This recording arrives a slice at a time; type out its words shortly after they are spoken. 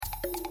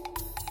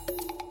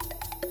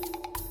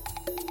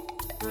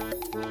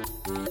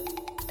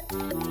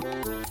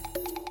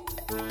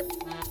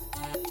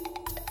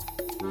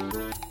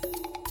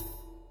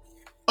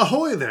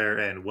Ahoy there,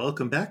 and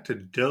welcome back to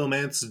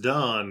Domance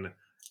Dawn,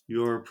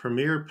 your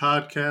premier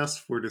podcast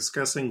for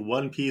discussing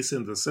One Piece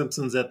and The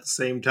Simpsons at the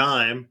same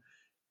time.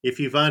 If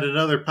you find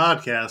another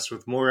podcast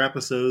with more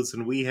episodes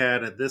than we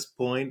had at this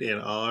point in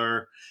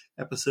our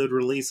episode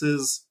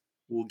releases,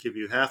 we'll give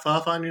you half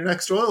off on your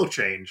next oil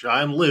change.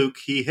 I'm Luke,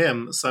 he,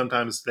 him,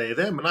 sometimes they,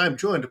 them, and I'm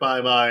joined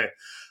by my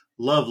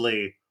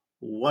lovely,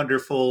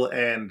 wonderful,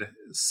 and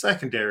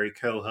secondary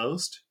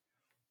co-host,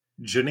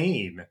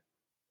 Janine.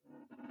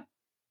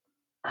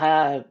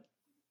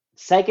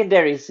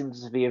 Secondary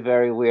seems to be a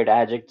very weird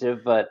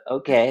adjective, but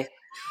okay.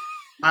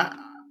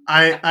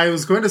 I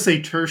was going to say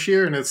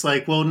tertiary, and it's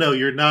like, well, no,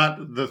 you're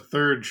not the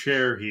third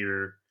chair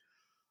here.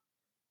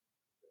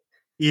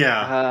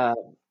 Yeah.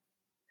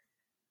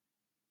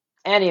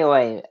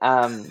 Anyway,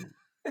 my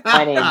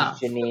name's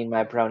Janine,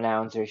 my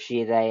pronouns are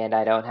she, they, and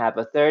I don't have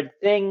a third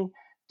thing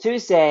to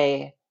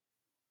say.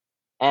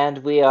 And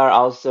we are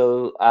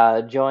also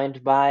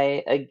joined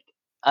by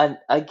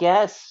a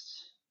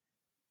guest.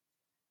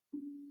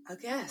 A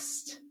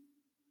guest.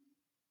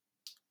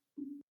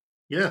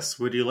 Yes,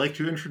 would you like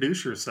to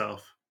introduce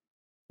yourself?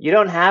 You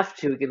don't have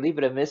to. You can leave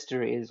it a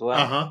mystery as well.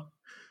 Uh-huh.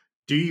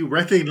 Do you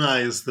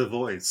recognize the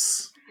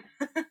voice?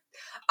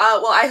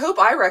 Well, I hope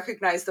I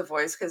recognize the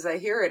voice because I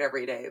hear it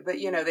every day. But,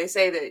 they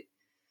say that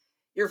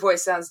your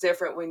voice sounds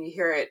different when you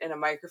hear it in a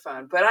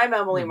microphone. But I'm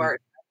Emily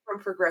Martin from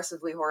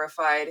Progressively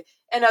Horrified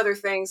and other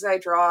things I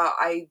draw.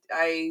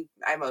 I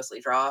mostly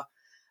draw.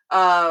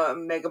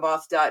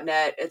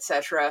 Megamoth.net,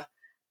 etc.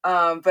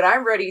 But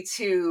I'm ready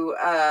to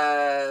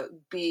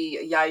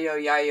be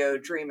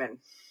Yayo dreaming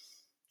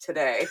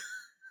today.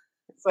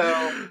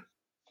 So,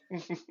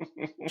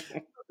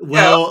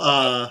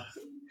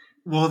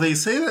 well, they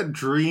say that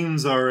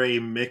dreams are a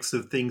mix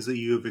of things that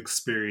you have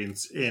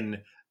experienced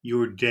in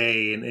your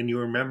day and in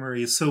your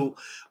memories. So,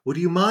 would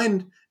you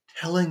mind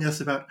telling us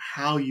about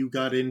how you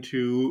got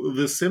into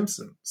The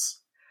Simpsons?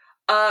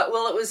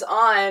 Well, it was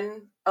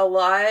on a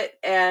lot,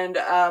 and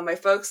my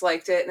folks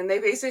liked it, and they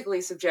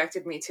basically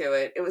subjected me to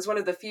it. It was one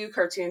of the few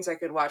cartoons I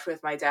could watch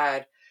with my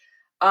dad.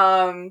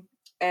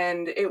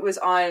 And it was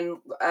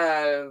on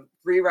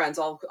reruns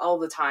all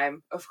the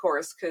time, of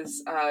course,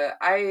 because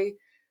I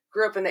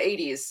grew up in the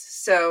 80s.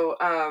 So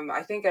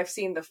I think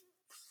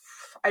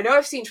I know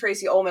I've seen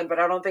Tracy Ullman, but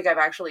I don't think I've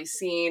actually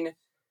seen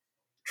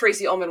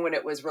Tracy Ullman when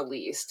it was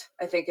released.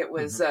 I think it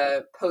was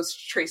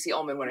post Tracy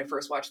Ullman when I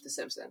first watched The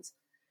Simpsons.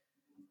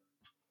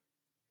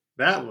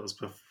 That was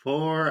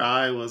before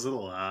I was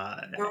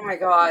alive. Oh my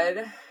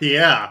god.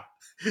 Yeah.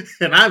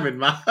 And I'm in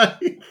my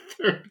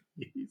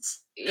 30s.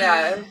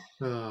 Yeah.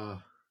 No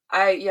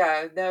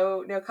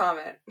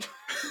comment.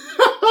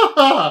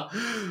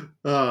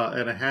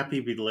 And a happy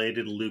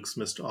belated Luke's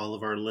missed all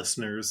of our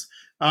listeners.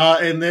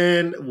 And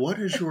then, what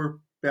is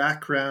your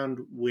background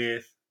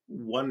with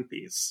One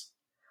Piece?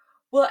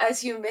 Well,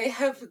 as you may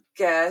have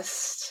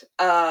guessed,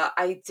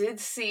 I did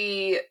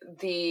see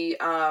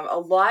a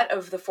lot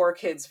of the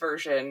 4Kids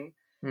version.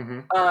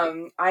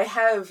 Mm-hmm. I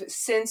have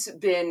since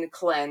been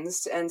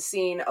cleansed and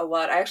seen a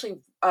lot. I actually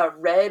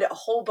read a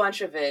whole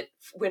bunch of it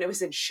when it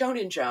was in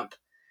Shonen Jump.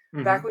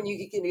 Back when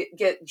you could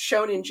get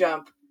Shonen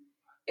Jump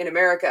in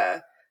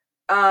America.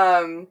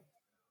 The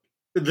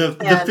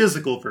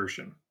physical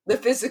version. The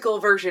physical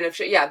version of,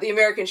 the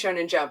American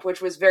Shonen Jump,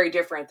 which was very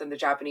different than the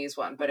Japanese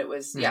one, but it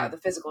was, the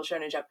physical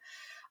Shonen Jump.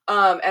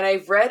 And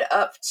I've read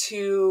up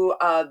to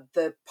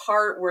the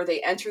part where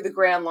they enter the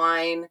Grand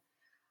Line.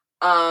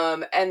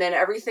 And then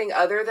everything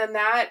other than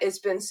that, it's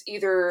been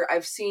either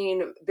I've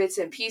seen bits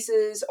and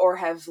pieces or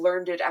have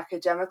learned it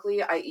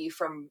academically, i.e.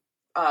 from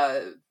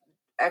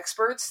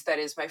experts, that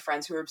is my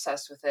friends who are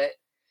obsessed with it.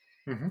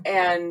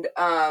 And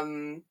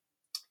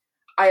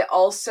I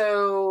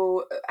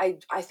also I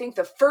think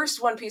the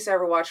first One Piece I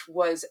ever watched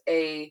was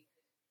a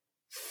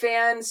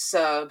fan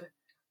sub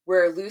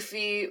where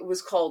Luffy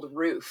was called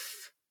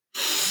Roof.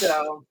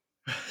 So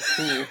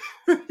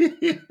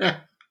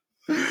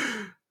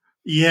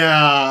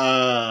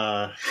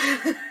yeah.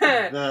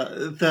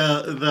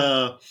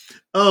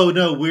 Oh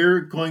no,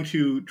 we're going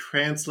to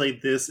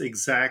translate this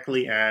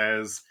exactly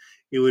as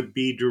it would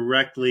be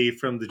directly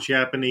from the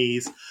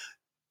Japanese.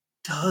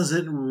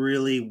 Doesn't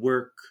really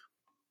work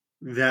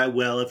that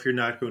well if you're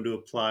not going to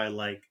apply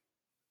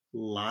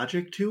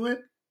logic to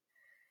it.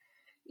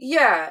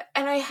 Yeah,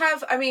 and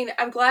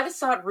I'm glad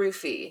it's not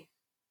Roofy,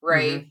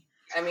 right?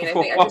 I think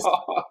I just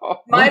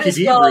might as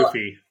well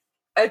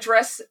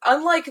address,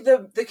 unlike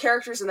the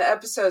characters in the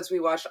episodes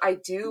we watched, I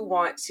do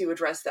want to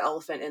address the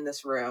elephant in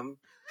this room.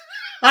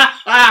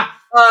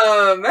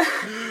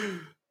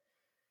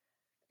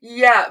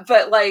 Yeah,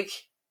 but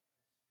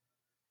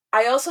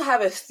I also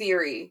have a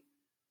theory,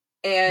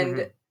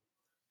 and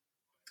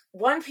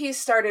One Piece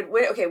started.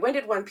 When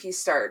did One Piece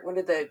start? When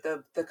did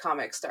the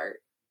comic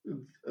start?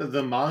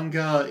 The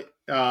manga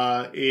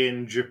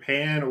in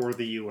Japan or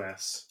the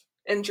U.S.?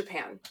 In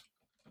Japan.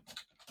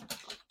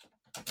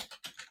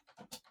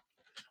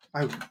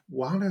 I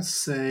want to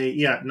say,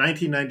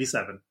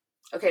 1997.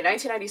 Okay,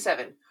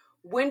 1997.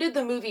 When did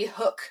the movie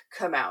Hook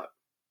come out?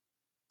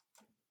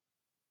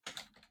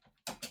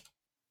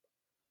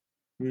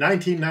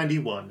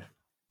 1991.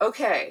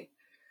 Okay,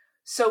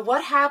 so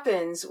what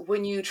happens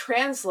when you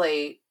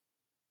translate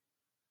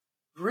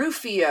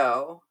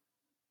Rufio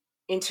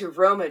into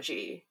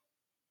Romaji?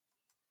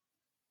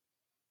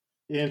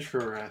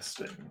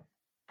 Interesting.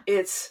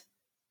 It's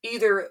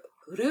either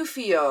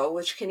Rufio,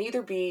 which can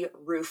either be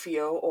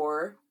Rufio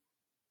or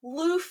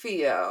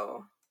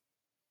Lufio.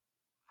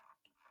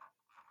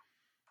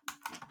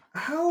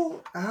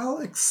 I'll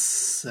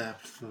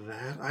accept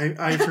that.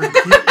 I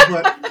forget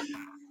what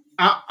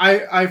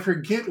I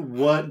forget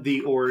what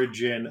the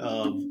origin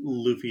of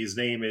Luffy's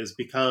name is,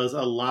 because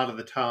a lot of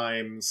the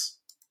times,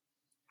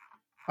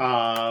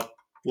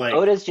 like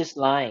Oda's just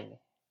lying.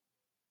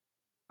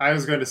 I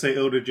was going to say,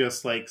 Oda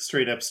just like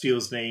straight up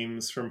steals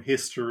names from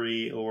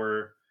history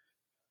or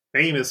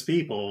famous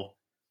people,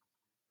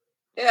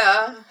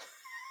 Yeah.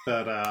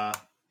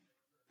 but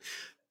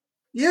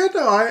yeah,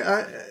 no,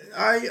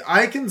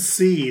 I can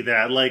see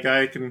that. Like,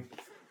 I can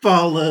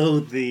follow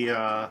the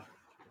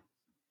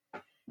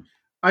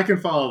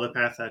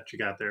path that you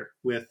got there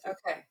with.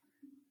 Okay.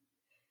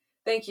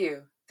 Thank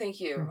you.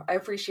 I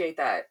appreciate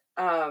that.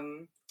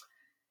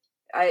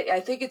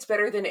 I think it's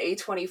better than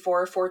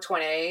A24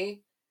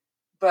 420,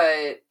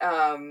 but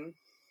I'm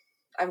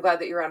glad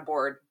that you're on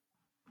board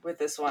with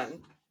this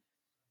one.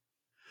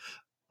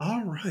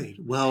 All right.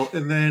 Well,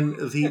 and then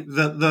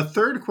the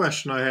third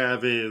question I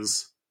have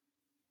is,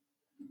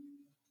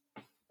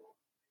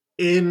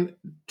 in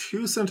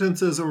 2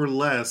 sentences or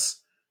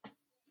less,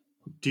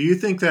 do you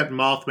think that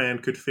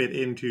Mothman could fit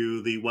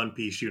into the One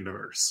Piece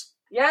universe?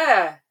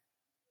 Yeah.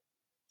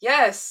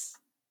 Yes.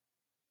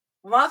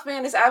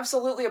 Mothman is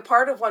absolutely a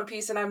part of One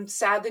Piece, and I'm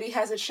sad that he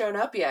hasn't shown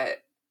up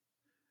yet.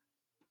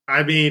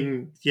 I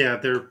mean, yeah,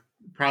 there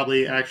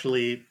probably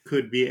actually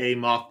could be a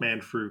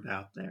Mothman fruit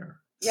out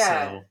there.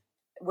 Yeah. So,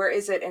 where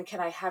is it, and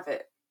can I have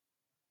it?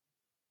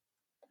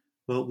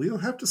 well, we'll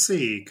have to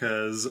see,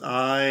 because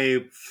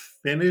I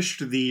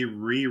finished the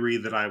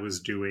reread that I was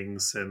doing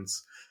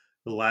since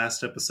the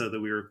last episode that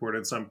we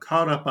recorded, so I'm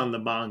caught up on the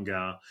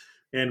manga,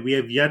 and we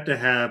have yet to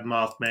have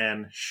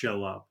Mothman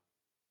show up.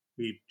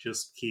 We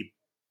just keep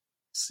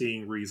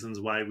seeing reasons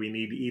why we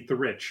need to eat the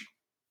rich.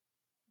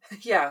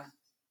 Yeah.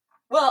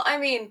 Well, I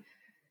mean,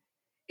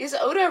 is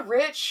Oda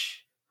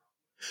rich?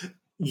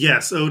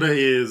 Yes, Oda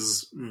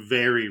is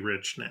very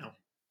rich now.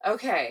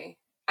 Okay.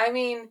 I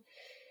mean,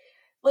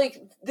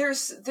 like,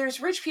 there's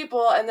rich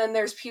people, and then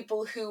there's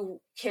people who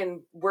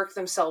can work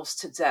themselves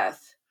to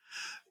death.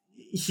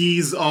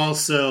 He's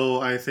also,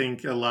 I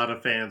think a lot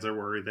of fans are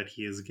worried that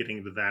he is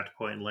getting to that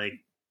point.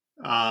 Like,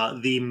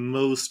 the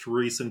most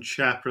recent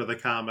chapter of the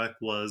comic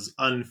was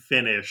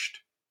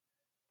unfinished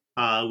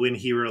when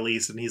he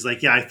released, and he's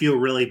like, yeah, I feel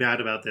really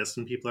bad about this.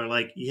 And people are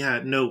like, yeah,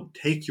 no,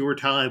 take your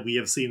time. We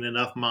have seen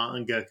enough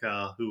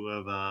mangaka who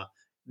have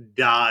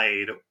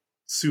died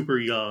super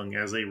young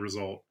as a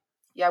result.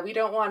 Yeah, we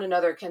don't want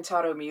another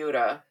Kentaro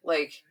Miura.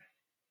 Like,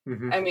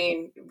 I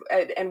mean,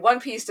 and One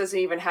Piece doesn't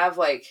even have,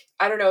 like,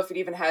 I don't know if it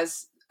even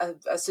has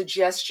a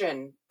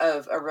suggestion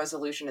of a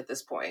resolution at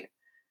this point.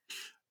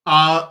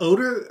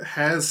 Oda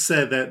has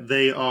said that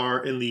they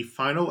are in the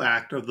final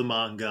act of the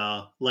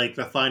manga, like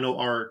the final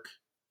arc,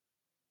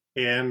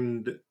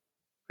 and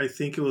I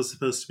think it was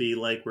supposed to be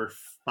like we're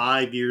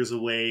 5 years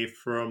away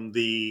from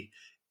the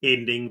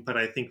ending, but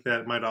I think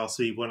that might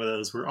also be one of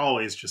those we're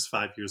always just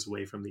 5 years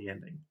away from the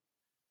ending.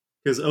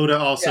 Because Oda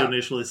also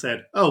initially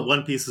said, oh,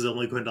 One Piece is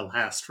only going to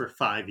last for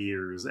 5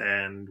 years,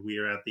 and we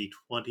are at the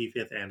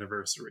 25th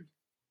anniversary.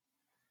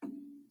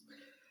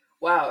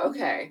 Wow,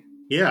 okay.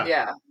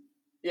 Yeah.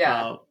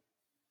 Yeah.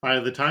 By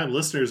the time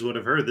listeners would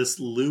have heard this,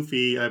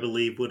 Luffy, I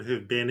believe, would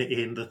have been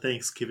in the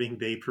Thanksgiving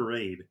Day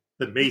Parade.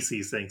 The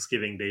Macy's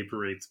Thanksgiving Day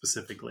Parade,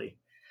 specifically.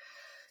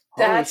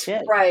 That's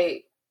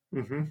right.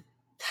 Mm-hmm.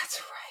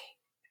 That's right.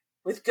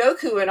 With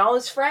Goku and all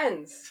his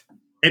friends.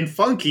 And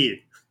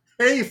Funky.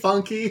 Hey,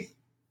 Funky.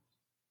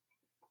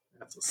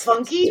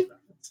 Funky?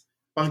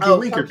 Funky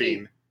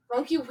Winkerbean.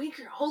 Funky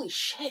Winker. Holy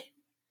shit.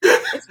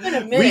 It's been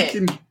a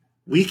minute.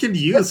 we can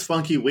use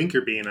Funky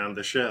Winkerbean on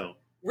the show.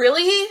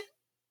 Really?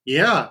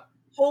 Yeah.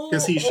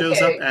 Because he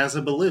shows up as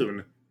a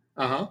balloon.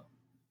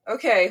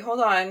 Okay, hold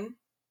on.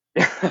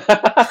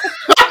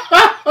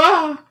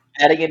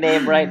 Adding a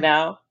name right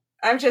now.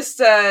 I'm just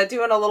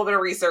doing a little bit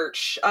of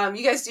research.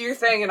 You guys do your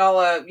thing, and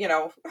I'll,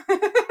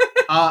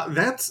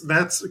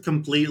 That's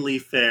completely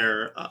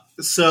fair.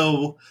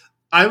 So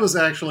I was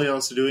actually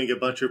also doing a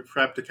bunch of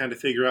prep to kind of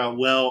figure out,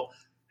 well,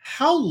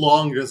 how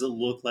long does it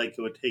look like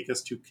it would take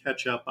us to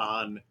catch up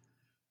on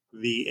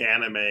the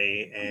anime?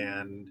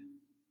 And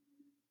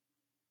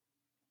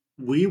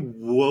we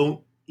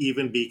won't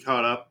even be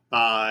caught up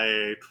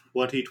by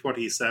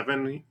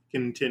 2027,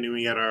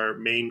 continuing at our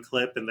main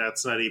clip, and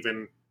that's not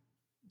even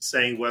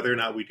saying whether or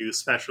not we do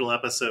special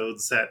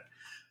episodes that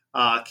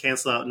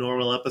cancel out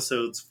normal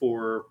episodes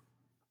for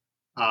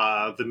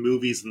the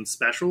movies and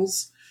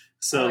specials.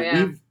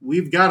 So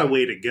we've got a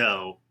way to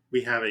go.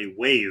 we have a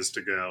ways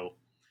to go.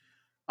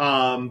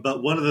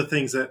 But one of the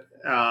things that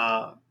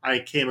I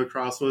came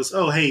across was,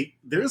 oh, hey,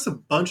 there's a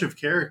bunch of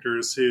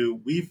characters who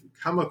we've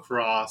come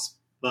across,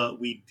 but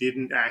we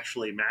didn't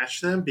actually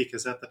match them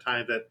because at the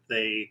time that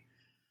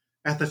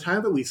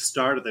we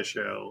started the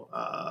show,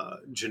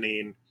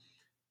 Janine,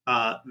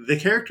 the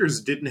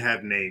characters didn't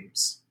have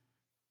names.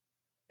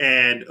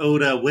 And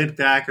Oda went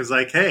back and was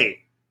like,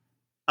 hey,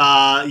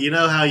 you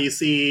know how you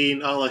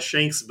seen all of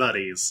Shank's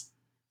buddies?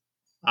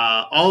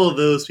 All of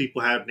those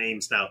people have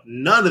names now.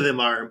 None of them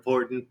are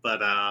important,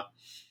 but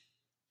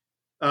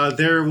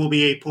there will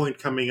be a point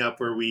coming up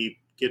where we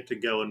get to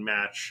go and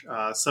match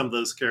some of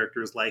those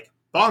characters like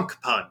Bonk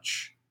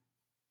Punch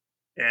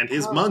and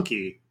his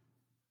monkey.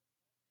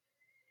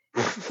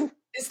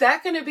 Is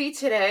that going to be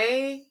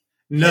today?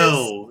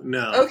 No.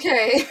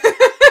 Okay.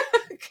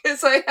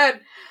 Because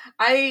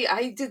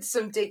I did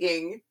some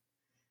digging.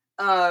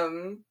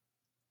 Is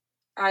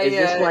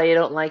this why you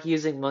don't like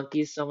using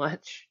monkeys so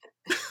much?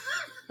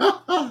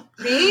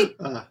 Me?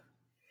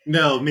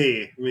 No,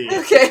 me.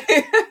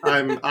 Okay.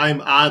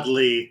 I'm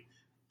oddly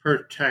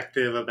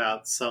protective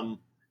about some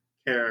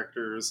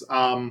characters.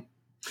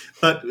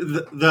 But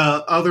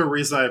the other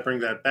reason I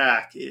bring that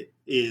back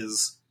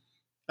is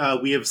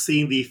we have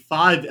seen the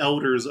 5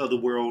 elders of the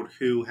world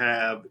who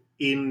have,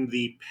 in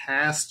the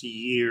past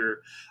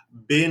year,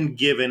 been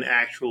given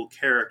actual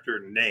character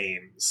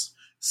names.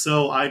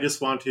 So I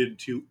just wanted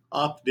to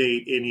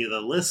update any of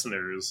the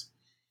listeners.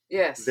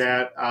 Yes.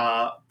 That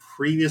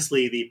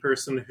previously the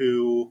person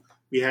who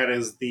we had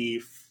as the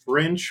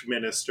French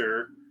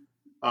minister,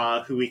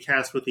 who we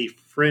cast with the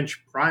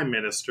French prime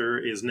minister,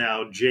 is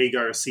now J.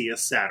 Garcia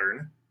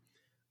Saturn.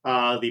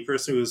 The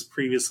person who was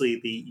previously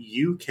the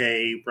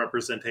UK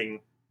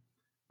representing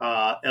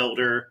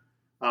elder,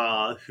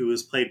 who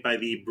was played by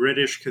the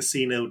British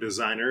casino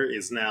designer,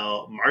 is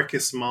now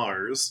Marcus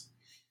Mars.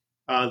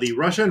 The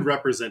Russian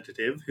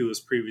representative, who was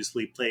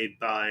played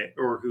by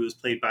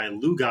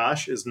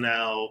Lugash, is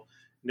now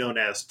known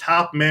as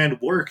Top Man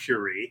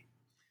Mercury.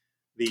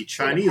 The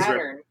Chinese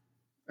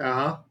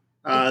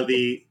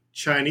the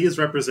Chinese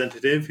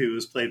representative, who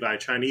was played by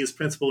Chinese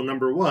Principal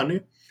Number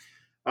 1,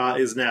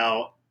 is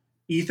now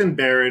Ethan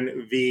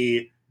Barron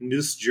v.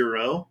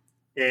 Nusjuro.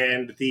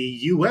 And the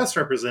U.S.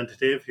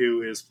 representative,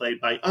 who is played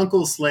by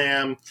Uncle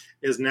Slam,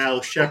 is now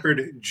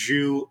Shepherd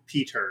Jew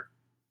Peter.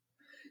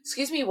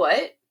 Excuse me,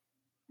 what?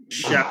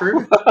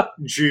 Shepherd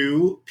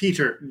Jew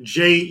Peter.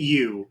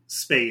 J-U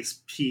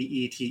space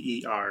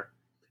P-E-T-E-R.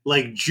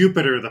 Like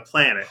Jupiter the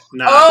planet.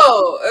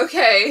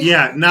 Okay.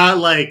 Yeah, not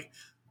like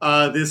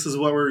this is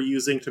what we're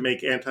using to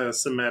make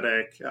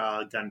anti-Semitic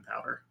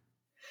gunpowder.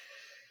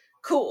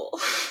 Cool.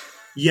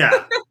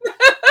 Yeah.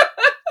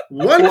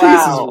 One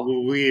Piece is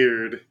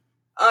weird.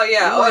 Oh,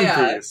 yeah.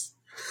 One Piece.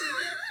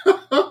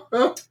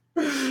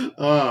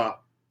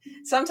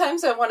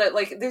 Sometimes I want to,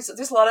 like, there's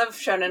a lot of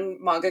shonen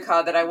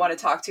mangaka that I want to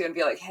talk to and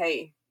be like,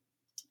 hey,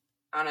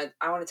 I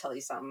want to tell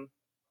you something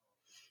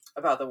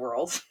about the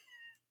world.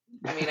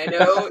 I mean, I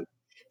know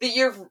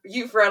that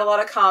you've read a lot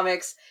of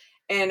comics,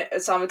 and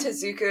Osamu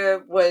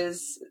Tezuka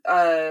was,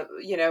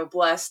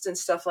 blessed and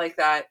stuff like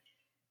that.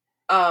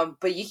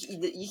 But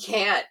you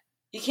can't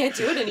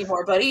do it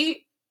anymore,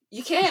 buddy.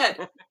 You can't.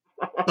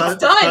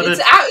 It's done. It's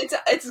out.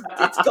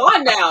 It's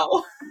gone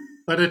now.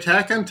 But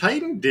Attack on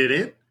Titan did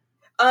it.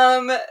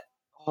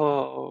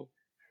 Oh.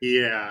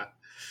 Yeah.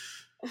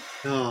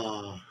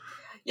 Oh.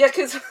 Yeah,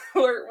 because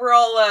we're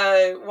all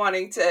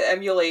wanting to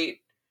emulate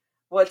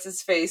what's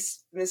his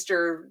face,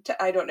 Mr.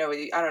 I don't know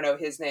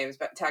his name,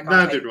 but Attack on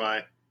Titan. Neither do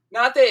I.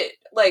 Not that,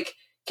 like,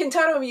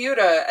 Kentaro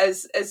Miura,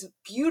 as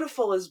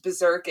beautiful as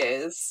Berserk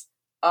is,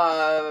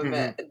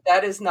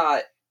 that is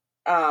not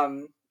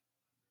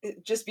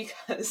just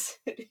because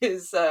it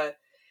is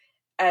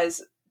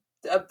as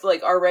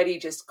like already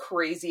just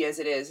crazy as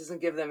it is doesn't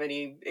give them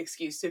any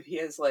excuse to be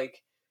as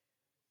like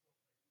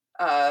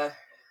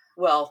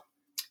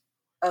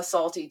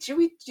salty.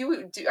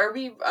 Are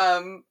we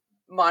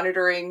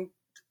monitoring?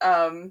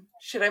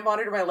 Should I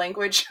monitor my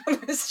language on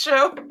this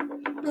show?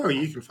 No,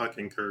 you can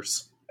fucking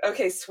curse.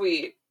 Okay,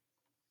 sweet.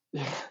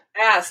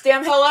 Ass,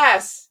 damn hell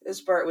ass,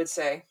 as Bart would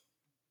say.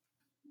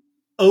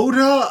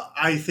 Oda,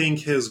 I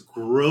think, has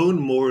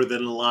grown more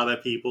than a lot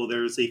of people.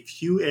 There's a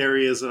few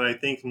areas that I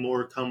think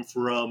more come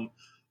from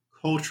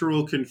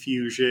cultural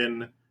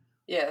confusion.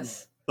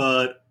 Yes.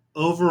 But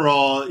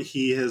overall,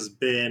 he has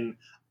been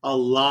a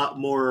lot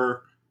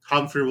more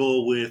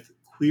comfortable with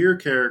queer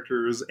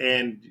characters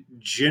and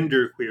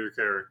genderqueer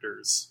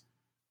characters.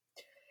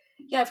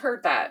 Yeah, I've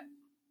heard that.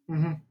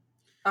 Mm-hmm.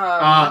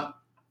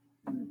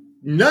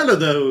 None of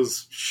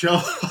those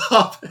show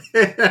up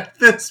at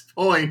this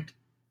point.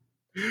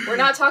 We're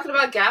not talking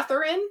about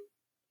Gatherine?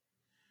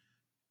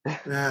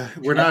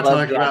 We're not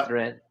talking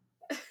Gatherine.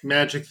 About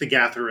Magic the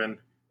Gatherine.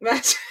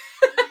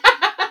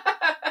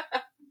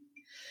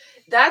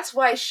 That's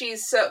why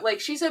she's so,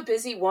 like, she's a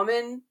busy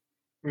woman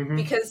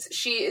because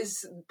she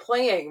is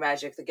playing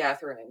Magic the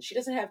Gatherine. She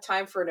doesn't have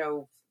time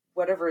for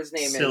whatever his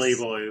name Silly is.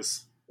 Silly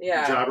boys.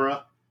 Yeah.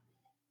 Jabra.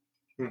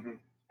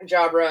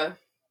 Jabra.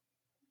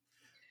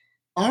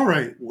 All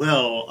right.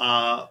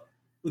 Well,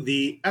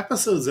 the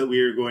episodes that we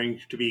are going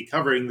to be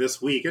covering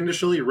this week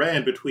initially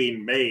ran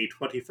between May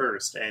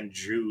 21st and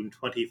June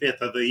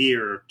 25th of the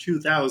year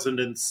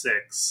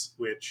 2006,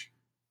 which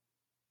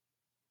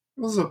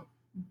was a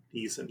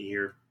decent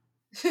year.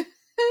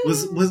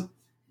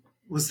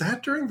 Was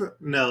that during the?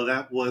 No,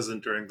 that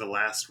wasn't during the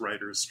last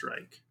writer's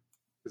strike,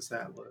 because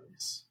that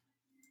was.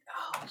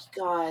 Oh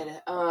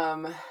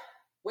God.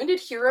 When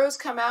did Heroes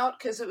come out?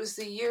 Because it was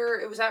the year.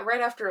 It was that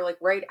right after, like,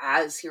 right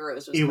as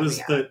Heroes was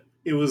coming out.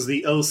 It was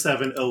the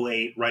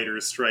 07-08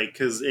 writer's strike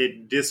because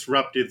it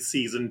disrupted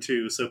season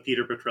 2, so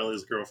Peter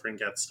Petrelli's girlfriend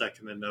got stuck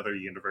in another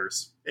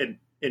universe, and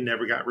it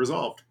never got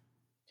resolved.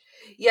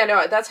 Yeah,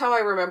 no, that's how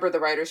I remember the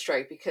writer's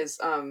strike, because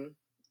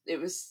it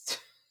was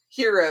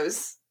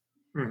Heroes.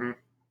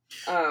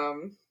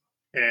 Mm-hmm.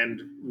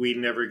 And we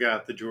never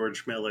got the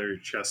George Miller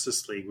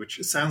Justice League, which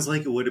sounds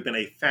like it would have been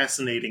a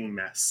fascinating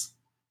mess.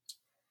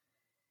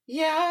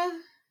 Yeah.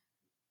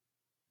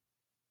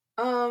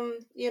 So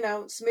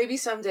maybe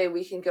someday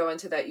we can go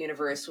into that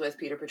universe with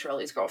Peter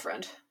Petrelli's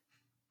girlfriend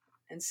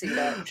and see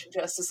that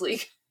Justice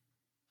League.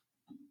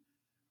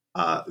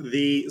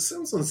 The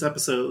Simpsons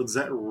episodes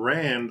that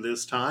ran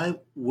this time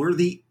were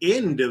the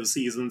end of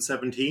season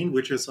 17,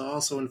 which is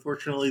also,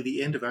 unfortunately,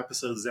 the end of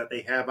episodes that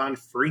they have on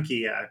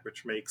Freakiac,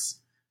 which makes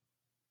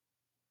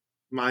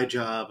my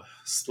job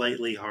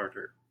slightly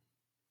harder.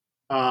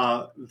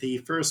 The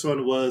first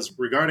one was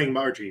regarding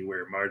Margie,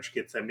 where Marge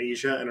gets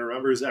amnesia and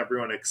remembers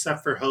everyone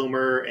except for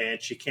Homer,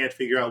 and she can't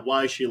figure out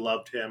why she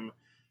loved him.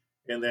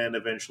 And then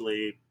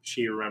eventually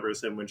she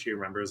remembers him when she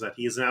remembers that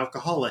he's an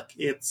alcoholic.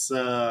 It's,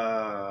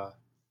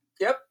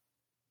 Yep.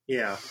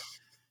 Yeah.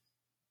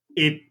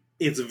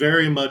 It's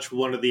very much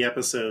one of the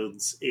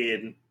episodes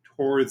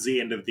towards the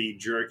end of the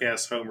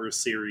Jerk-Ass Homer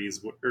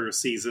series, or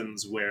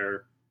seasons,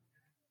 where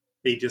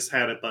they just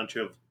had a bunch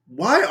of,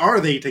 why are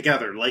they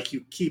together? Like,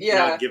 you keep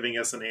not giving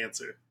us an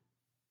answer.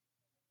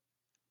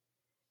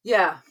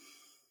 Yeah.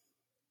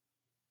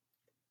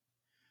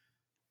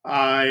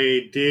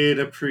 I did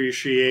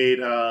appreciate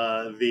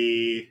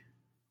the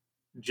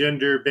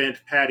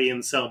gender-bent Patty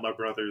and Selma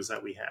brothers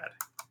that we had.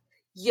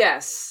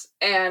 Yes,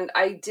 and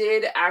I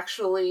did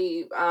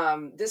actually,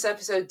 this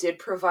episode did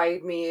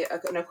provide me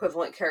an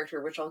equivalent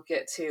character, which I'll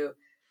get to.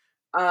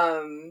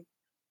 Hell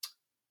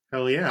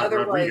yeah,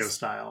 Rodrigo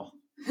style.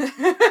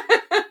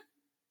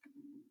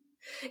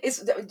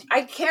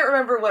 I can't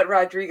remember what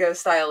Rodrigo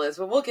style is,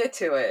 but we'll get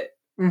to it.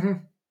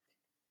 Mm-hmm.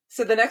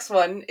 So the next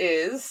one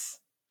is...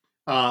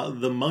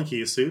 the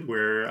monkey suit,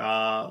 where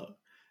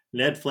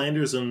Ned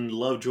Flanders and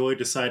Lovejoy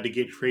decide to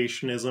get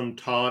creationism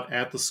taught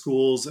at the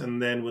schools, and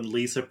then when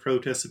Lisa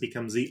protests, it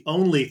becomes the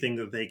only thing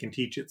that they can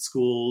teach at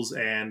schools,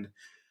 and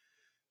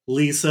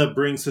Lisa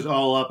brings it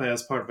all up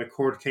as part of a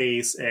court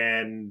case,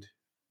 and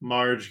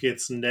Marge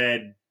gets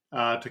Ned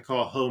to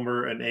call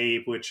Homer an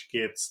ape, which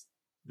gets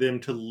them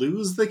to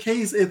lose the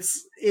case.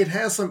 It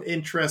has some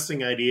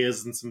interesting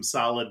ideas and some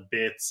solid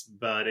bits,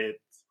 but it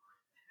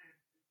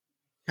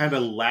kind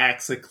of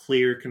lacks a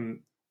clear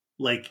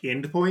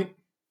end point.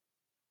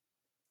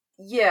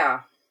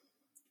 Yeah.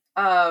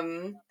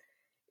 It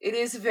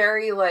is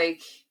very,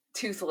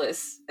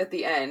 toothless at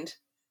the end.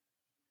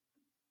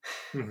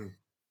 Mm-hmm.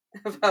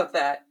 About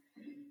that.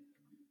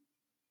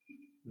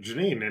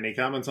 Janine, any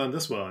comments on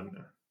this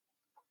one?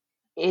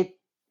 It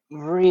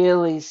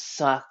really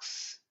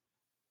sucks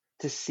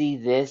to see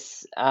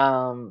this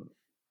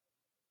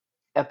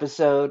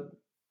episode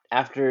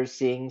after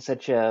seeing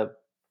such a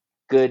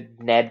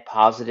good Ned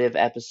positive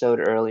episode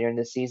earlier in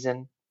the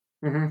season.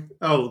 Mm-hmm.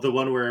 Oh, the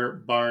one where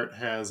Bart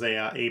has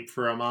a ape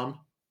for a mom?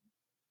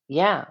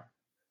 Yeah.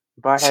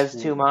 Bart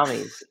has 2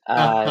 mommies.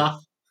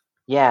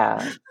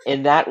 Yeah.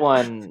 In that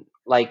one,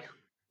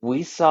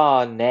 we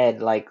saw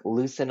Ned,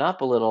 loosen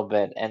up a little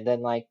bit, and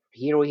then,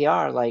 here we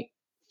are,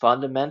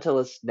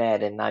 fundamentalist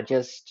Ned, and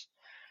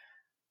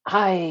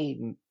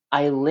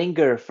I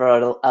linger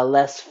for a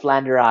less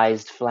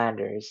Flanderized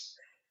Flanders.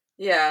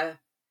 Yeah.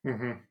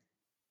 Mm-hmm.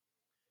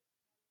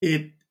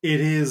 It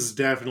is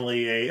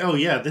definitely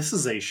this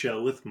is a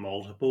show with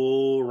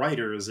multiple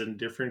writers and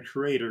different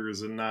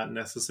creators and not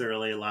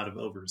necessarily a lot of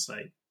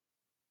oversight.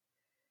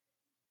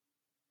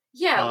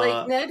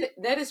 Yeah, Ned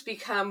has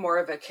become more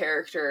of a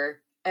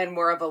character and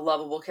more of a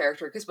lovable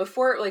character, because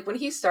before, when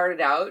he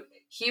started out,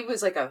 he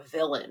was like a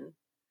villain.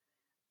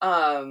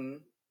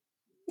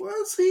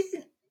 Was he?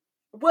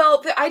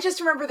 Well, I just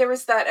remember there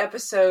was that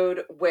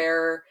episode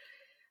where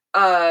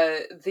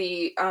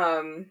the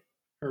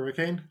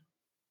Hurricane?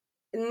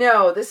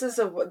 No, this is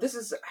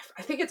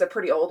I think it's a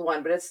pretty old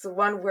one, but it's the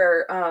one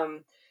where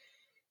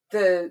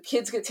the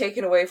kids get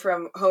taken away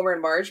from Homer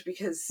and Marge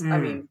because I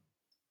mean,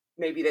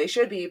 maybe they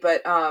should be,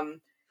 but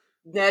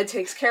Ned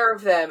takes care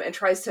of them and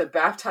tries to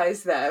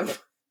baptize them.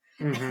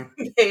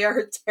 Mm-hmm. They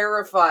are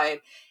terrified.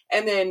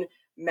 And then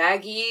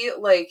Maggie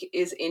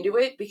is into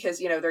it because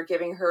they're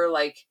giving her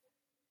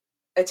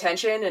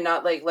attention and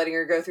not letting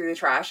her go through the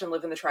trash and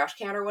live in the trash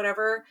can or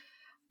whatever.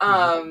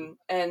 And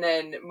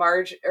then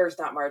Marge, or it's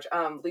not Marge,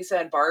 Lisa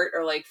and Bart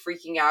are like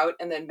freaking out,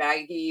 and then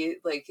Maggie,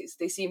 like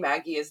they see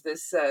Maggie as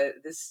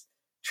this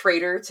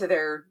traitor to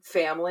their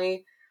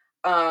family.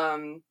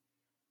 But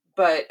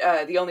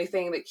the only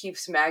thing that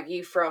keeps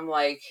Maggie from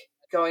like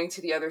going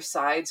to the other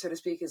side, so to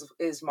speak,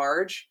 is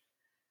Marge.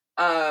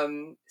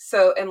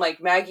 So, and like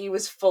Maggie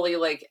was fully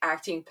like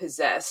acting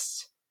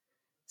possessed.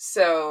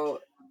 So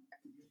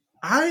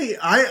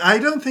I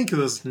don't think it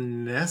was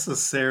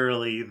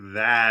necessarily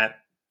that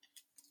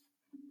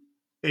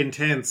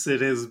intense.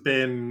 It has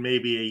been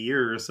maybe a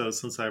year or so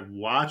since I've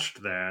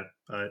watched that,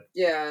 but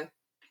yeah,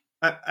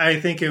 I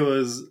think it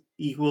was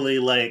equally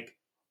like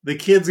the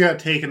kids got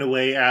taken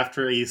away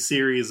after a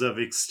series of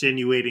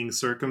extenuating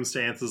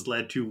circumstances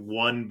led to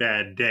one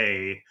bad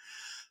day,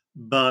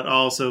 but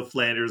also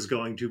Flanders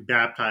going to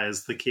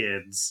baptize the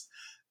kids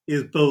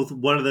is both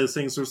one of those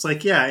things where it's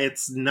like, yeah,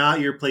 it's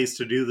not your place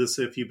to do this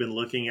if you've been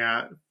looking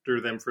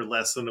after them for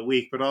less than a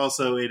week, but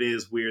also it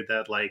is weird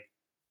that like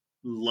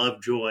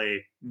Lovejoy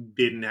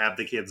didn't have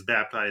the kids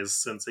baptized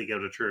since they go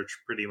to church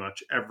pretty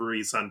much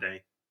every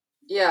Sunday.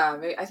 yeah.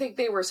 I think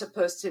they were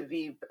supposed to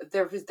be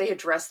there. They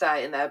addressed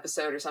that in the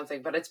episode or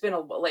something, but it's been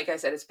like I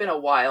said, it's been a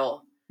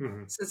while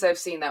since I've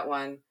seen that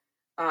one.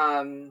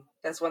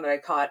 That's one that I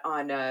caught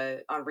on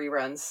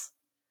reruns.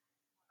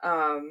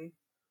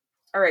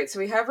 All right, so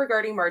we have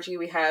regarding Margie,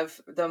 we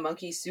have the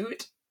monkey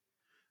suit.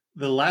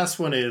 The last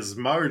one is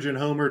Marge and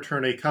Homer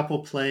turn a couple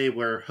play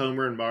where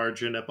Homer and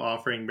Marge end up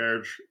offering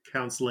marriage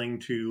counseling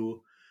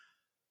to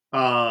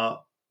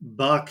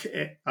Buck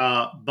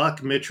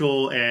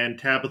Mitchell and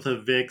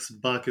Tabitha Vicks.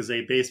 Buck is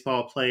a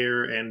baseball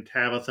player and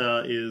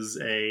Tabitha is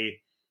a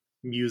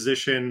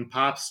musician,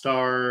 pop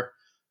star,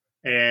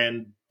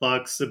 and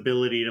Buck's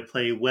ability to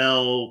play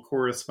well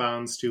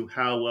corresponds to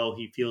how well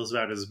he feels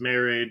about his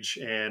marriage,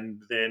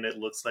 and then it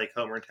looks like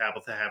Homer and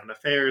Tabitha have an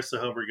affair, so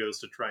Homer goes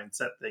to try and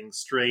set things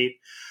straight.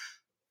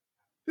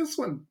 This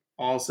one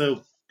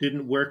also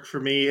didn't work for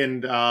me,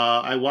 and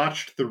I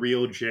watched the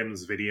Real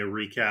Jim's video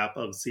recap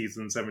of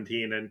season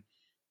 17, and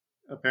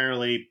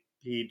apparently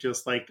he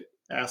just liked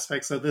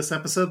aspects of this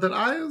episode that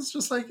I was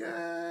just like,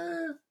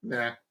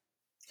 nah.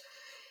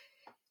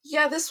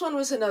 Yeah, this one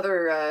was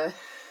another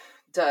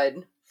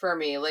dud for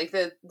me. Like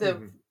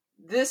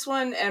this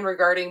one and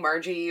regarding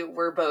Margie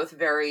were both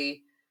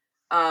very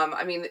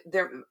I mean,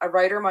 a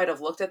writer might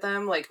have looked at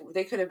them like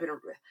they could have been,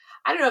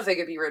 I don't know if they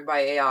could be written by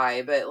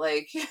AI, but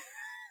like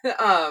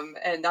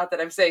and not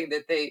that I'm saying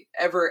that they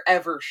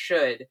ever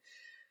should,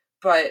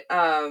 but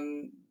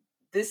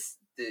this,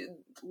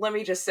 let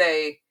me just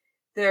say,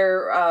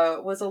 there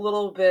was a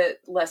little bit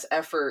less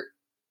effort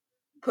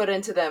put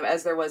into them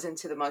as there was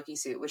into the monkey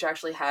suit, which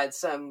actually had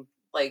some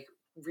like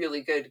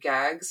really good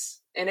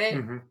gags in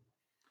it.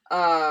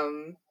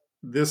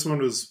 This one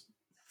was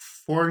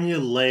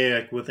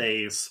formulaic with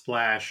a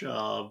splash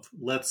of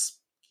let's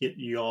get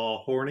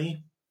y'all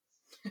horny.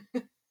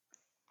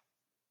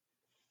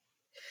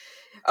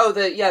 Oh,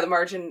 the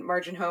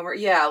margin Homer.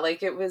 Yeah,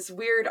 like it was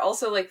weird.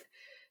 Also, like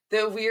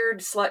the weird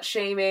slut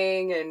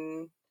shaming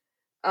and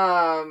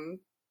I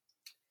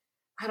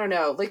don't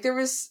know. Like there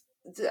was,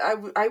 I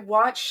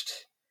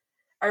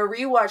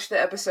rewatched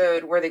the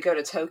episode where they go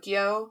to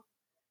Tokyo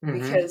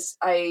because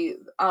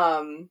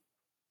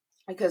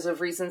because of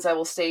reasons I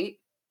will state.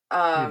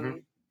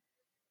 But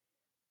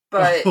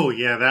oh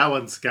yeah, that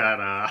one's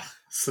got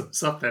some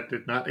stuff that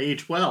did not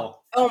age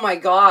well. Oh my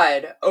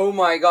god!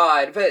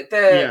 But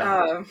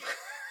the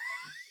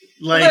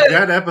like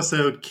that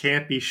episode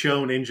can't be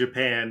shown in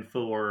Japan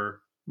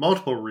for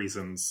multiple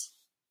reasons.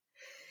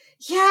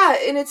 Yeah,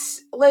 and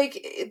it's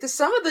like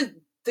some of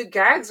the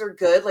gags are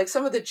good, like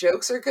some of the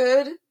jokes are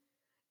good,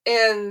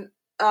 and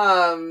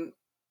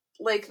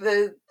like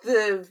the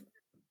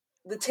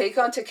take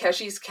on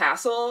Takeshi's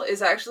castle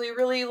is actually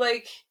really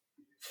like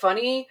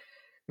funny.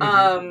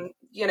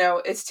 You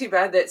know, it's too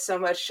bad that so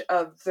much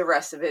of the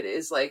rest of it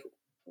is like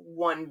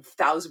 1000%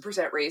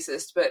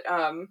 racist, but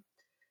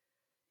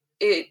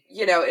it,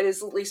 you know, it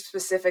is at least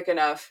specific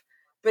enough,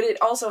 but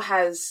it also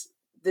has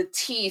the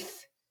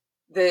teeth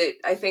that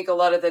I think a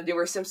lot of the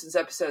newer Simpsons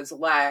episodes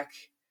lack,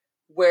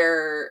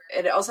 where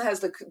it also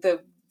has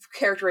the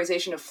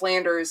characterization of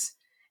Flanders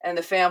and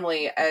the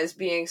family as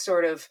being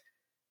sort of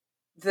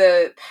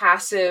the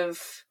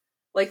passive,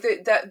 like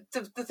the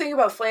thing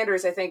about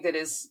Flanders, I think that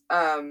is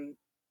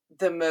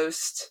the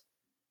most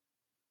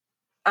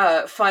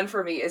fun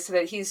for me is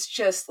that he's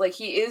just like,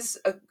 he is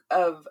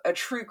a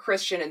true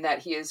Christian in that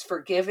he is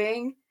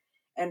forgiving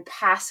and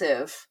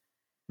passive.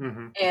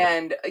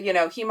 And, you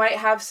know, he might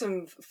have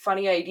some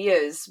funny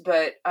ideas,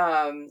 but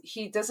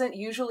he doesn't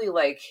usually,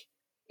 like,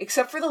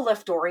 except for the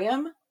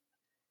Leftorium,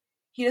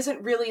 he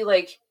doesn't really,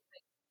 like,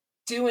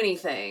 do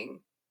anything.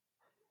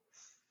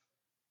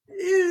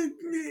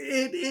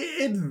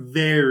 It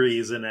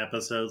varies in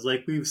episodes.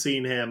 Like, we've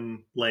seen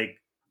him,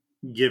 like,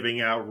 giving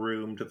out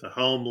room to the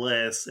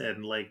homeless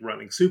and, like,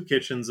 running soup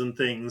kitchens and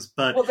things,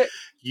 but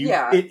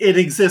it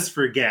exists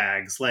for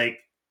gags. Like,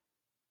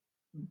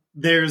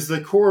 there's the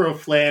core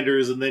of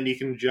Flanders, and then you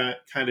can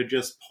kind of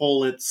just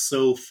pull it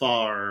so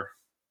far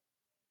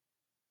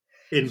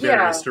in Yeah.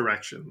 various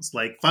directions,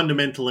 like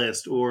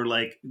fundamentalist or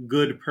like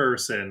good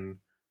person.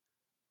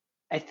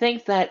 I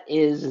think that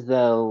is,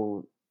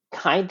 though,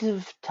 kind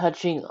of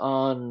touching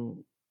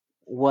on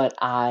what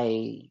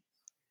I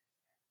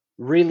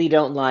really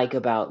don't like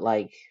about,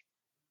 like,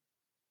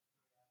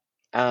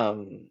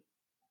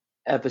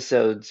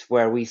 episodes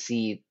where we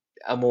see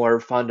a more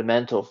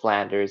fundamental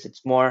Flanders.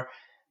 It's more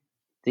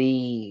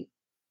the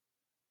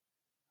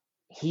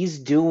he's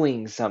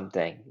doing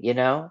something, you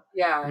know?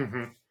 Yeah.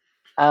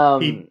 Mm-hmm.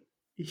 Um,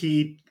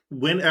 He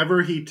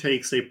whenever he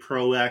takes a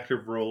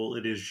proactive role,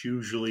 it is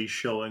usually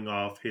showing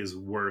off his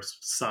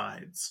worst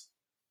sides.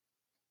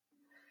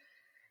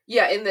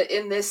 Yeah, in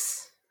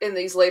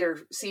these later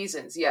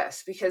seasons,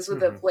 yes, because with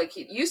Mhm. like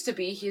it used to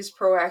be, his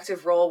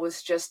proactive role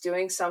was just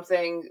doing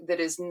something that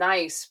is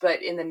nice,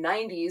 but in the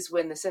 90s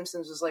when The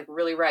Simpsons was like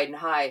really riding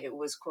high, it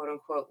was quote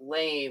unquote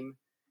lame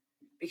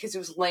because it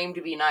was lame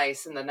to be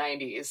nice in the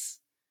 90s.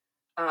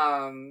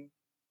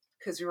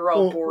 Because we were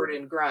all Well, bored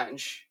and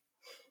grunge.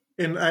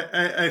 and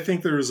I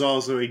think there is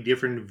also a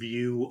different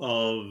view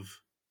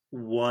of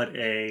what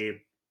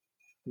a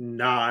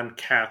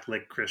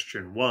non-Catholic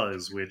Christian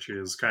was, which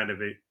is kind of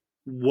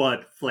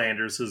what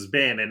Flanders has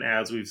been, and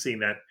as we've seen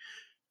that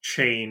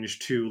change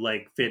to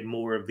like fit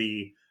more of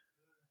the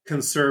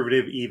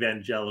conservative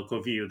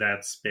evangelical view,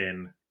 that's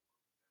been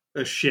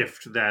a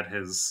shift that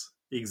has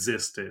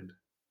existed.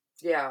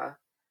 Yeah.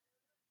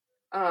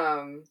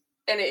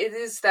 And it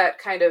is that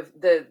kind of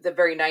the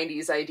very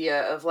 90s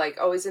idea of like,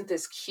 oh, isn't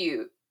this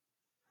cute?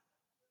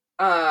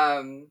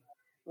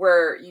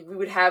 Where we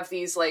would have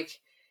these like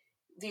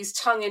these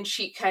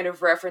tongue-in-cheek kind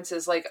of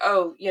references like,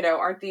 oh,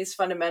 aren't these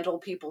fundamental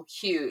people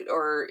cute,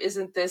 or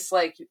isn't this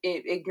like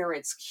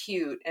ignorance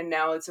cute, and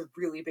now it's a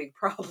really big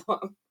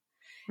problem.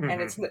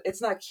 And Mm-hmm.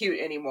 it's not cute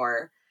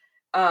anymore.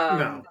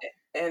 No.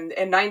 And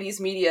 90s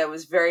media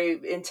was very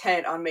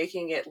intent on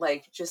making it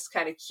like just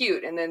kind of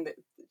cute, and then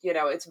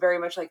it's very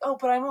much like, oh,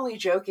 but I'm only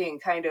joking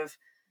kind of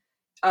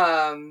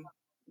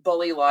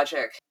bully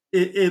logic.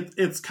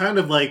 It's kind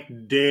of like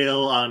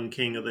Dale on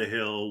King of the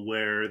Hill,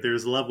 where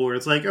there's a level where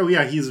it's like, oh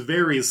yeah, he's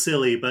very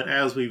silly, but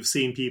as we've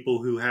seen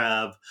people who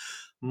have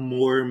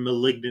more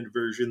malignant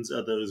versions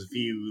of those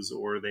views,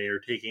 or they are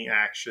taking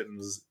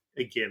actions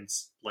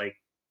against like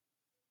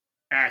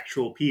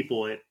actual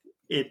people,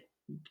 it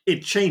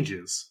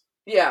changes.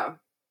 Yeah.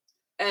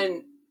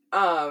 And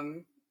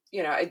I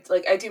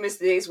do miss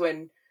the days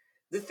when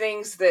the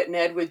things that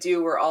Ned would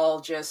do were all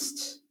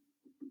just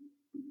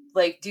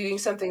like doing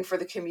something for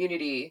the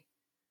community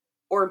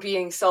or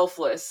being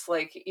selfless.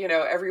 Like,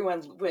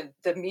 everyone with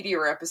the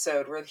Meteor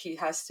episode where he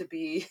has to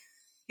be,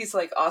 he's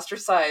like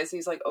ostracized.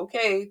 He's like,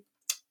 okay,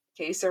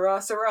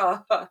 sirrah,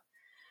 sirrah.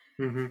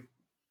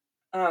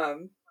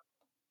 Mm-hmm.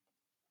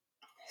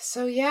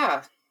 So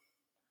yeah.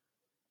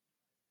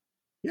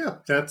 Yeah,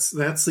 that's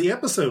the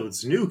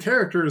episodes. New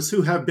characters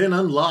who have been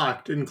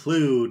unlocked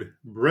include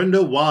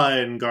Brenda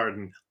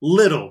Weingarten,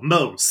 Little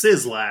Mo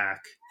Sislak,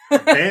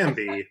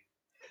 Bambi,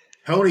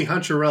 Tony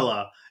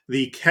Huncharella,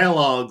 the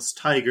Kellogg's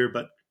Tiger,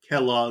 but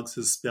Kellogg's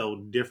is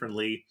spelled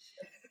differently,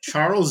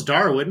 Charles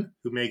Darwin,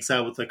 who makes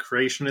out with the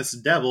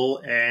creationist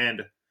devil,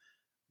 and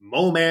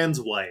Mole Man's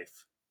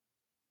wife.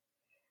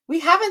 We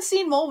haven't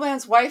seen Mole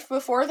Man's wife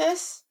before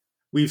this?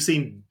 We've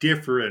seen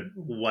different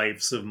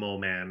wives of Mole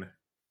Man.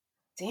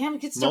 Damn,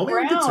 it gets Mole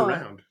Man gets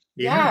around.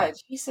 Yeah,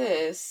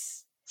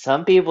 Jesus.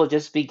 some people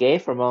just be gay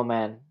for Mo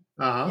Man.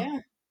 Uh-huh. Yeah.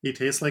 He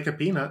tastes like a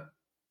peanut.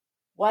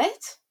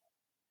 What?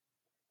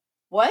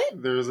 What?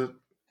 There's a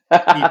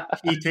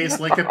he tastes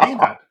like a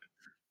peanut.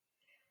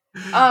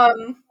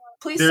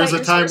 Please There's cite a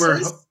your time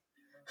sources.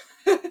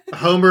 where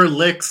Homer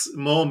licks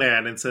Mole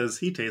Man and says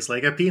he tastes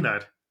like a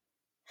peanut.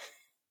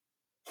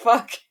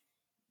 Fuck.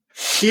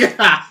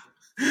 Yeah.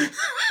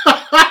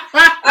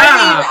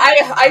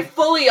 I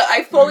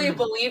fully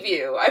believe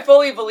you. I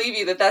fully believe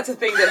you that that's a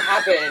thing that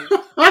happened,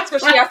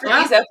 especially after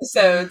these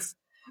episodes.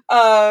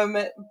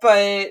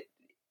 But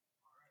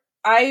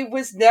I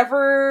was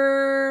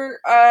never.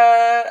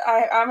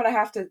 I'm gonna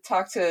have to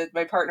talk to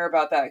my partner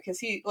about that because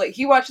he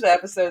watched the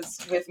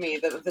episodes with me,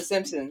 the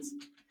Simpsons.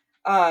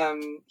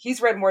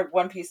 He's read more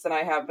One Piece than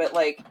I have, but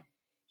like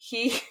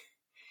he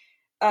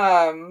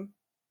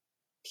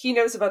he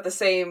knows about the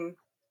same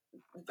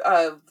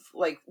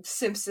like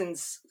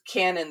Simpsons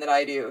canon that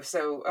I do,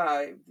 so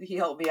he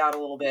helped me out a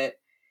little bit.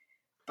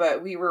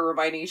 But we were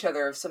reminding each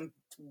other of some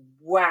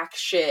whack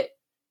shit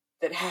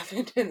that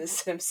happened in the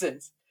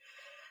Simpsons.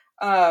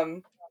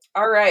 All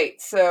right,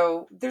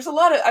 so there's a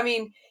lot of,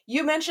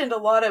 you mentioned a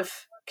lot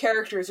of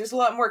characters. There's a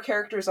lot more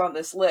characters on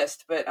this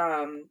list, but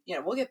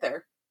we'll get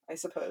there, I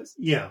suppose.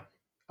 Yeah.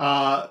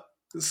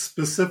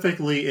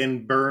 Specifically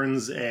in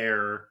Burns'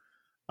 Air,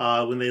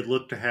 when they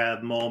look to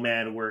have Mole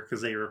Man work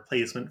as a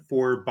replacement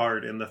for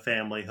Bart in the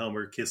family,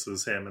 Homer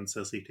kisses him and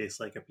says he tastes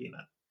like a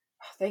peanut.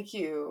 Thank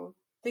you.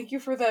 Thank you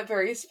for that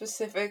very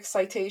specific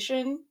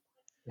citation.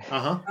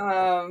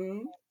 Uh-huh.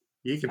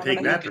 You can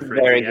take that to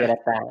Fridge. Very good at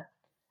that.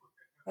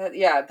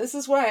 Yeah, this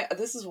is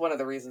one of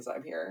the reasons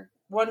I'm here.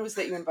 One was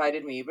that you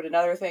invited me, but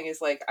another thing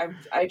is like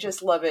I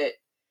just love it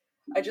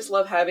I just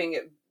love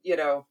having,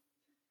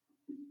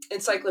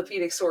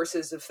 encyclopedic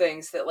sources of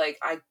things that, like,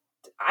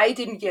 I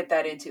didn't get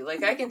that into.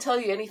 Like, I can tell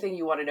you anything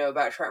you want to know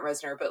about Trent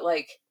Reznor, but,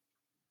 like...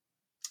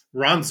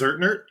 Ron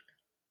Zertner?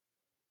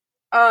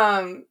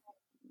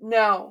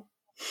 No.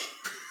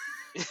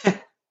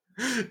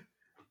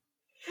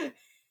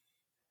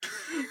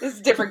 This is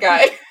a different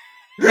guy.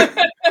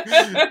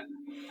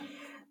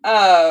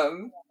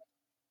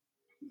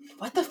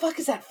 What the fuck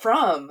is that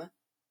from?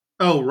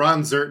 Oh,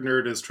 Ron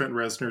Zertner is Trent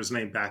Reznor's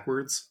name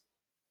backwards.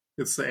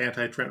 It's the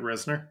anti-Trent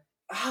Reznor.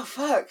 Oh,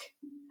 fuck.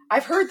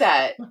 I've heard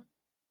that.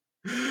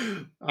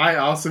 I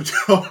also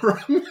don't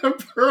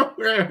remember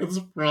where it's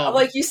from.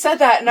 Like, you said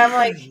that, and I'm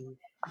like,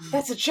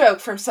 that's a joke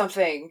from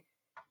something.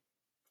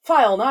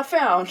 File not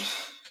found.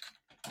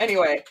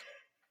 Anyway.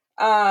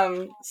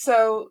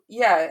 So,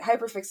 yeah,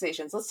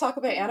 hyperfixations. Let's talk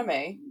about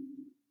anime.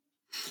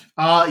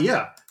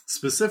 Yeah.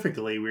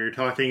 Specifically, we're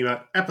talking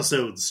about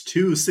episodes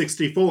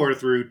 264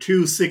 through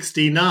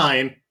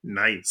 269.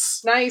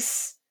 Nice.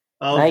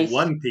 Of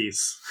One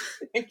Piece.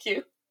 Thank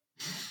you.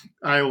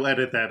 I will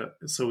edit that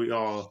so we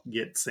all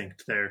get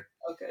synced there.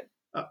 Okay.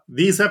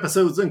 These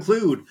episodes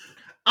include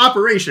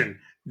Operation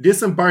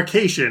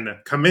Disembarkation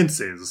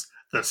commences.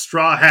 The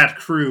Straw Hat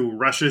crew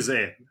rushes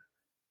in.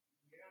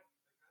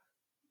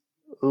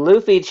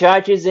 Luffy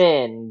charges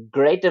in.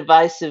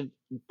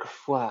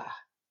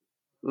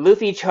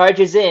 Luffy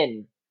charges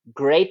in.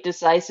 Great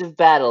decisive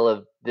battle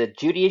of the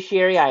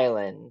Judiciary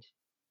Island.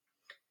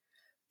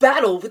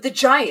 Battle with the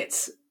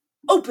giants.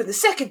 Open the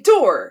second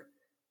door.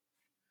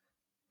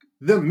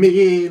 The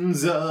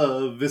means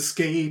of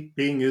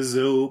escaping is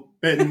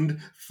opened.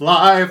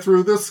 Fly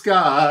through the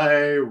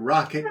sky,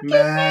 Rocket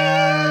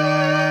Man.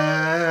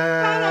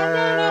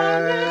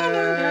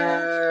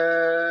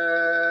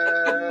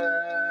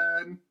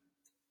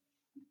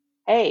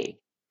 Hey,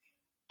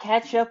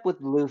 catch up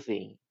with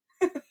Luffy.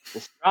 The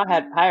Straw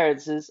Hat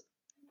Pirates'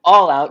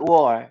 all-out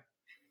war.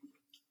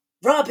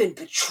 Robin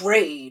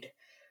betrayed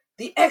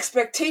the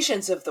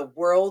expectations of the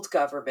world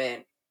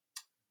government.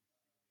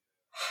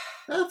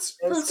 That's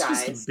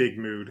just a big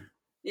mood.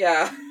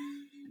 Yeah.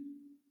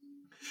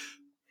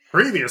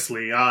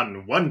 Previously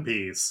on One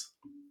Piece,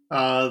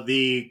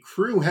 the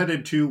crew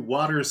headed to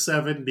Water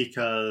 7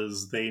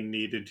 because they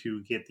needed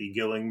to get the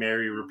Going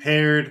Merry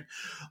repaired.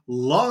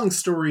 Long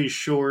story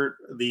short,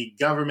 the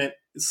government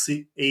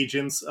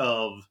agents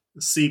of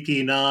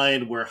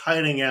CP9 were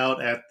hiding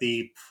out at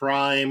the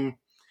Prime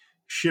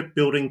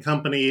shipbuilding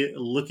company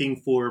looking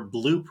for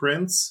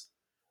blueprints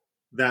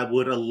that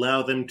would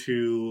allow them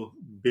to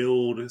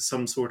build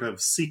some sort of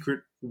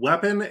secret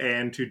weapon,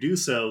 and to do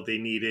so, they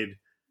needed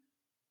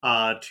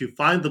to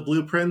find the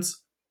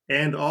blueprints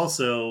and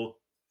also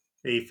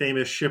a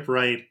famous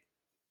shipwright,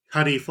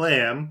 Cutty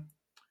Flam,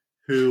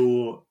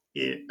 who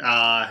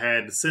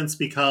had since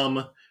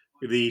become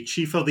the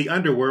chief of the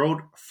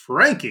underworld,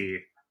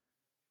 Frankie.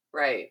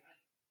 Right.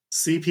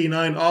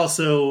 CP9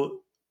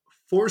 also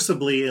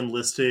forcibly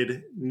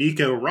enlisted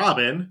Nico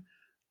Robin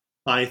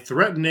by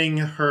threatening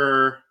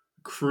her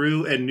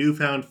crew and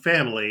newfound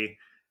family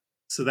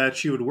so that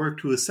she would work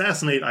to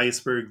assassinate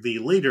Iceberg, the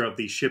leader of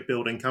the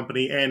shipbuilding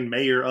company and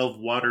mayor of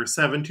Water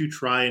 7, to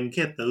try and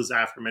get those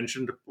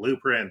aforementioned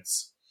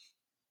blueprints.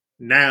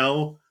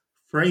 Now,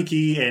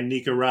 Frankie and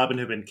Nico Robin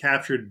have been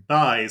captured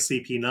by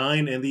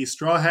CP9, and the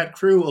Straw Hat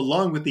crew,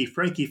 along with the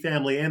Frankie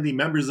family and the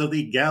members of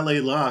the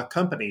Galila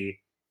Company,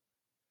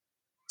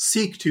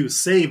 seek to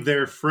save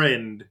their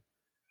friend,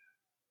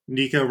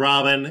 Nico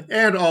Robin,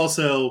 and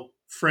also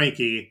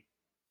Frankie,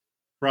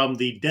 from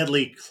the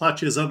deadly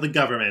clutches of the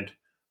government.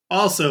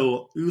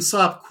 Also,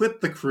 Usopp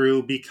quit the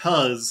crew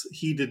because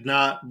he did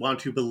not want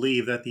to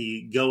believe that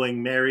the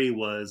Going Merry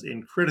was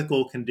in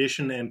critical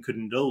condition and could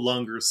no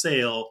longer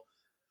sail,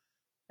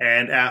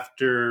 and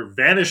after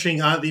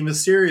vanishing on the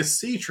mysterious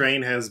sea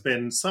train has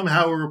been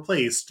somehow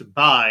replaced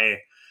by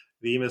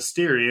the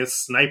mysterious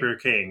Sniper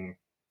King.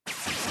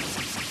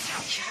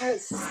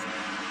 Yes.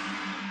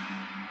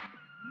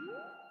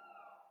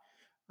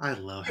 I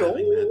love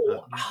having that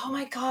button. Oh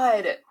my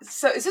god.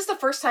 So is this the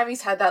first time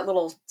he's had that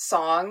little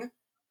song?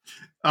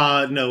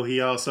 No,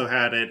 he also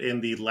had it in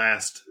the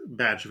last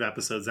batch of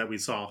episodes that we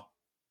saw.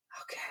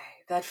 Okay.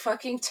 That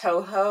fucking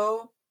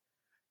Toho.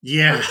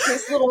 Yeah.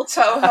 His little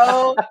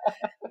Toho.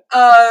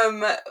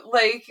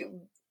 Like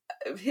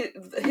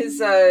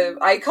his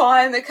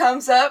icon that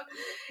comes up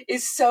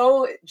is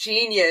so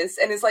genius,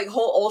 and his like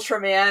whole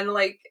Ultraman,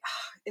 like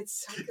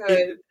it's so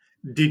good.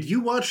 Did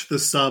you watch the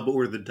sub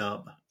or the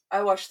dub?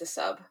 I watched the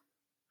sub.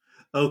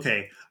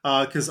 Okay,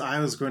 because I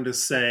was going to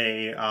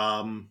say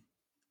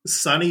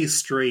Sunny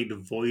Straight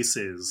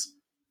voices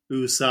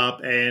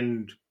Usopp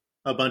and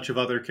a bunch of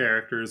other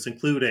characters,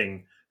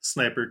 including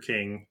Sniper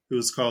King,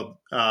 who's called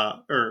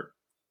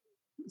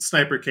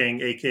Sniper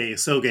King, aka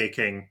Soge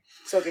King.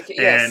 Soge King,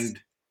 yes. And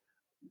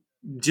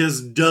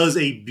just does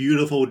a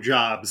beautiful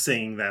job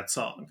singing that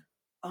song.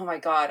 Oh my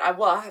god.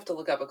 I'll have to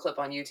look up a clip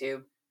on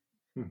YouTube.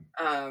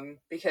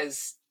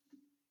 Because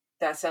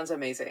that sounds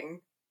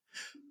amazing.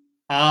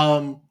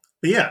 But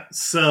yeah,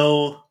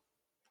 so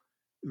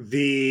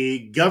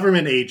the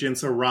government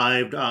agents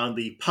arrived on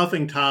the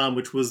Puffing Tom,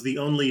 which was the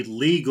only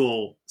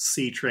legal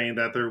sea train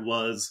that there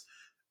was.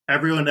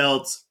 Everyone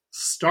else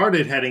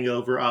started heading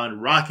over on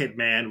Rocket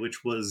Man,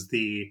 which was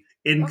the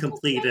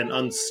incomplete and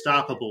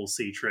unstoppable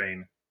sea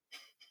train.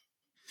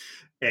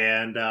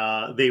 And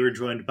they were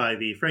joined by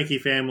the Frankie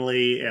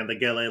family and the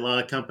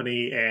Galileo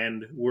Company,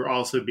 and were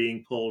also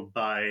being pulled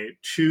by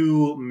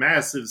two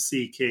massive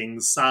sea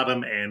kings,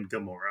 Sodom and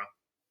Gomorrah.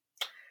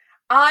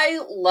 I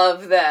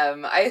love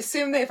them. I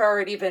assume they've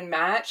already been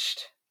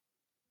matched.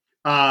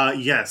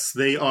 Yes,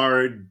 they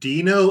are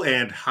Dino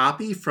and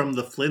Hoppy from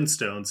the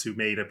Flintstones, who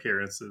made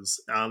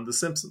appearances on The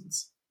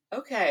Simpsons.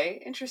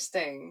 Okay,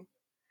 interesting.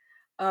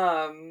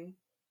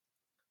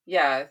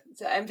 Yeah,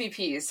 it's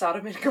MVPs,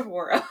 Sodom and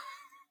Gomorrah.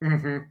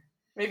 Mm-hmm.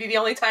 Maybe the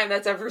only time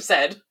that's ever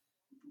said.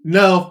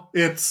 No,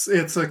 it's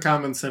a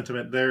common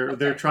sentiment.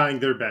 They're trying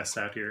their best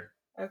out here.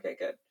 Okay,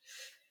 good.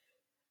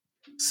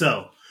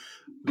 So,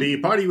 the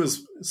party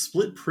was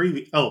split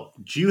Oh,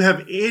 do you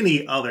have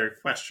any other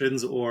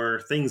questions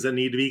or things that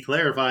need to be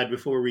clarified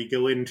before we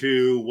go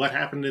into what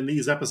happened in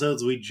these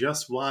episodes we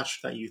just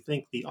watched that you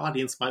think the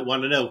audience might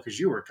want to know because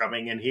you were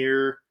coming in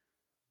here?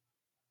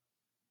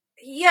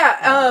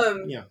 Yeah,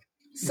 Yeah.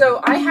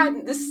 So I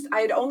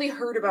had only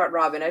heard about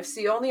Robin.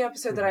 The only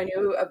episode that I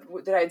knew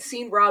that I'd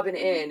seen Robin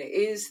in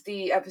is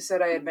the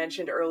episode I had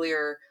mentioned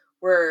earlier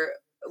where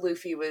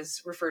Luffy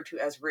was referred to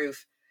as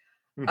Roof.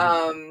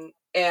 Mm-hmm.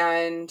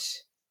 And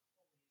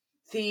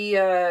the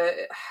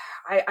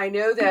I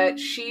know that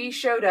she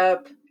showed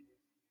up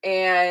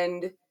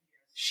and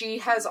she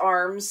has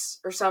arms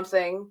or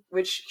something,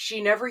 which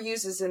she never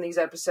uses in these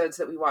episodes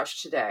that we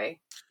watched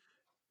today.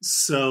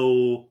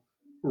 So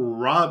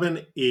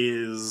Robin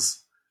is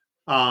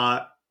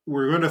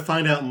we're going to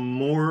find out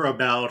more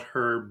about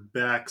her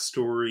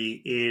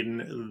backstory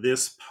in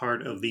this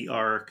part of the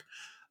arc.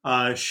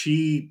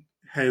 She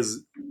has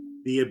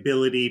the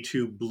ability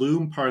to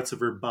bloom parts of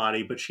her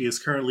body, but she is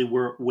currently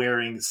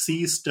wearing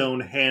sea stone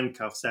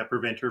handcuffs that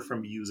prevent her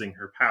from using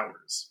her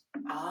powers.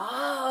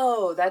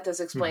 Oh, that does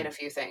explain a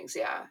few things,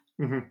 yeah.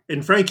 Mm-hmm.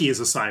 And Frankie is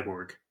a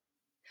cyborg.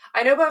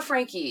 I know about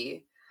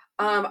Frankie.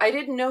 I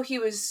didn't know he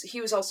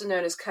was also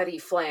known as Cuddy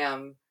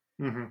Flam.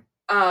 Mm-hmm.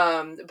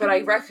 But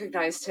I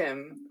recognized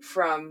him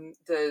from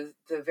the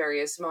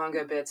various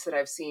manga bits that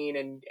I've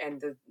seen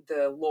and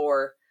the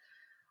lore.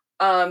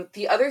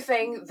 The other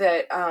thing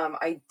that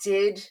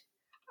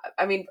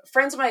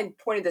friends of mine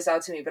pointed this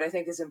out to me, but I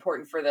think is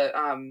important for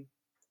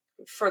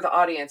the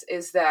audience,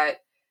 is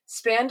that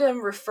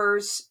Spandam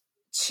refers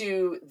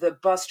to the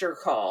Buster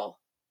Call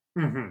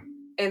in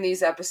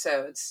these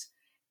episodes.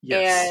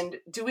 Yes. And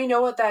do we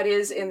know what that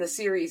is in the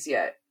series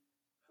yet?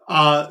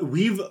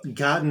 We've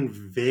gotten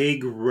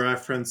vague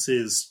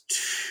references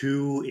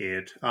to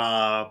it.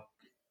 I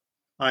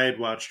had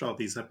watched all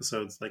these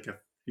episodes like a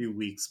few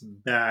weeks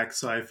back,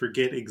 so I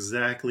forget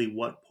exactly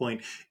what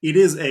point. It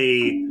is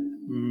a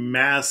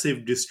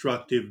massive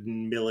destructive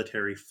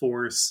military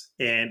force,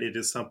 and it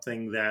is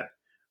something that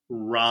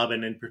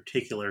Robin in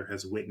particular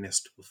has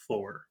witnessed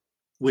before,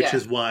 which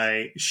is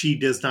why she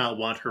does not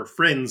want her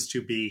friends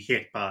to be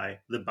hit by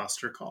the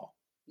Buster Call.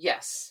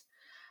 Yes.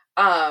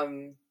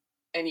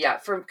 And yeah,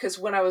 because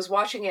when I was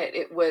watching it,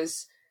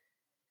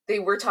 they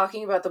were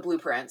talking about the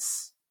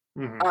blueprints.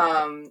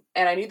 Mm-hmm.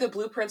 And I knew the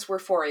blueprints were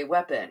for a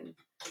weapon.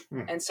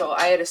 Mm-hmm. And so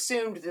I had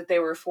assumed that they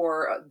were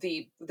for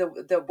the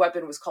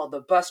weapon was called the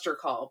Buster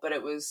Call, but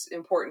it was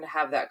important to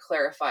have that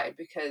clarified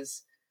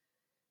because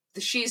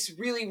she's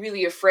really,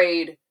 really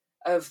afraid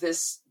of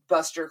this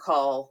Buster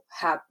Call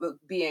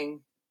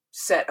being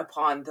set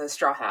upon the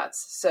Straw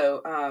Hats.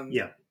 So,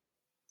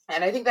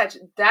 and I think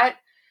that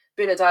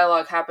bit of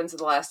dialogue happens in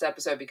the last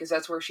episode because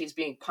that's where she's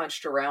being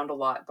punched around a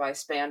lot by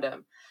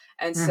Spandam.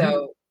 And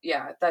so,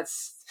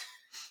 that's...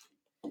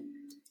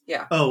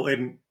 Yeah. Oh,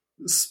 and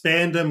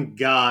Spandam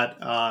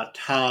got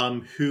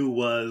Tom, who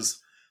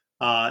was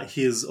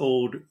his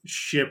old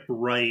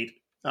shipwright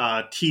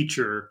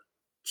teacher,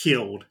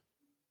 killed.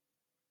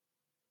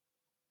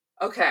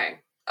 Okay.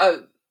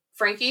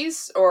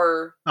 Frankie's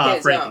or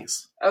his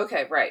Frankie's. Own?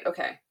 Okay, right,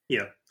 okay.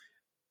 Yeah.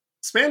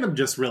 Spandam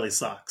just really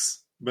sucks.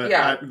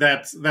 But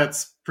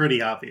that's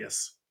pretty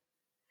obvious.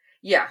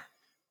 Yeah.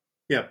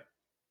 Yep.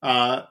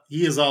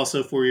 He is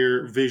also, for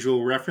your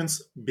visual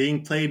reference,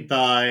 being played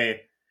by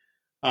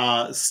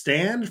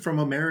Stan from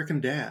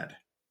American Dad.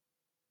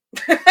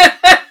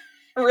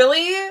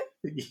 Really?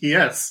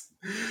 Yes.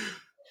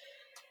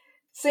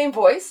 Same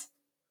voice?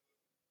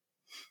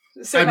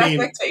 Same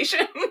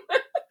expectation?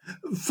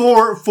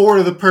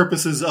 for the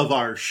purposes of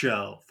our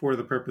show.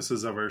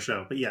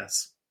 But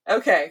yes.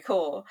 Okay,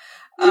 cool.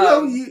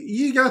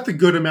 You got the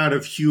good amount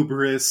of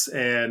hubris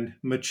and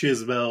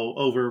machismo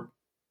over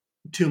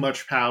too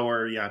much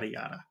power, yada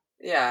yada.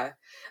 Yeah.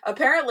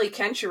 Apparently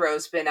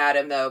Kenshiro's been at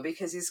him though,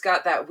 because he's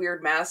got that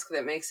weird mask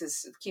that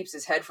keeps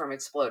his head from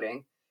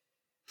exploding.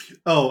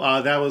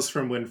 Oh, that was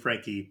from when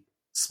Frankie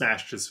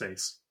smashed his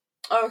face.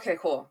 Oh, okay,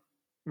 cool.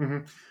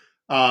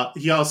 Mm-hmm.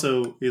 He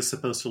also is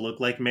supposed to look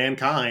like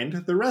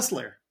Mankind, the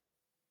wrestler.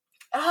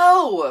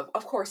 Oh,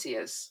 of course he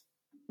is.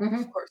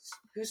 Of course.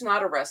 Who's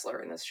not a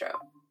wrestler in this show?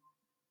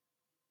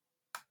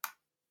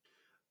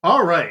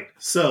 All right,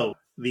 so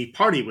the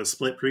party was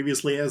split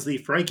previously as the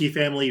Frankie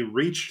family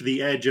reached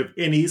the edge of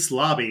Innie's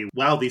lobby,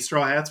 while the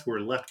Straw Hats were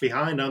left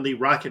behind on the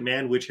Rocket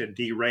Man, which had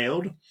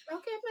derailed.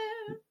 Rocket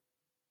Man.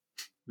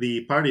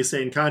 The party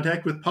stay in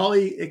contact with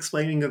Polly,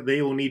 explaining that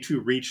they will need to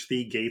reach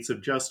the Gates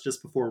of Justice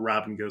before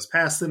Robin goes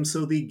past them,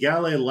 so the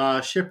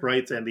Gale-La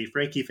shipwrights and the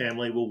Frankie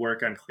family will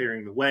work on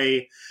clearing the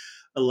way,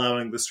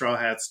 allowing the Straw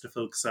Hats to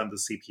focus on the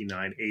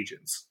CP9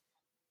 agents.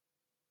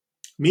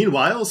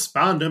 Meanwhile,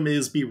 Spandam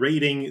is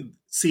berating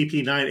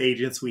CP9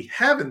 agents we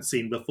haven't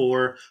seen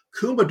before,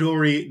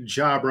 Kumadori,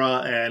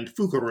 Jabra, and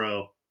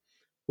Fukuro,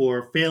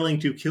 for failing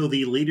to kill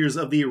the leaders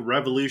of the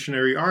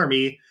Revolutionary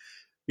Army,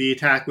 the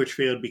attack which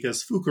failed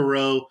because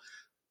Fukuro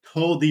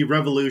told the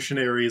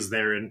revolutionaries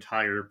their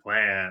entire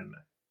plan.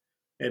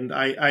 And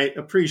I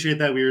appreciate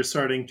that we are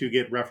starting to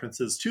get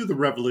references to the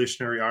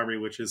Revolutionary Army,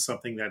 which is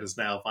something that is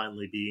now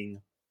finally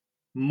being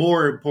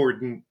more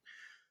important,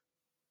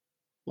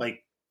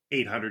 like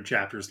 800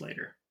 chapters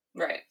later.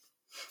 Right.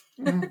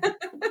 And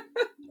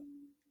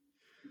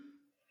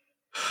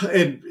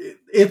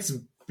it's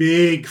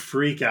big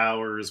freak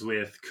hours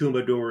with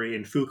Kumadori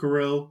and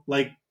Fukuro.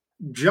 Like,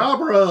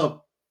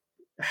 Jabra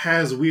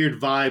has weird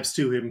vibes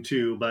to him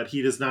too, but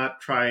he does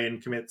not try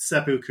and commit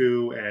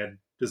seppuku and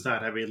does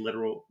not have a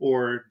literal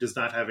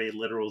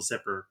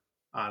zipper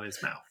on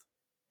his mouth.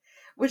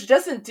 Which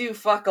doesn't do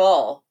fuck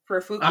all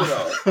for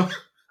Fukuro.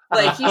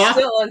 Like, he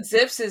still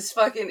unzips his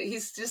fucking,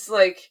 he's just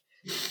like,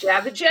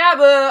 jabba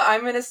jabba,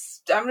 I'm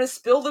gonna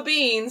spill the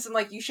beans, and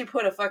like, you should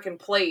put a fucking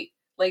plate,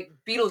 like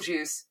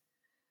Beetlejuice.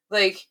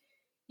 Like,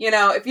 you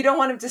know, if you don't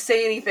want him to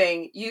say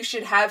anything, you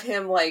should have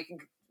him like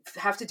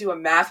have to do a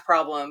math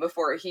problem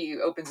before he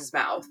opens his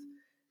mouth.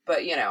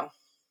 But, you know,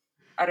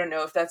 I don't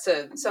know if that's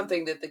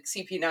something that the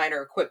CP9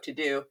 are equipped to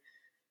do.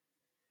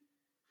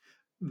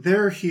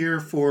 They're here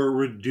for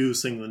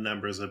reducing the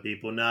numbers of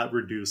people, not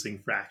reducing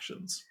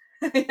fractions.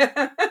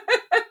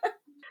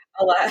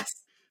 Alas.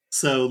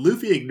 So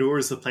Luffy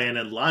ignores the plan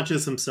and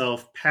launches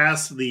himself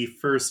past the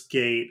first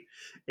gate,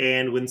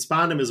 and when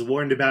Spandam is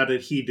warned about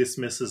it, he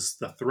dismisses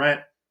the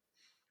threat,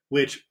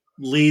 which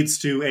leads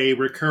to a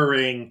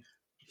recurring,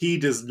 he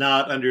does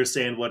not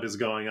understand what is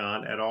going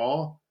on at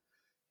all,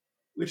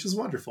 which is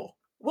wonderful.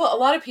 Well, a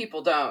lot of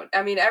people don't.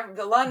 I mean, not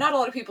a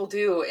lot of people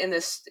do in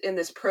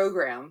this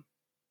program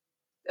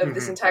of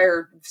this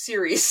entire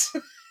series.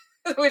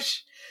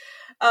 Which,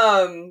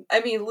 I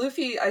mean,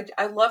 Luffy.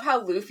 I love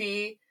how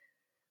Luffy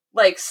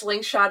like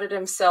slingshotted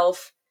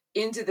himself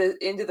into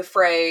the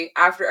fray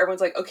after everyone's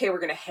like, okay, we're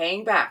gonna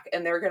hang back,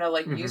 and they're gonna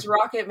like use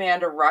Rocket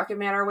Man to Rocket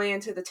Man our way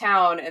into the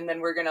town, and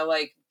then we're gonna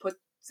like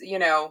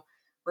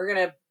we're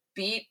gonna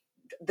beat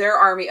their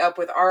army up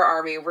with our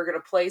army. We're gonna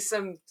play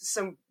some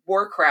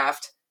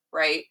Warcraft,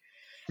 right?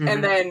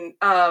 And then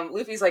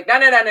Luffy's like, no.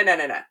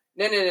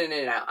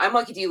 I'm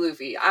Lucky D.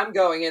 Luffy. I'm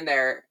going in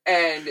there,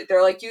 and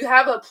they're like, you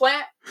have a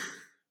plan.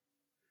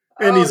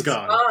 And he's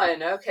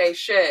gone. Okay,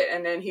 shit.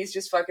 And then he's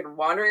just fucking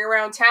wandering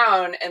around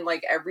town, and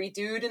like every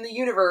dude in the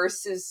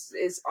universe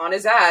is on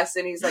his ass,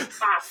 and he's like,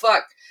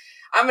 fuck,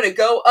 I'm gonna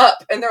go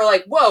up. And they're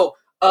like, whoa,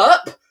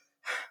 up?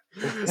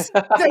 You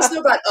guys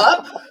know about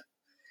up?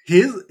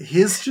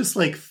 His just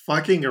like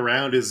fucking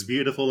around is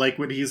beautiful. Like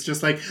when he's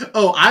just like,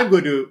 oh, I'm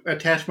going to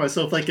attach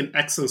myself like an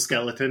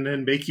exoskeleton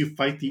and make you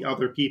fight the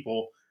other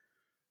people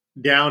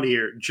down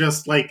here.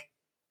 Just like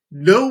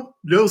no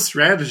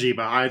strategy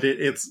behind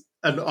it. It's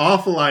an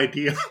awful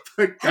idea,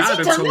 but God,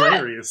 it's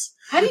hilarious.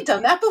 Had he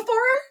done that before?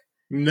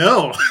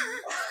 No.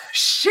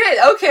 Shit.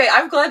 Okay,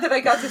 I'm glad that I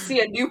got to see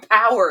a new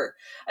power,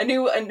 a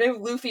new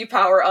Luffy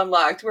power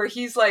unlocked, where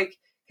he's like,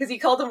 because he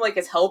called him like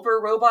his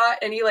helper robot,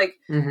 and he like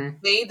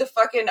made the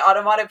fucking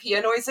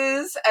automatopoeia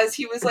noises as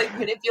he was like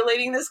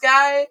manipulating this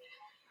guy.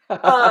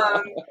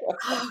 Oh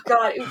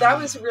god, that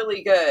was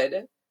really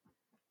good.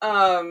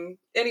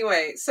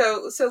 Anyway,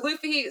 so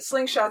Luffy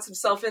slingshots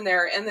himself in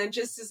there, and then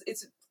just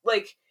it's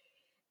like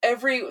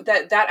every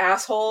that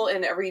asshole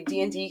in every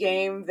D&D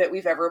game that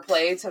we've ever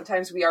played.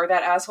 Sometimes we are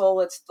that asshole.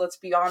 Let's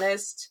be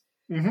honest.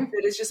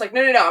 It is just like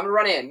no, I'm gonna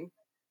run in.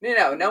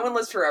 No one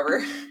lives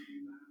forever.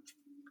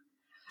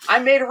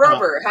 I'm made of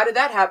rubber. How did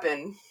that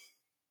happen?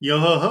 Yo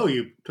ho ho!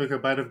 You took a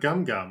bite of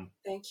gum gum.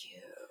 Thank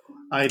you.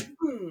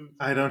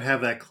 I don't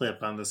have that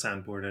clip on the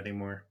soundboard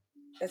anymore.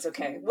 That's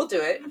okay. We'll do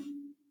it.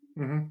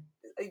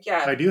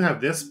 Yeah. I do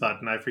have this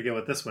button. I forget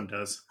what this one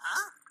does.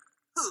 Huh?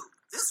 Who?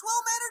 This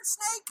well-mannered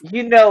snake?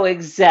 You know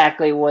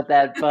exactly what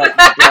that button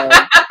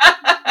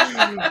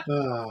does.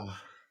 Oh,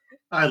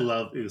 I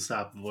love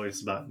Usopp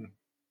voice button.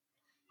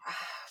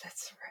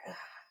 That's right.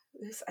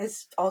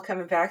 It's all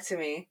coming back to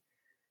me.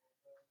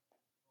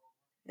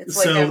 It's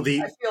So like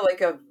I feel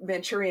like a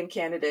Manchurian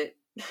Candidate.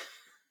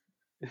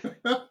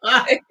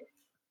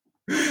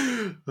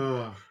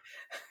 Oh.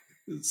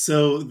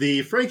 So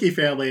the Frankie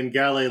family and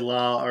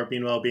Gale-La are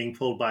meanwhile being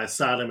pulled by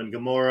Sodom and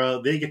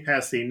Gomorrah. They get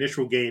past the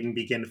initial gate and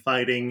begin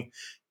fighting,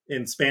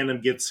 and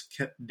Spandam gets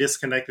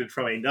disconnected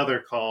from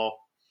another call.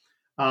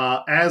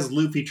 As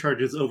Luffy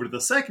charges over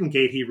the second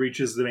gate, he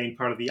reaches the main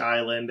part of the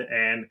island,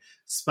 and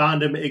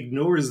Spondum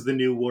ignores the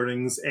new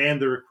warnings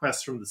and the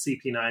request from the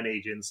CP9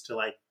 agents to,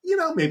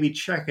 maybe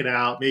check it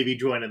out, maybe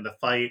join in the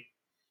fight.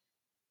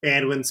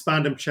 And when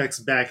Spondum checks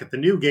back at the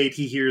new gate,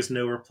 he hears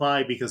no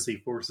reply because the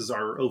forces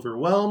are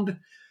overwhelmed.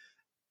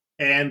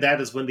 And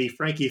that is when the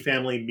Frankie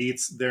family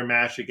meets their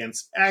match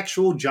against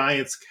actual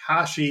giants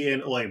Kashi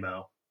and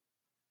Oimo.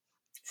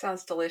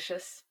 Sounds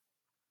delicious.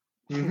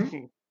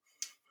 Mm-hmm.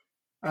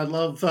 I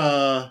love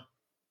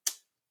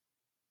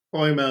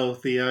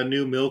Oimo, the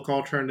new milk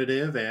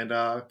alternative, and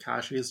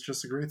Kashi is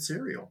just a great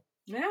cereal.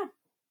 Yeah,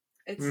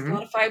 it's a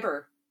lot of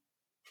fiber.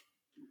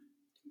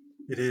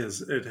 It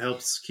is. It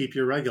helps keep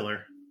you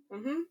regular.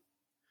 Mm-hmm.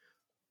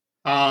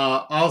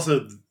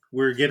 Also,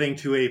 we're getting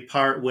to a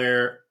part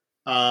where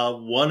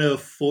one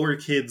of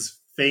 4Kids'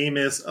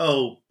 famous,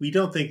 we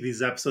don't think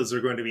these episodes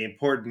are going to be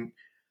important,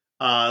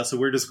 so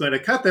we're just going to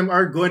cut them,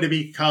 are going to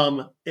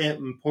become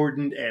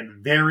important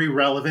and very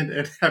relevant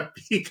and have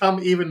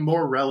become even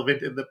more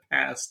relevant in the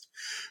past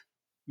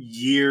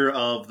year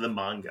of the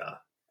manga.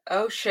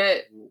 Oh,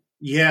 shit.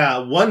 Yeah,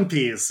 One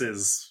Piece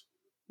is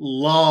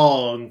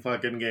long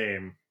fucking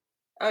game.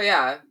 Oh,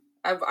 yeah.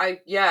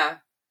 Yeah.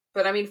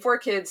 But,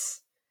 4Kids,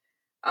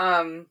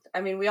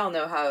 we all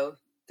know how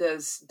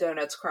those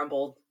donuts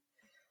crumbled.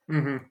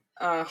 Mm-hmm.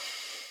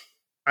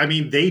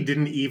 They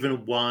didn't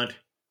even want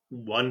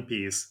One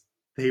Piece.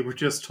 They were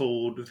just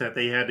told that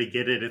they had to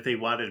get it if they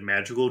wanted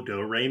magical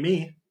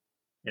Do-Re-Mi.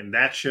 And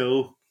that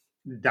show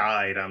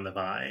died on the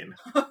vine.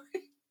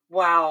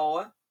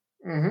 Wow.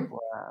 Mm-hmm.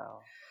 Wow.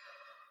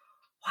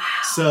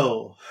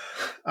 So,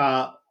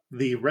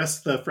 the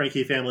rest of the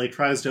Frankie family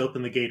tries to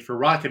open the gate for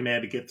Rocket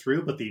Man to get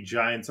through, but the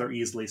giants are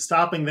easily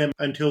stopping them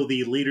until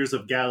the leaders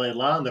of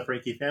Gale-La and the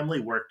Frankie family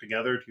work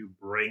together to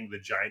bring the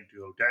giant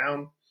duo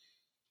down.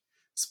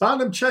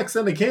 Spondum checks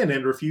in again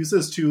and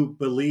refuses to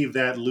believe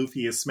that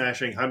Luffy is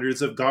smashing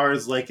hundreds of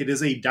guards like it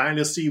is a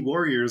Dynasty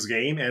Warriors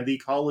game, and the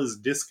call is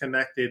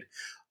disconnected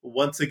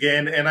once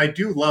again. And I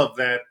do love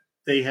that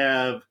they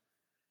have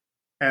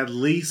at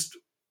least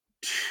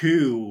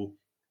 2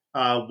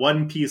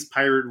 One Piece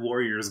Pirate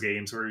Warriors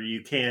games where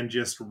you can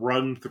just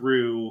run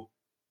through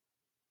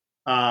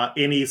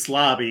Enies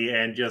Lobby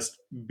and just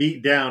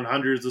beat down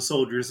hundreds of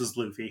soldiers as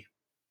Luffy.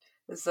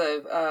 It's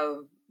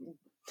a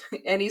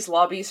Enies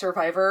Lobby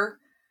Survivor,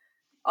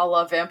 a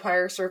la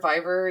Vampire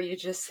Survivor. You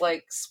just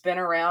spin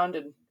around,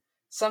 and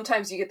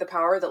sometimes you get the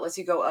power that lets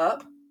you go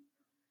up.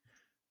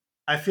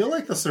 I feel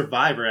like the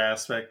Survivor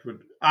aspect would...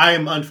 I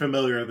am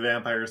unfamiliar with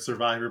Vampire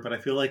Survivor, but I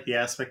feel like the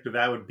aspect of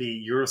that would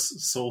be you're a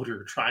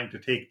soldier trying to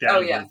take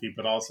down Luffy,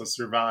 but also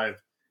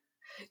survive.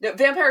 No,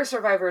 Vampire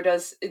Survivor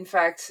does, in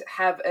fact,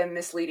 have a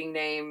misleading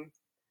name.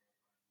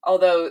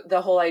 Although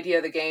the whole idea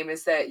of the game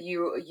is that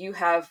you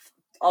have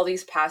all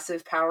these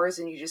passive powers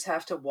and you just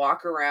have to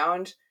walk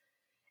around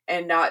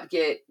and not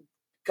get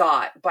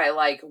got by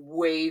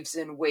waves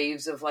and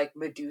waves of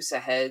Medusa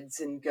heads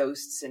and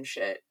ghosts and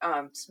shit.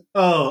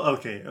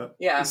 Okay.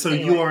 Yeah. So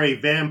anyway. You are a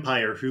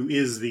vampire who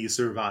is the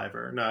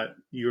survivor, not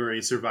you're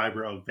a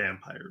survivor of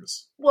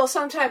vampires. Well,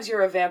 sometimes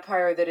you're a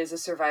vampire that is a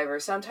survivor.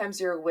 Sometimes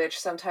you're a witch.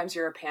 Sometimes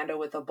you're a panda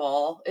with a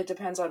ball. It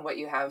depends on what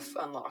you have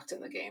unlocked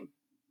in the game.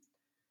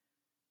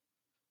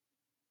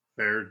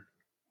 Fair.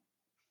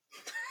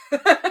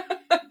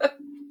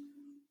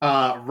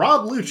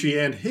 Rob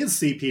Lucci and his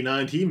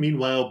CP9 team,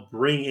 meanwhile,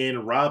 bring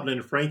in Robin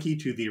and Frankie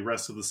to the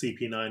rest of the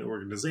CP9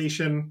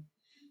 organization.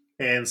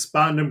 And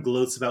Spondum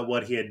gloats about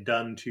what he had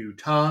done to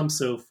Tom,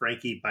 so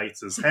Frankie bites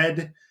his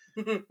head.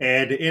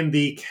 And in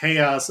the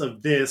chaos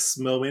of this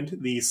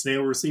moment, the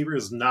snail receiver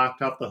is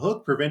knocked off the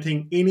hook,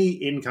 preventing any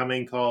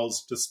incoming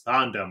calls to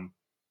Spondum.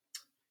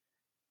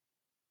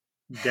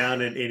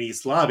 Down in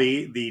Enies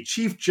Lobby, the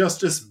Chief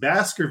Justice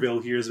Baskerville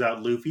hears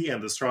about Luffy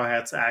and the Straw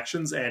Hats'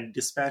 actions and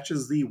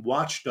dispatches the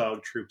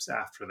watchdog troops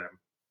after them.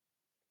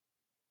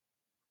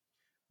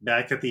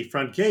 Back at the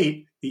front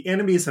gate, the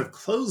enemies have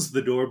closed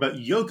the door, but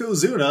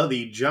Yokozuna,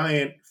 the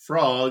giant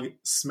frog,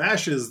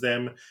 smashes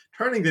them,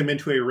 turning them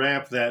into a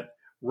ramp that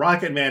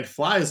Rocket Man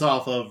flies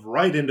off of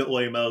right into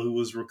Oimo, who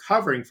was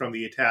recovering from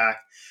the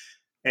attack.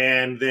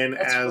 And then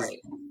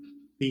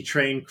the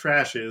train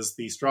crashes,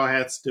 the Straw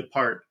Hats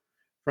depart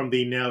from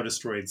the now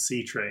destroyed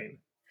sea train.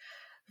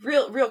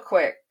 Real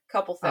quick,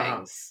 couple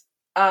things.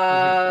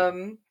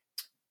 Yokozuna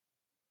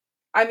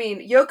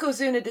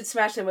did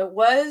smash them. It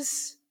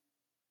was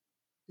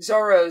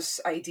Zoro's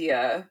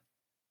idea.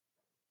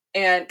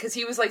 And because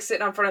he was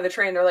sitting on front of the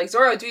train, they're like,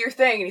 Zoro, do your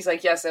thing. And he's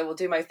like, yes, I will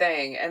do my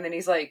thing. And then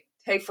he's like,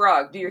 hey,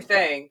 frog, do your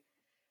thing.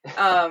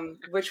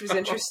 Which was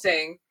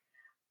interesting.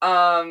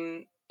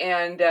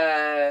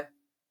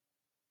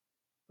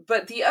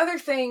 But the other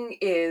thing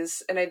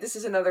is, and this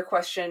is another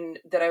question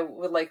that I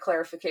would like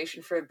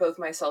clarification for both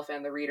myself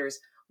and the readers.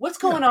 What's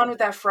going on with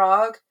that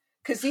frog?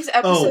 Because these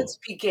episodes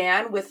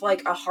began with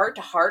a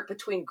heart-to-heart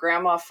between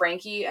Grandma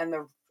Frankie and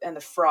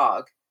the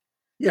frog.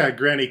 Yeah,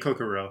 Granny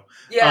Kokoro.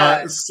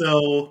 Yeah.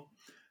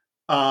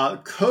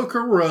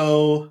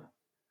 Kokoro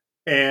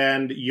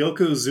and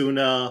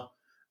Yokozuna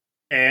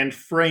and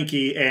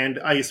Frankie and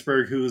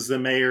Iceberg, who's the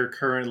mayor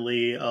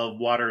currently of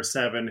Water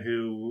 7,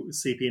 who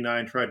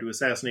CP9 tried to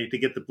assassinate to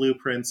get the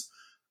blueprints,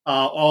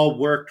 all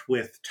worked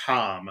with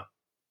Tom.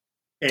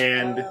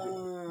 And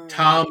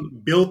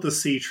Tom built the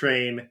sea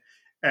train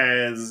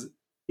as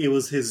it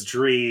was his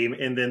dream,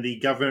 and then the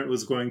government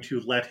was going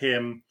to let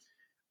him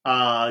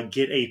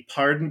get a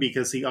pardon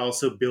because he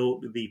also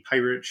built the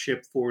pirate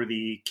ship for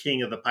the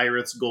king of the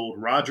pirates, Gold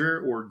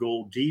Roger, or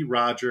Gold D.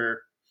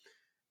 Roger.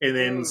 And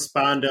then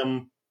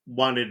Spondum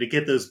wanted to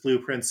get those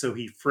blueprints, so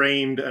he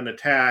framed an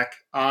attack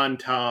on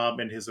Tom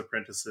and his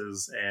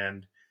apprentices.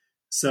 And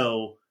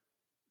so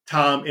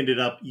Tom ended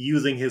up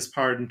using his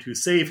pardon to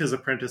save his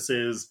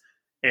apprentices,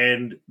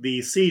 and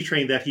the sea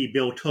train that he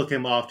built took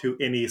him off to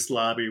Ennis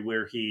Lobby,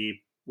 where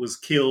he was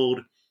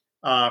killed.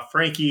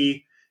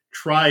 Frankie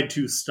tried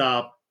to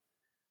stop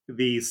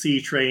the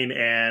sea train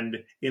and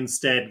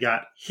instead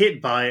got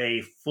hit by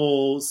a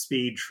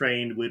full-speed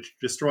train, which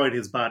destroyed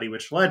his body,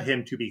 which led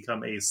him to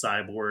become a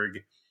cyborg.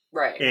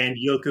 Right. And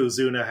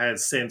Yokozuna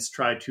has since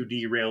tried to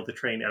derail the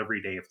train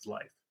every day of his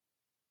life.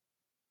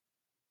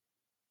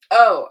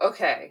 Oh,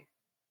 okay.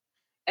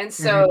 And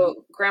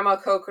so Grandma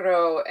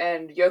Kokoro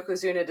and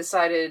Yokozuna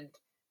decided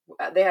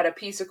they had a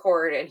peace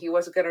accord, and he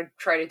wasn't going to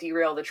try to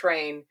derail the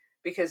train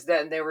because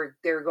then they were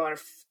going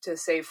to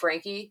save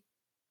Frankie.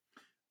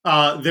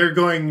 They're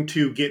going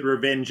to get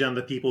revenge on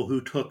the people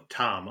who took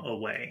Tom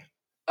away.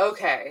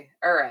 Okay,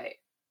 all right.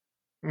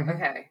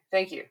 Okay,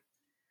 thank you.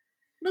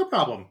 No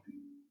problem.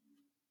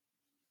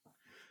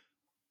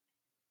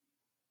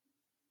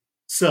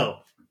 So,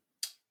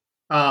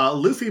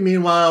 Luffy,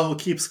 meanwhile,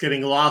 keeps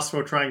getting lost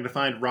while trying to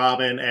find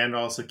Robin, and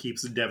also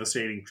keeps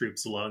devastating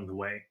troops along the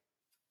way.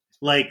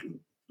 Like,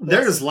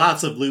 there's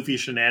lots of Luffy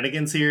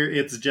shenanigans here.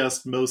 It's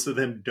just most of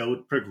them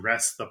don't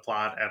progress the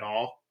plot at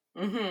all.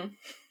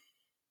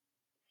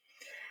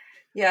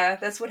 Yeah,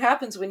 that's what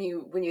happens when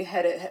you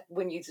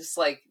just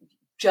like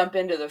jump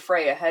into the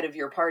fray ahead of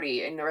your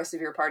party, and the rest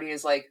of your party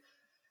is like,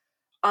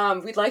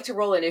 we'd like to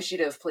roll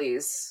initiative,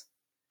 please.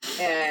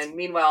 And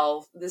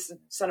meanwhile, this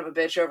son of a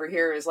bitch over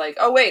here is like,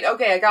 oh wait,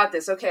 okay, I got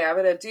this. Okay, I'm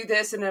gonna do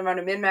this, and then I'm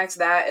gonna min-max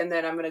that, and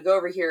then I'm gonna go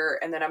over here,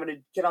 and then I'm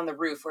gonna get on the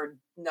roof where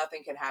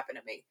nothing can happen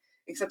to me.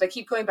 Except I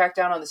keep going back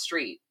down on the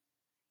street,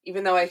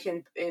 even though I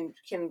can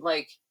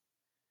like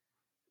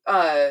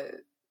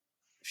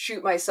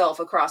shoot myself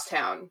across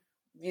town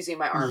using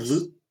my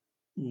arms.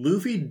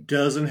 Luffy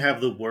doesn't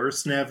have the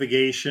worst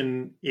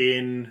navigation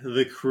in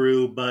the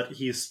crew, but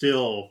he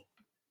still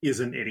is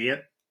an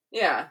idiot.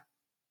 Yeah.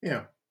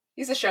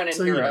 He's a shonen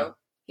hero. You know.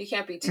 He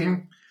can't be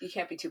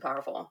too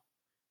powerful.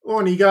 Oh,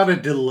 and you gotta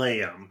delay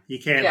him. You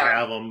can't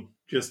have him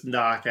just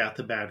knock out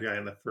the bad guy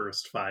in the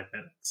first 5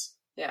 minutes.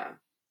 Yeah.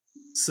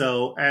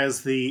 So,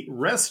 as the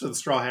rest of the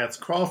Straw Hats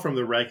crawl from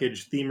the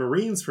wreckage, the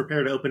Marines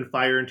prepare to open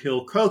fire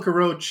until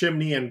Kokoro,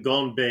 Chimney, and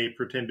Gonbei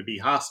pretend to be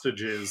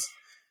hostages.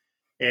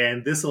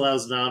 And this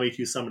allows Nami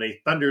to summon a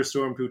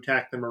thunderstorm to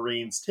attack the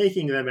Marines,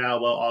 taking them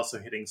out while also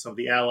hitting some of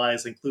the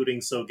allies, including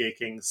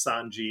Sogeking,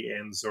 Sanji,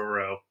 and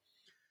Zoro.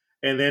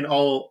 And then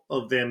all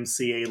of them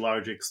see a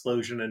large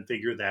explosion and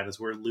figure that is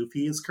where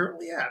Luffy is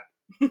currently at.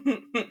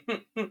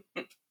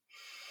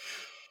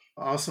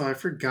 Also, I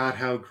forgot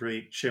how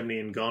great Chimney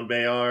and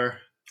Gonbei are.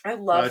 I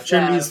love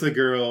Chimney's the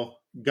girl.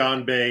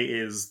 Gonbei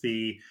is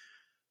the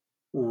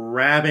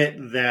rabbit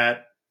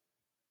that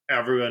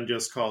everyone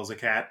just calls a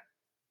cat.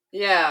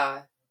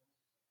 Yeah.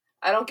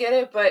 I don't get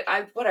it, but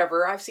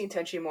whatever. I've seen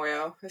Tenchi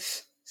Muyo.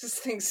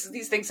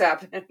 These things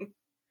happen.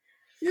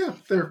 Yeah,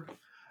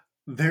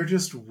 they're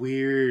just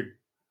weird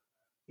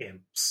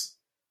imps.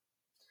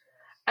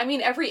 I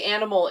mean, every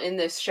animal in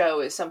this show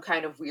is some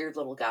kind of weird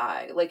little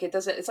guy. Like,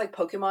 it's like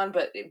Pokemon,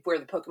 but where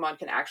the Pokemon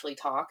can actually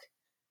talk.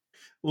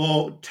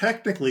 Well,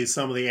 technically,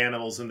 some of the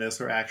animals in this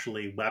are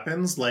actually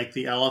weapons. Like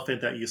the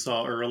elephant that you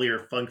saw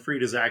earlier,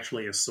 Funkfried, is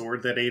actually a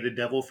sword that ate a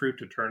devil fruit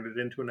to turn it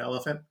into an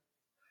elephant.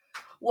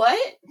 What?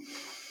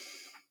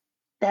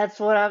 That's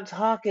what I'm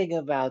talking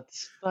about.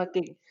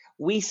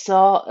 We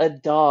saw a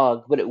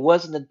dog, but it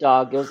wasn't a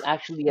dog. It was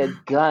actually a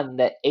gun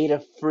that ate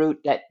a fruit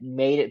that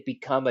made it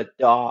become a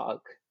dog.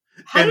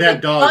 And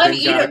that dog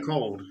then got a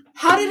cold.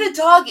 How did a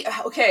dog?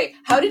 Okay,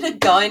 how did a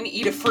gun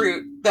eat a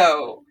fruit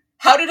though?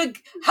 How did an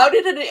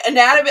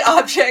inanimate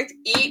object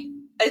eat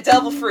a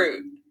devil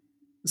fruit?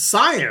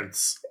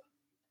 Science.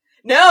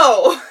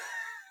 No,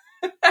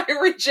 I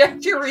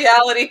reject your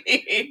reality.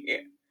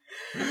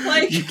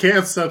 Like, you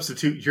can't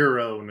substitute your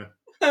own.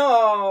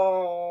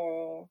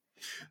 Oh,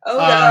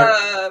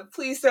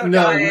 please don't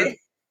die.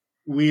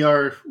 We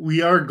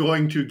are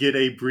going to get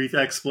a brief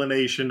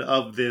explanation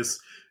of this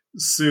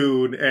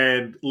soon,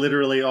 and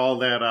literally all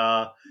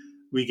that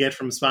we get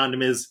from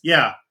Spondum is,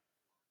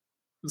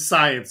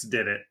 science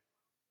did it.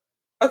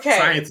 Okay.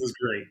 Science is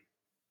great.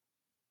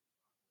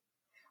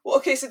 Well,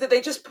 okay, so did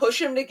they just push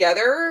them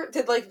together?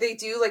 Did they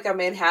do a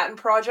Manhattan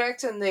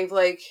Project and they've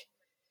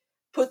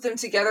put them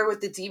together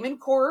with the Demon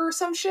Core or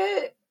some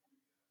shit?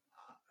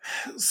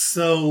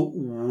 So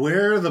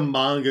where the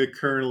manga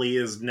currently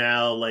is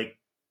now,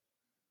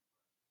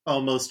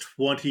 almost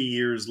 20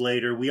 years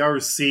later, we are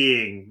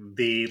seeing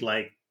the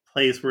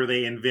place where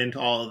they invent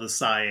all of the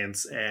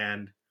science,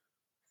 and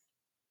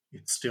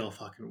it's still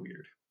fucking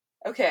weird.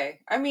 Okay,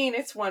 I mean,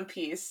 it's One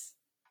Piece.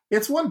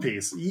 It's One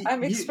Piece.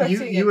 I'm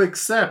expecting you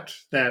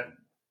accept that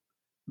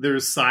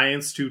there's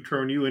science to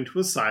turn you into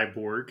a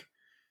cyborg,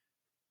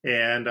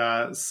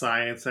 and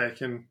science that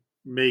can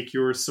make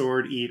your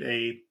sword eat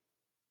a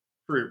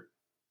fruit.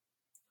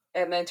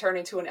 And then turn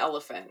into an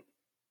elephant.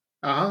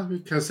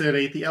 Because it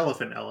ate the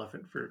elephant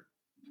fruit.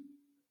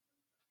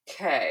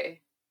 Okay.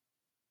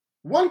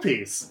 One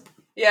Piece.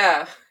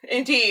 Yeah,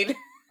 indeed.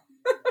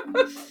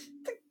 The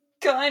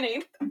gun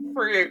ate the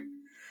fruit.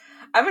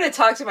 I'm going to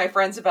talk to my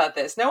friends about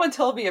this. No one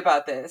told me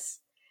about this.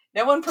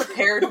 No one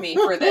prepared me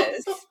for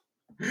this.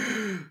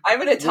 I'm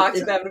going to talk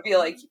to them and be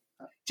like,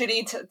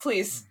 Janine,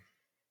 please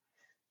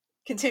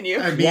continue.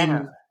 I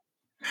mean,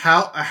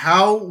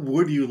 how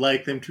would you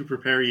like them to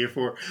prepare you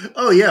for,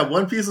 oh yeah,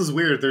 One Piece is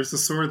weird. There's a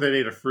sword that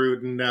ate a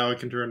fruit and now it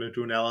can turn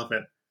into an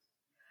elephant.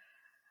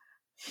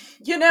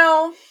 You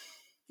know,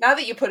 now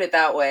that you put it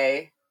that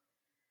way,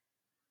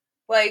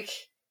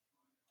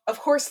 of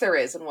course there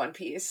is in One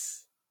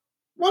Piece.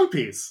 One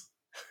Piece.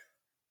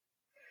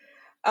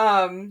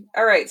 All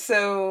right,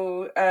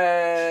 so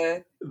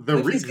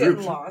Luffy's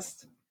getting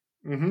lost.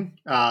 The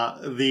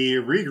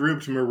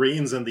regrouped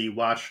Marines and the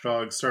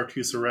Watchdogs start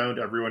to surround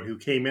everyone who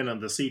came in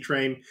on the sea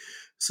train.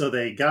 So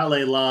the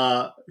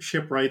Gale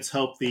shipwrights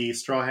help the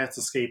Straw Hats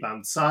escape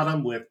on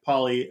Sodom, with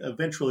Polly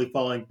eventually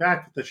falling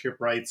back with the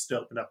shipwrights to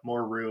open up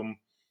more room.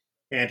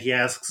 And he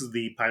asks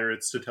the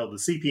pirates to tell the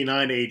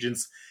CP9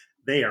 agents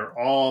they are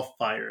all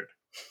fired.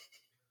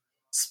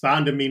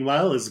 Sponda,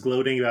 meanwhile, is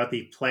gloating about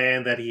the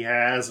plan that he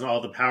has and all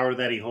the power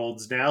that he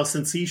holds now,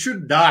 since he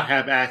should not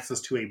have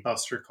access to a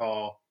buster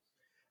call.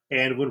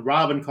 And when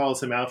Robin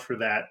calls him out for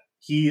that,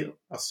 he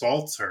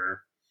assaults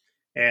her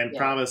and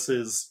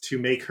promises to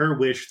make her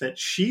wish that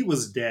she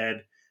was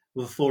dead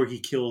before he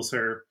kills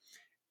her.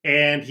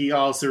 And he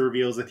also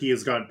reveals that he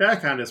has gone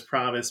back on his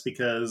promise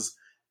because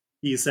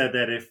he said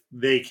that if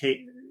they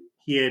came,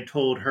 he had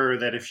told her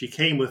that if she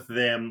came with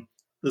them,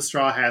 the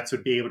Straw Hats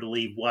would be able to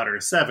leave Water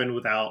 7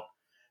 without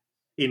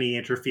any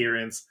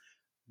interference.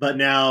 But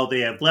now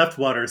they have left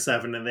Water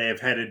 7 and they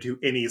have headed to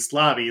Eni's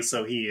lobby,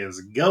 so he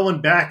is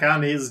going back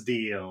on his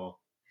deal.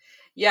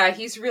 Yeah,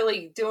 he's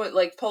really doing,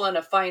 pulling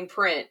a fine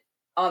print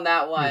on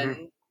that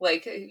one.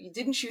 Mm-hmm.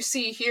 Didn't you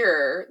see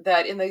here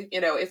that in the,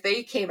 if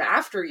they came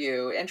after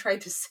you and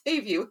tried to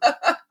save you?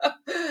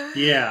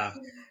 Yeah.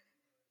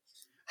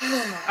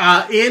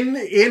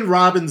 In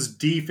Robin's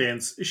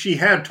defense, she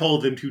had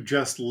told them to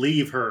just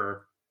leave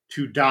her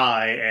to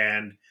die,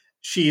 and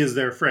she is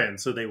their friend,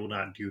 so they will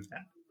not do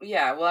that.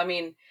 Yeah, well, I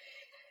mean,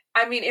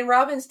 in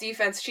Robin's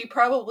defense, she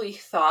probably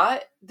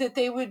thought that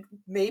they would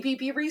maybe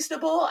be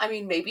reasonable. I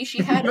mean, maybe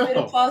she had a bit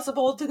of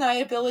plausible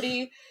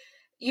deniability,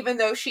 even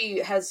though she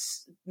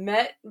has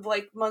met,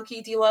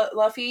 Monkey D.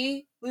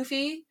 Luffy. But,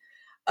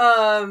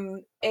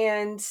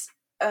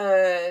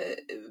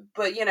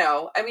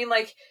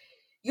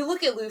 you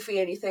look at Luffy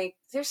and you think,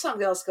 there's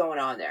something else going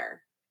on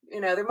there.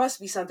 There must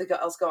be something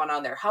else going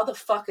on there. How the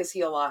fuck is he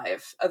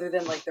alive? Other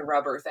than, the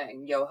rubber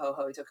thing. Yo ho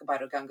ho, took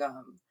about a gum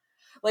gum.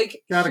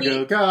 Gotta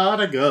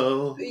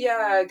go.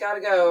 Yeah,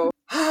 gotta go.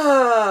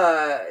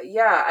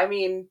 Yeah,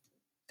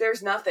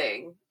 there's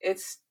nothing.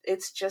 It's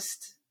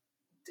just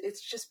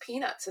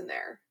peanuts in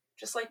there.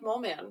 Just like Mole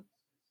Man.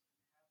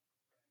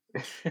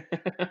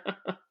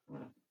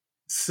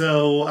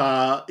 So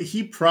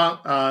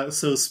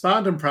so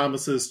Spondon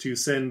promises to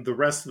send the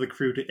rest of the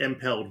crew to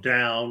Impel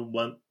Down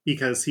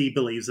because he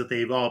believes that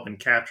they've all been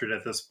captured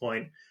at this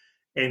point.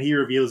 And he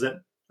reveals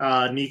that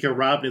Nika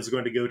Robin is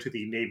going to go to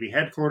the Navy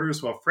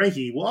headquarters, while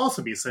Frankie will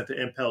also be sent to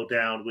Impel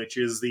Down, which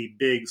is the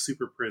big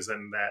super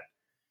prison that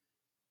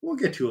we'll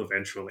get to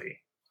eventually.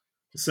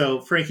 So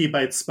Frankie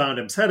bites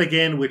Spondam's head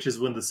again, which is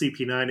when the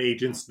CP9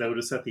 agents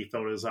notice that the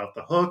phone is off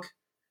the hook,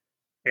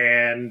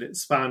 and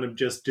Spondam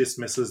just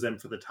dismisses them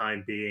for the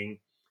time being.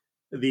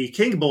 The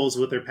King Bulls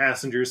with their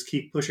passengers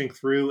keep pushing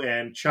through,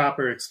 and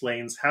Chopper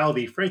explains how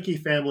the Frankie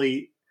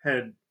family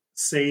had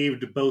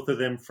saved both of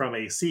them from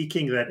a sea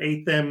king that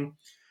ate them,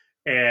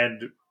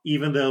 and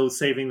even though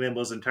saving them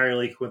was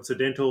entirely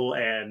coincidental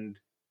and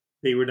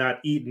they were not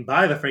eaten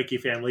by the Frankie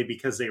family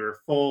because they were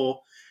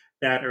full,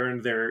 that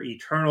earned their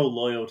eternal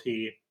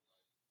loyalty.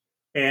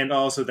 And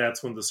also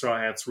that's when the Straw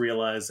Hats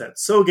realize that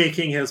Soge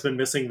King has been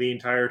missing the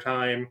entire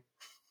time.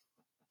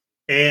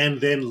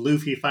 And then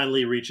Luffy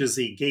finally reaches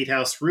the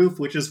gatehouse roof,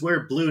 which is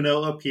where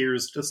Blueno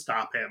appears to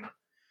stop him.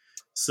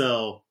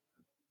 So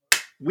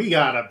we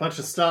got a bunch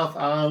of stuff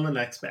on the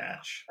next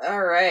batch.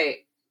 All right.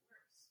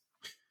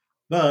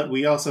 But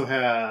we also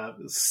have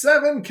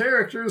 7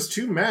 characters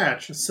to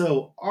match.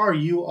 So are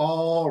you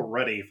all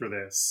ready for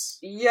this?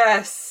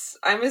 Yes,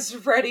 I'm as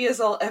ready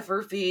as I'll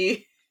ever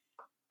be.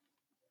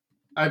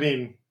 I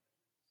mean,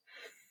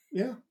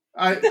 yeah.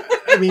 I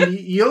mean,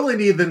 you only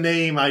need the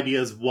name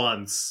ideas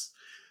once.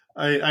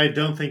 I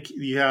don't think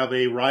you have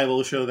a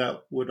rival show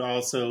that would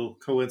also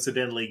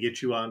coincidentally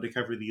get you on to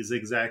cover these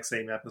exact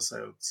same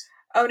episodes.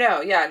 Oh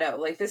no, yeah, no.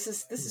 Like this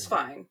is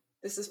fine.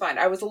 This is fine.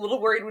 I was a little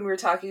worried when we were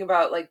talking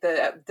about like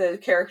the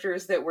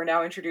characters that were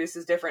now introduced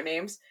as different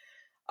names.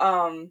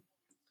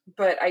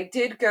 But I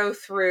did go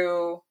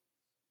through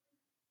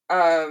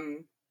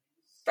some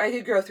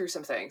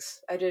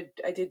things. I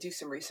did do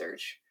some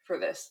research for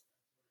this.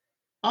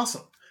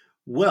 Awesome.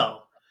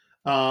 Well,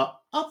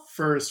 up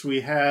first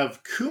we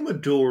have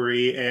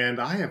Kumadori, and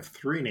I have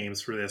three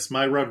names for this.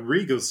 My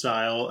Rodrigo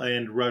style,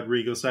 and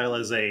Rodrigo style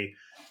is a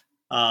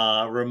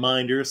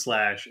reminder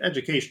 /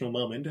 educational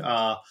moment,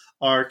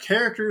 are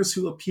characters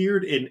who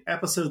appeared in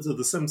episodes of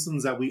The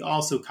Simpsons that we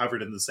also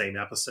covered in the same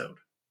episode.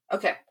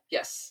 Okay,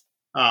 yes.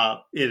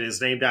 It is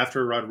named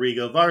after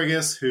Rodrigo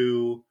Vargas,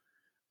 who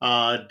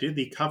did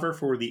the cover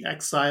for the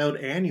Exiled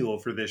Annual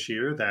for this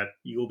year that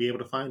you will be able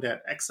to find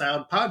at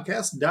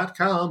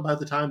exiledpodcast.com by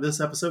the time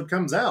this episode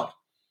comes out.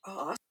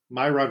 Awesome.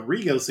 My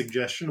Rodrigo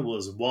suggestion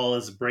was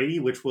Wallace Brady,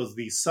 which was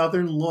the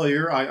Southern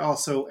lawyer. I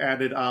also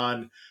added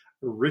on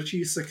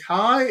Richie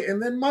Sakai,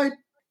 and then my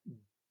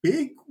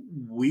big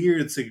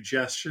weird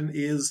suggestion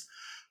is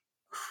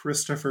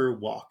Christopher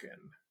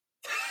Walken.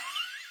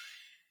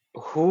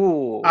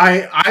 Ooh.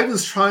 I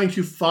was trying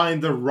to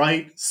find the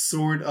right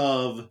sort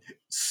of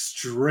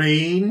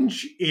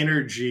strange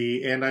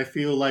energy, and I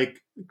feel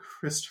like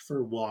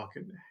Christopher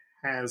Walken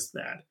has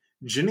that.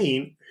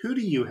 Janine, who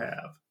do you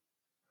have?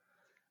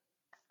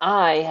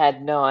 I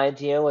had no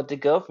idea what to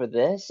go for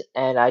this,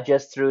 and I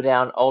just threw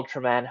down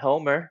Ultraman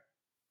Homer.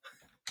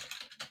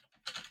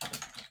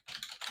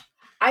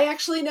 I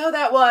actually know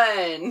that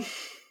one.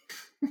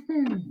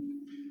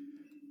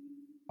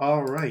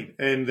 All right,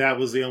 and that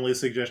was the only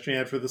suggestion you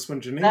had for this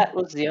one, Janine? That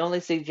was the only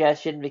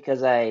suggestion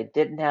because I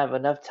didn't have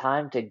enough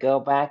time to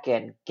go back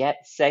and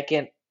get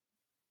second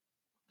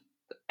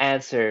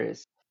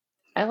answers.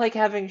 I like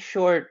having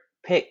short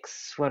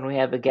picks when we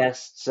have a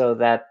guest so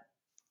that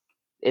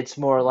it's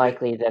more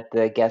likely that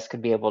the guest can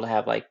be able to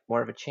have like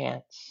more of a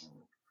chance.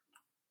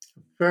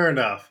 Fair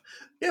enough.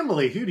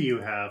 Emily, who do you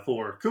have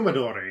for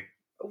Kumadori?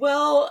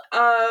 Well,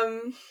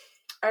 I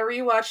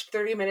rewatched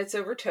 30 Minutes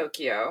Over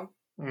Tokyo.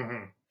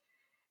 Mm-hmm.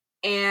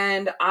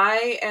 And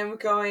I am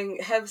going,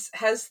 has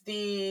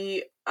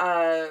the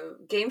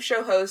game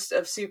show host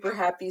of Super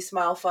Happy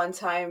Smile Fun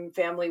Time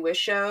Family Wish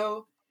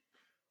Show.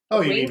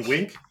 Oh, you mean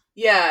Wink?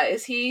 Yeah,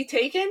 is he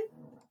taken?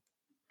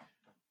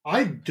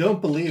 I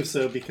don't believe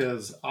so,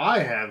 because I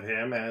have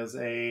him as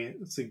a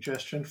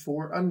suggestion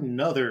for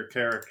another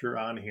character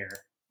on here.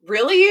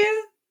 Really?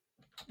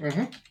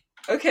 Mm-hmm.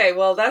 Okay,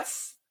 well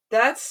that's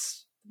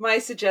my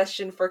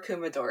suggestion for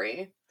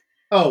Kumadori.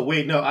 Oh,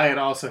 wait, no, I had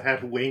also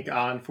had Wink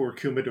on for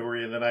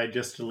Kumadori, and then I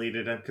just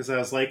deleted him because I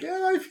was like,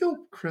 I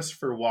feel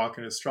Christopher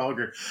Walken is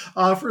stronger.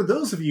 For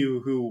those of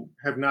you who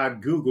have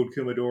not Googled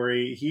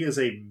Kumadori, he is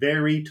a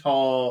very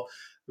tall,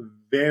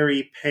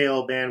 very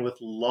pale man with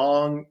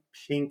long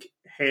pink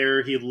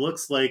hair. He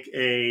looks like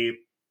a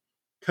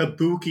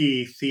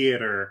kabuki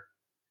theater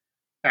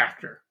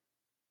actor.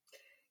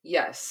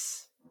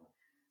 Yes.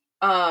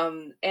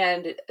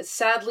 And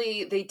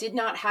sadly, they did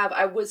not have.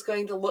 I was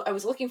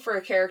looking for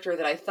a character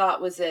that I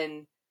thought was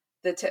in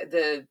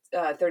the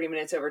 30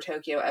 Minutes Over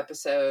Tokyo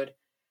episode,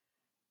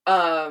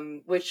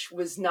 which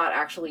was not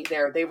actually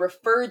there. They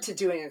referred to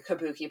doing a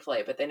kabuki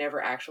play, but they never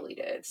actually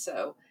did.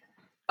 So,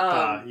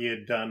 you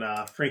had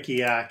done Frankie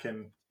Yak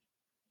and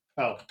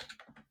well,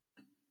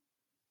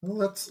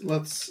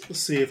 let's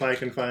see if I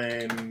can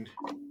find.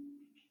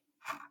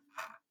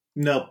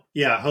 Nope.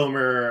 Yeah,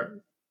 Homer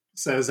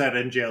says that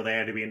in jail they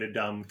had to be in a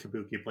dumb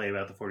kabuki play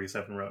about the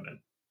 47 Ronin.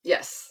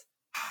 Yes.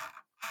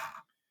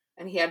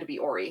 And he had to be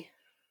Ori.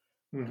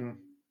 Mm-hmm.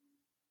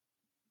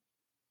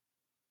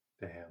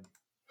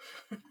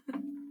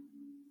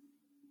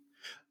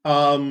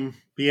 Damn.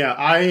 Yeah,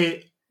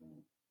 I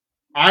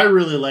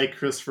really like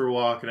Christopher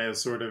Walken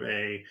as sort of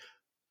a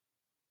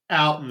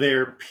out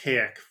there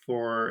pick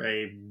for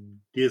a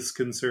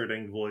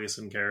disconcerting voice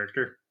and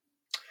character.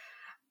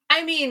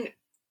 I mean,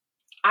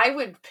 I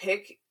would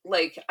pick,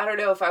 I don't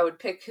know if I would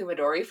pick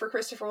Kumadori for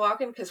Christopher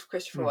Walken, because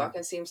Christopher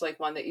Walken seems like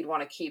one that you'd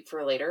want to keep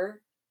for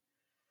later.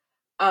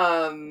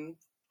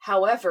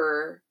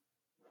 However,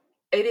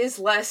 it is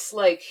less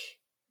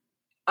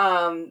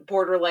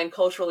borderline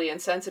culturally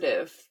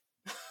insensitive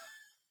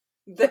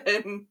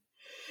than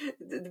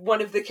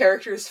one of the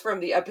characters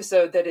from the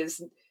episode that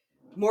is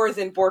more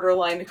than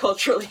borderline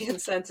culturally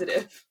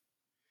insensitive.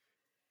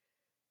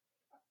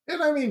 And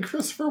I mean,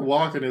 Christopher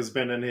Walken has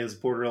been in his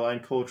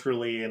borderline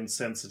culturally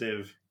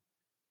insensitive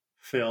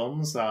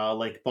films,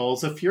 like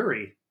Balls of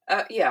Fury.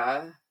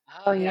 Yeah.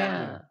 Oh,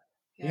 yeah.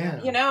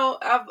 You know,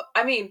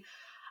 I mean,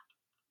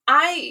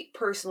 I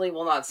personally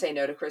will not say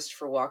no to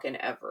Christopher Walken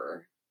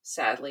ever,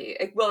 sadly.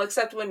 Well,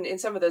 except when in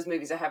some of those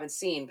movies I haven't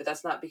seen, but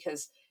that's not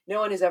because no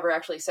one has ever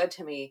actually said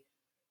to me,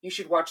 you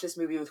should watch this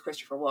movie with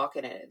Christopher Walken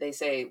in it. They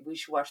say, we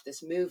should watch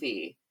this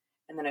movie.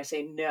 And then I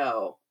say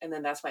no. And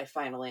then that's my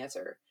final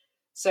answer.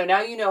 So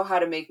now you know how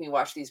to make me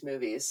watch these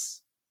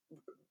movies,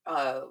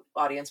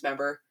 audience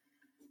member.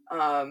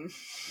 Well,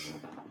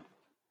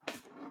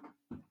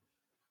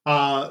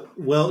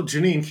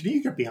 Janine, can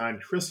you get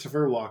behind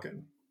Christopher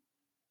Walken?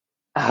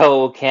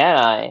 Oh, can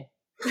I?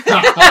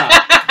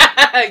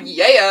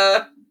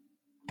 Yeah.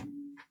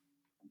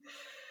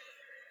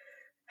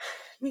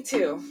 Me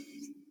too.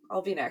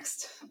 I'll be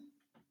next.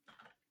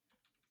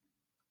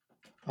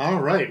 All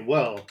right,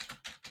 well,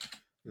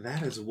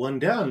 that is one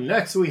down.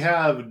 Next we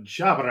have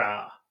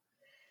Jabra,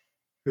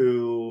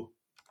 who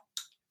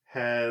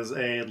has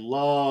a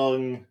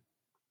long,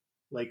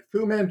 like,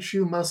 Fu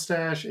Manchu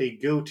mustache, a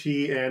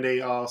goatee, and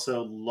a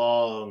also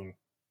long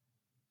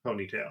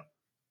ponytail.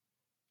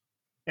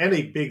 And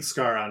a big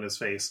scar on his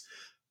face.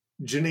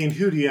 Janine,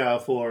 who do you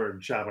have for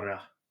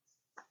Jabra?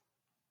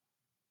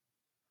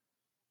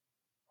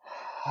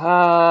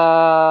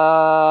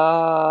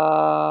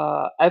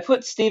 I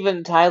put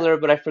Steven Tyler,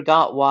 but I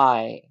forgot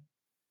why.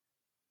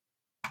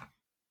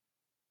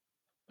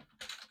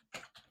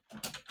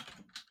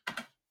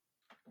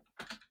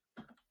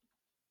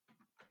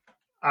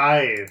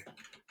 I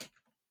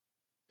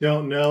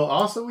don't know.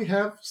 Also, we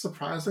have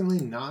surprisingly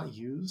not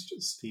used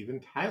Steven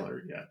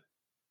Tyler yet.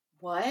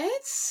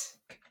 What?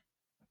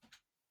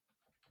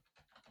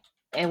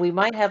 And we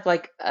might have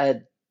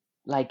at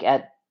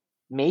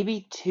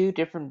maybe 2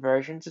 different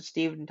versions of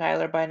Steven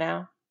Tyler by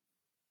now.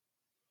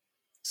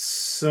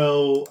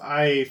 So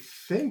I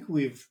think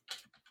we've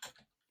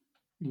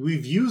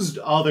used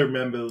other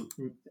members.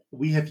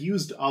 We have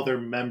used other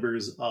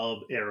members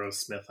of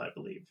Aerosmith, I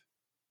believe,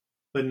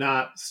 but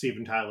not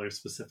Steven Tyler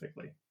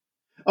specifically.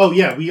 Oh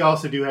yeah, we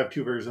also do have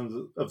 2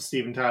 versions of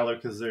Steven Tyler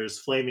because there's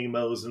Flaming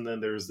Moe's and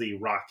then there's the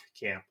Rock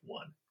Camp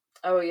one.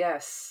 Oh,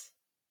 yes.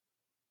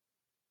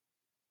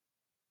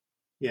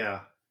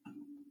 Yeah.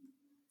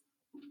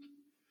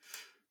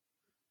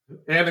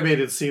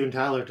 Animated Steven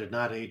Tyler did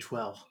not age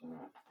well.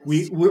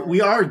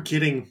 We are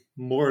getting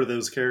more of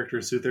those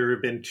characters, so there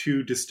have been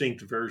 2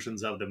 distinct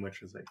versions of them,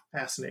 which is a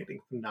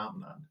fascinating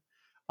phenomenon.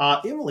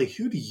 Emily,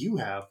 who do you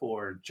have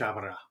for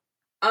Jabra?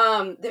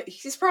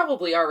 He's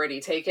probably already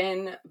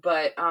taken,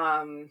 but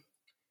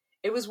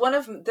it was one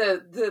of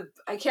the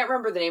I can't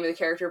remember the name of the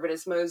character, but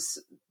it's Moe's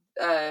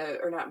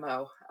or not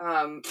Moe.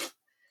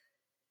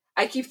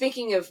 I keep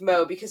thinking of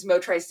Moe because Moe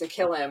tries to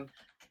kill him.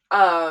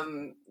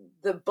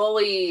 The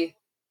bully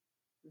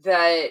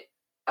that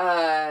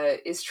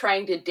is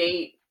trying to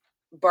date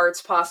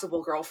Bart's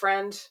possible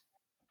girlfriend,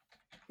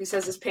 who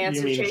says his pants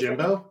You are mean chafing.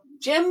 Jimbo?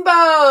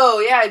 Jimbo!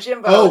 Yeah,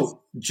 Jimbo.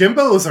 Oh,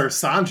 Jimbo is our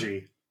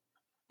Sanji.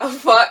 Oh,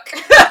 fuck.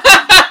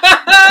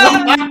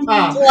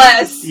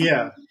 Bless.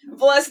 Yeah.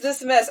 Bless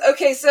this mess.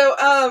 Okay, so,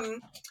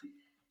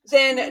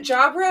 then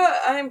Jabra,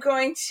 I'm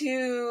going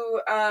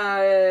to,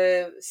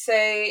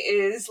 say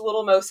is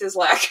Little Mo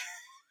Sislak.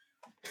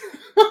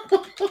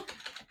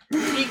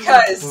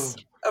 Because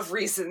of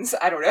reasons.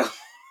 I don't know.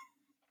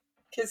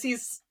 Because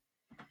he's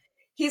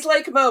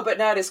like Mo, but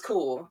not as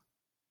cool.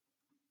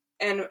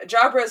 And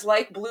Jabra's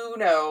like Blue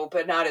No,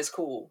 but not as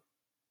cool.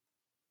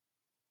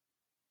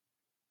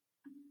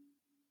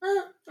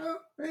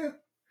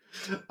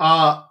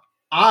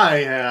 I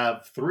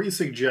have 3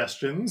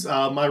 suggestions.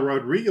 My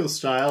Rodrigo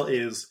style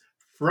is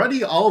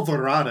Freddie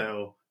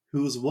Alvarado,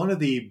 who's one of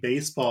the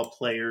baseball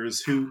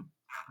players who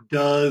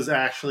does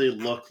actually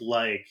look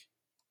like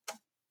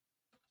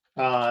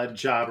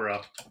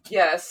Jabra.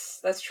 Yes,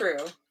 that's true.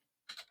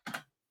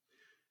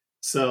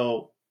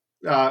 So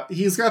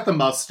he's got the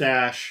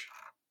mustache.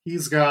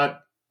 He's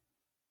got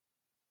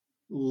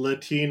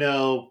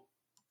Latino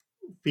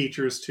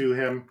features to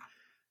him,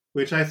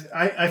 which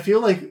I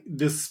feel like,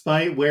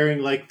 despite wearing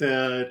like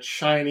the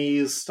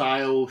Chinese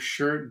style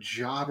shirt,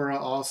 Jabra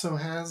also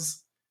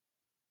has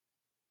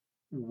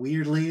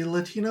weirdly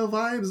Latino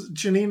vibes.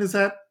 Janine, is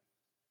that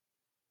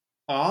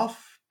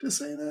off to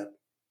say that?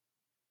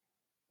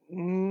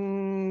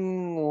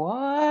 What?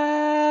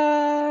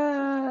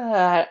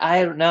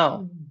 I don't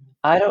know.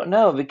 I don't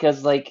know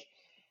because We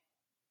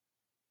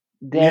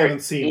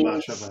haven't seen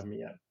much of him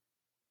yet.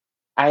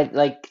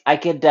 I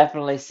could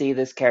definitely see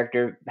this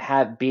character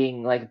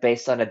being like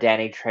based on a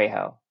Danny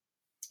Trejo.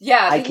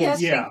 Yeah, he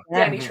has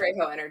Danny Mhm.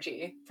 Trejo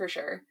energy, for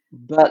sure.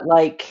 But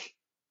like,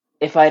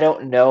 if I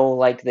don't know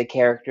like the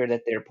character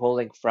that they're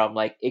pulling from,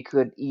 like it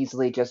could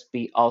easily just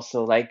be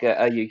also like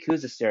a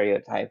Yakuza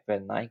stereotype,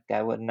 and like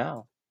I wouldn't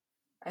know.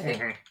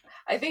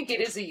 I think it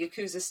is a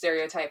Yakuza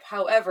stereotype.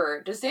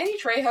 However, does Danny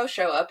Trejo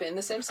show up in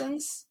The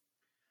Simpsons?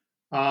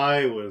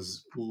 I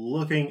was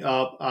looking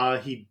up.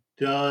 He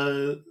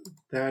does.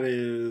 That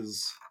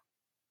is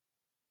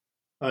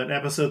an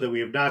episode that we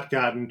have not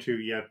gotten to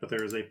yet, but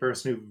there is a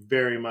person who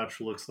very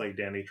much looks like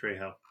Danny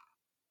Trejo.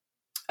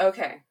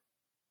 Okay.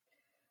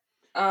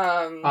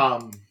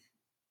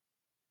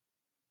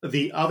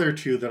 The other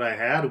 2 that I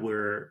had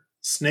were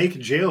Snake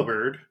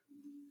Jailbird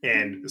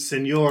and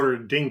Senor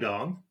Ding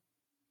Dong.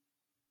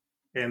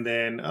 And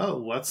then,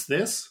 what's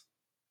this?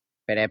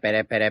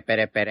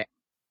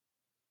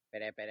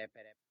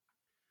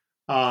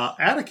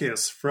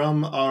 Atticus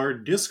from our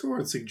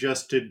Discord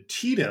suggested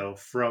Tito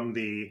from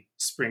the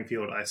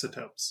Springfield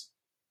Isotopes.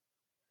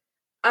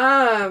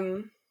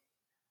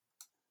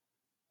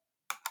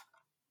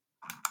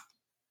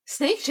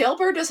 Snake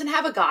Jailbird doesn't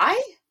have a guy?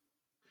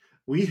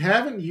 We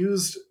haven't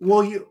used...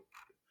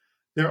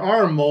 There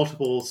are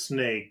multiple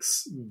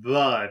snakes,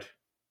 but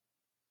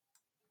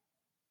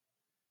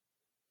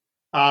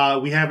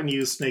we haven't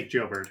used Snake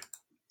Jailbird.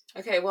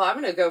 Okay, well, I'm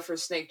gonna go for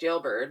Snake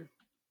Jailbird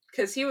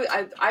because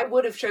I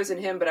would have chosen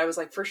him, but I was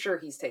like, for sure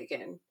he's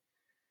taken.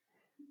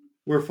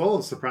 We're full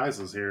of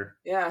surprises here.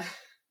 Yeah.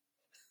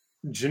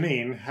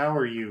 Janine, how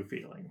are you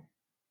feeling?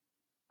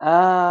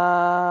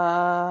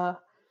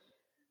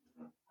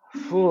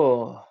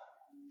 Whew.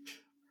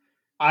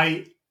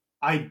 I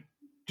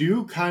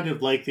do kind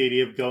of like the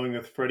idea of going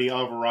with Freddy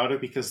Alvarado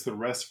because the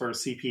rest of our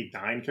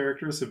CP9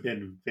 characters have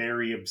been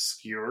very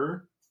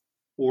obscure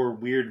or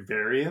weird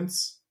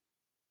variants.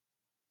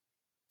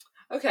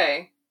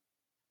 Okay.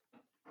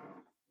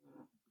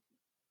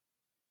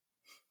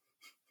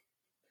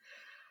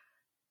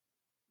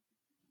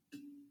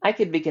 I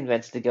could be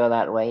convinced to go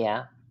that way,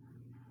 yeah.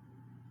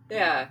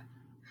 Yeah.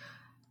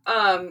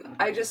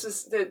 I just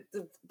was the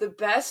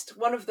best,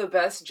 one of the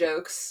best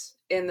jokes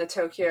in the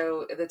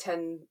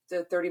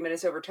 30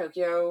 minutes over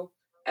Tokyo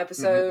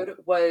episode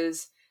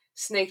was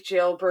Snake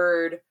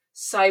Jailbird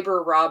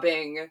cyber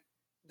robbing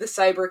the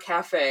cyber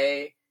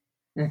cafe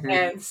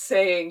and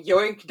saying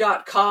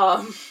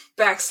yoink.com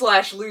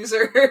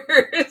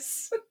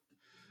 /losers.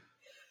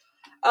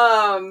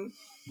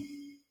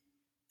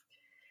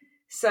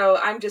 So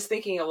I'm just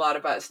thinking a lot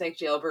about Snake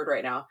Jailbird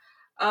right now.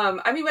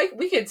 I mean, like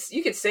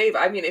you could save.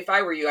 I mean, if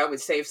I were you, I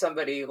would save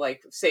somebody,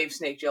 like save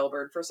Snake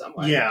Jailbird for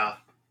someone. Yeah,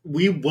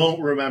 we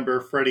won't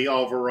remember Freddy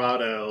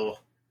Alvarado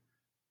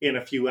in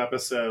a few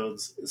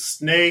episodes.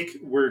 Snake,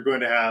 we're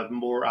going to have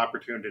more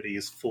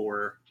opportunities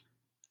for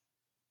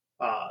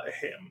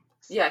him.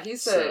 Yeah,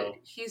 he's a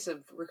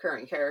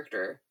recurring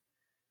character.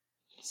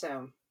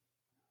 So,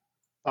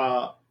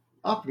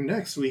 up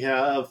next we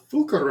have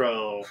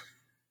Fukuro.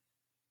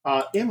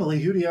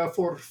 Emily, who do you have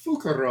for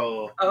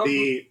Fukuro?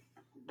 The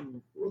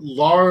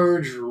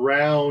large,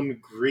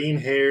 round,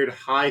 green-haired,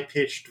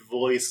 high-pitched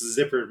voice,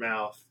 zipper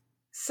mouth.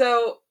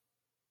 So,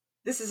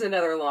 this is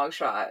another long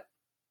shot.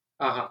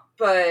 Uh-huh.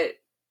 But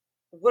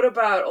what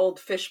about old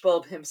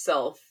Fishbulb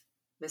himself,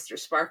 Mr.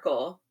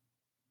 Sparkle?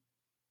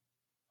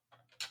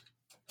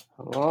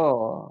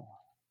 Oh.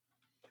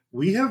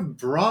 We have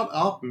brought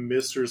up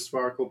Mr.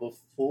 Sparkle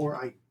before.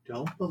 I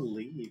don't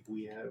believe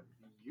we have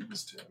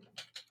used him.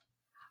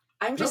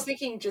 I'm just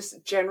thinking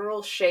just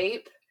general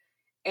shape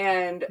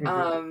and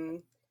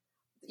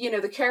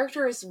the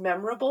character is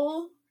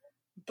memorable,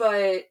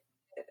 but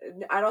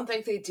I don't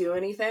think they do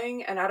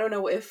anything, and I don't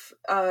know if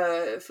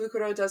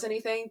Fukuro does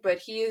anything, but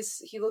he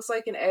looks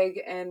like an egg,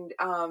 and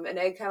an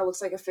egg kind of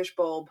looks like a fish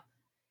bulb.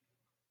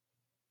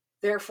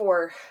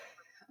 Therefore,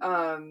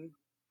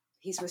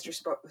 he's Mr.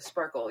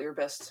 Sparkle, your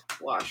best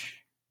wash.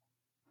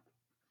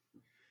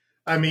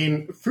 I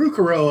mean,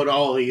 Fukuro and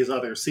all these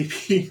other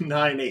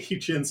CP9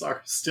 agents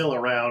are still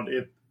around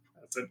in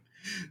present.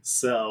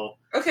 So,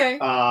 okay.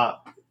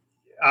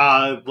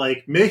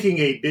 Like making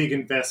a big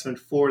investment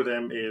for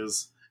them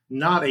is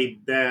not a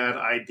bad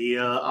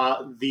idea.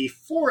 The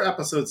four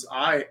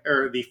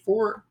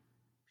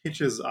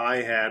pitches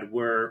I had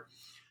were,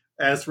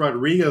 as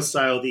Rodrigo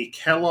style, the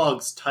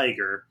Kellogg's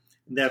Tiger.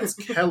 That's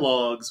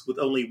Kellogg's with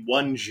only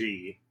one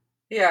G.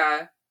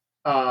 Yeah.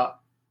 I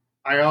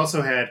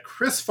also had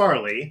Chris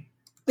Farley,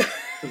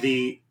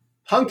 the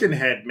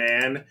Pumpkinhead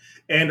Man,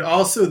 and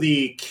also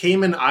the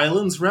Cayman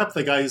Islands rep,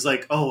 the guy who's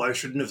like, oh, I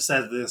shouldn't have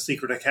said the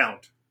secret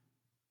account.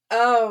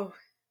 Oh.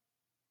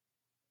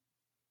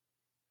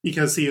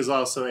 Because he is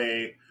also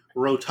a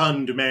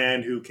rotund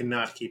man who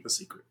cannot keep a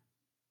secret.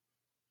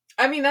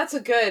 I mean, that's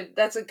a good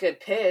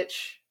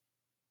pitch.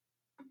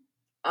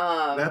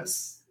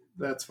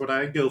 That's what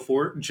I go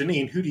for.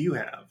 Janine, who do you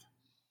have?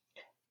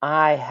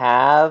 I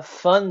have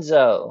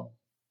Funzo.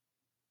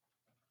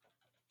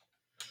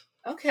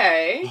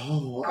 Okay.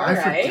 Oh, I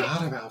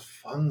forgot about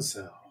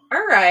Funzo.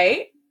 All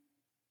right.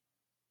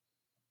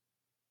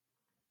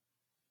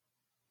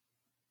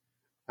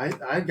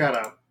 I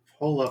gotta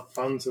pull up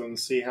Funzo and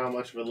see how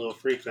much of a little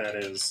freak that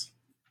is.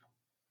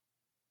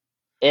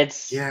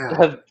 That's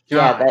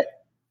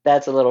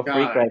a little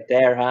freak right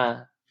there,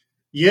 huh?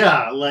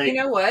 Yeah, like, you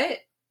know what?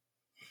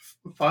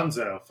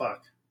 Funzo,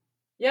 fuck.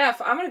 Yeah,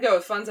 I'm gonna go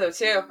with Funzo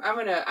too. I'm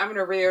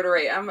gonna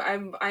reiterate.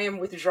 I am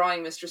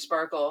withdrawing Mr.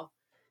 Sparkle,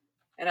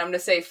 and I'm gonna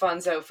say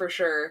Funzo for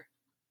sure.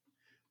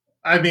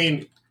 I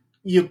mean,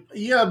 you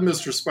have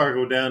Mr.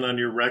 Sparkle down on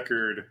your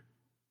record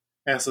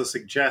as a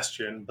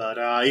suggestion, but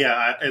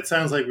it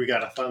sounds like we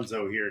got a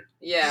Funzo here.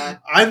 Yeah,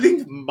 I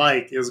think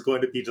Mike is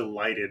going to be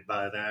delighted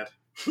by that.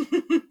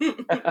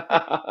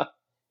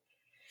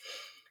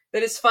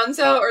 That it's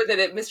Funzo, or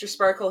that Mr.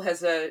 Sparkle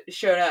has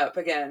shown up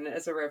again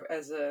as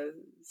a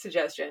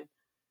suggestion.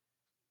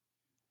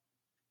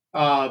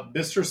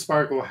 Mr.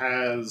 Sparkle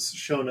has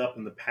shown up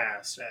in the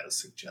past as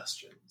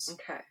suggestions.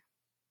 Okay.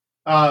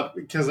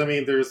 Because I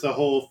mean, there's the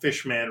whole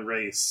Fishman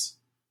race.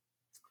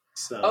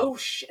 So. Oh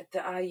shit!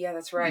 Yeah,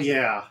 that's right.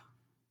 Yeah,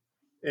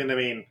 and I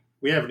mean,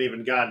 we haven't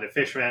even gotten to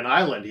Fishman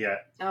Island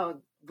yet. Oh,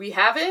 we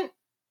haven't.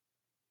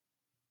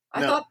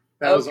 I thought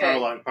that was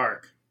Arlong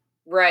Park.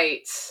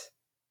 Right.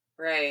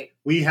 Right.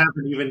 We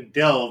haven't even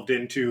delved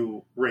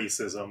into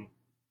racism.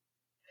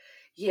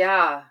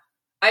 Yeah.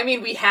 I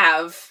mean, we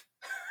have.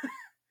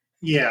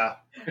 Yeah.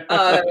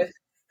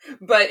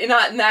 But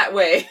not in that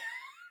way.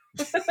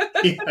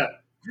 Yeah.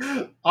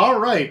 All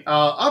right.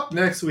 Up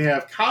next, we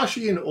have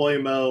Kashi and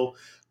Oimo.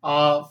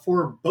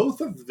 For both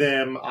of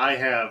them, I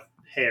have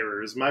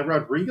pairs. My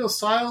Rodrigo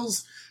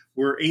styles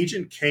were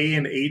Agent K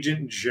and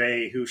Agent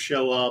J, who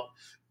show up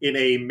in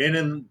a Men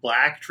in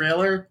Black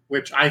trailer,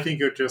 which I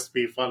think would just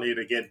be funny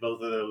to get both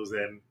of those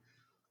in.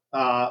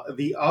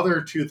 The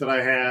other two that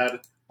I had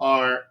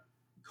are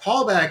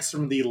callbacks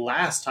from the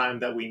last time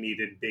that we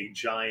needed big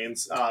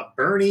giants.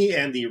 Bernie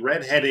and the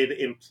redheaded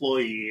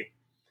employee,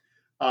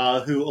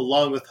 who,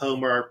 along with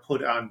Homer, are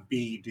put on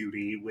B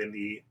duty when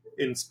the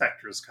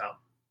inspectors come.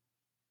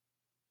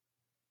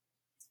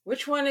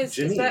 Which one is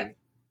Janine. that?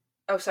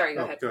 Oh, sorry,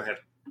 go ahead. Go ahead.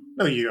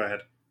 No, you go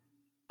ahead.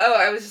 Oh,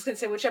 I was just going to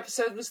say, which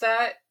episode was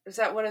that? Was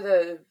that one of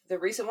the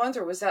recent ones,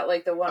 or was that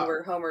like the one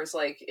where Homer's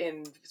like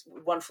in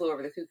One Flew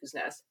Over the Cuckoo's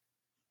Nest?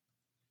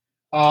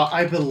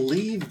 I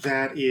believe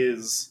that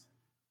is...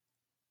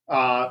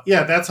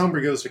 that's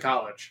Homer Goes to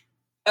College.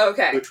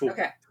 Okay. Which will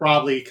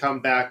probably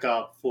come back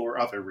up for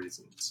other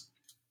reasons.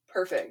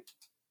 Perfect.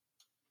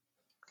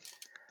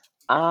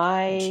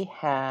 I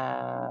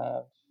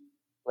have,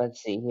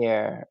 let's see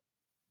here,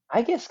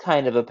 I guess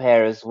kind of a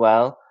pair as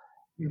well.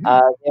 Mm-hmm.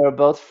 They were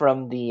both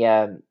from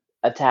the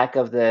Attack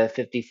of the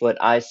 50-Foot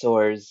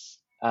Eyesores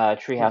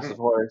Treehouse of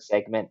Horror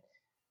segment.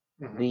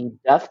 Mm-hmm. The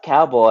Duff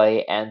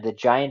Cowboy and the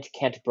Giant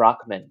Kent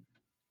Brockman.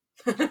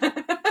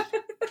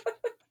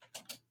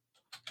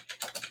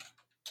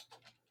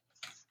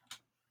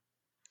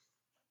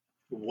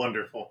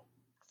 Wonderful.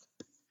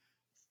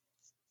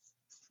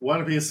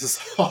 One Piece is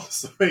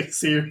also a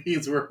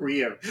series where we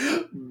have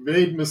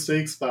made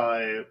mistakes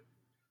by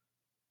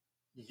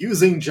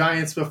using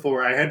giants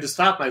before. I had to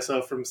stop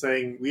myself from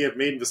saying we have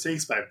made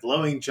mistakes by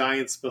blowing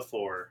giants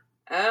before.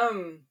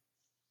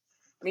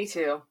 Me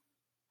too.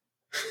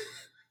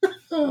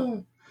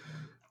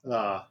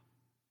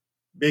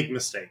 Big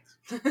mistakes.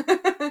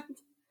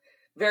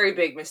 Very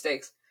big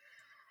mistakes.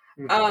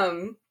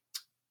 Mm-hmm.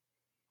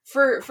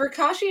 For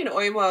Kashi and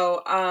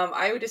Oimo,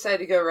 I would decide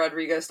to go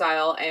Rodrigo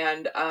style,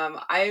 and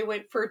I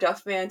went for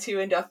Duffman 2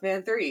 and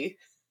Duffman 3.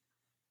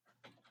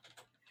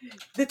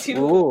 The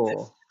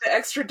two, the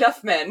extra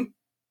Duffmen.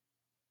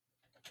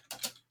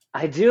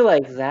 I do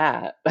like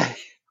that.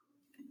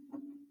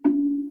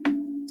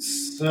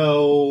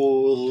 So,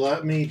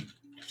 let me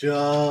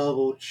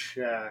double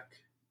check.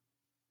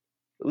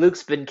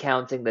 Luke's been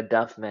counting the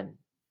Duffmen.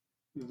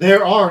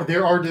 There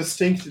are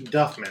distinct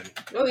Duffmen.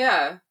 Oh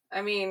yeah,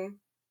 I mean,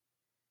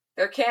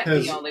 there can't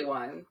be only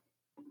one.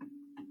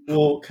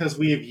 Well, because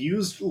we have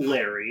used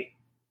Larry.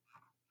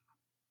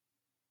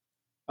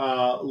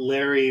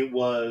 Larry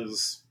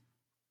was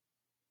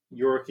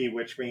Yorkie,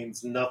 which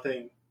means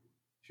nothing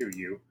to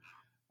you.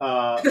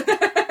 But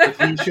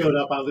he showed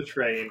up on the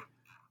train.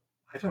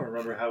 I don't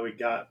remember how we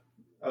got...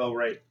 Oh,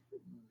 right.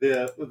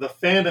 The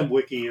fandom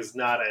wiki is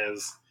not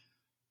as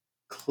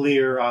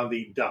clear on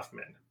the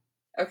Duffman.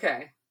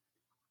 Okay.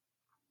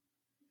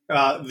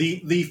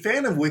 The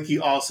fandom wiki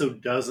also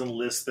doesn't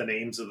list the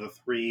names of the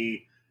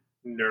three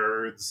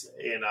nerds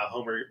in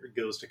Homer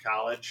Goes to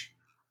College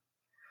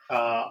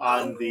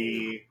on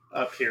the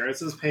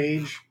appearances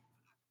page.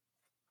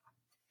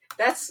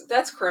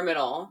 That's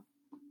criminal.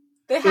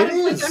 They had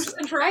him play Dungeons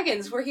and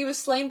Dragons where he was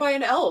slain by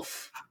an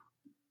elf.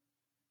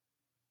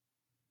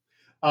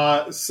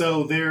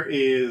 So there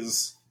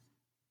is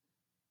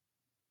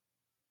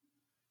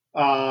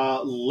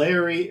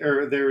Larry,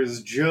 or there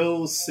is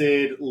Joe,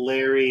 Sid,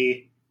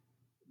 Larry,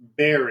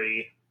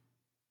 Barry,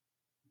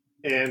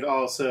 and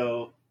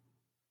also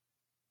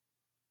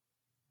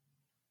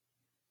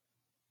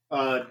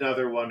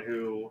another one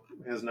who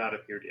has not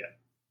appeared yet.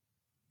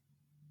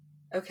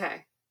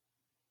 Okay.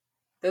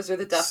 Those are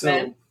the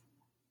Duffmen.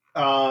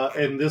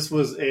 And this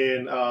was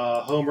in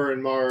Homer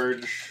and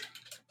Marge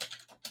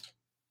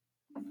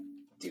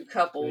do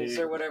couples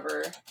or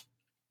whatever.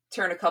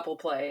 Turn a couple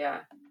play, yeah.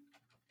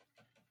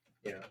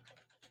 Yeah.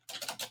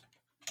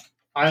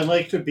 I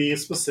like to be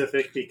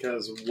specific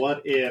because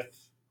what if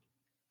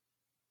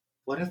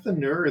the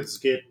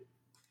nerds get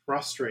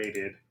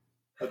frustrated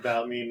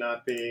about me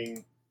not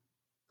being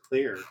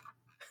clear?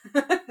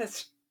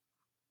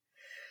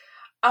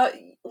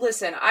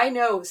 Listen, I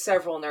know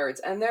several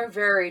nerds, and they're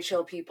very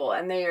chill people,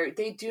 and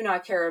they do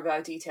not care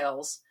about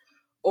details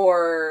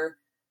or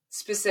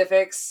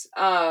specifics,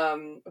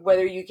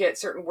 whether you get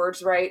certain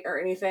words right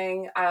or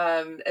anything.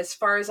 As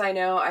far as I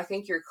know, I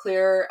think you're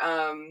clear.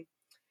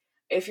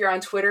 If you're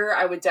on Twitter,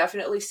 I would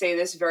definitely say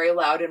this very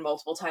loud and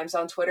multiple times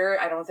on Twitter.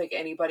 I don't think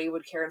anybody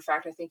would care. In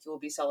fact, I think you will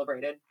be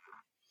celebrated.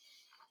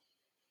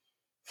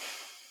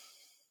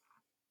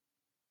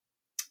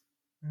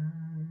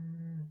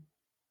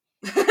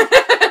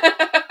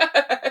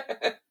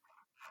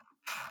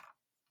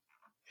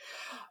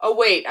 Oh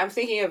wait, I'm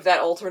thinking of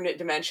that alternate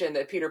dimension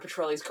that Peter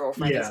Petrelli's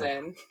girlfriend is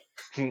in.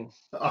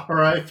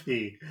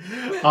 R.I.P.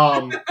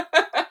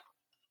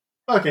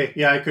 Okay,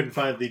 yeah, I couldn't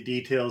find the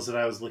details that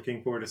I was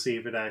looking for to see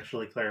if it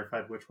actually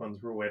clarified which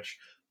ones were which.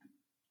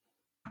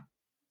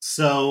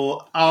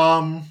 So,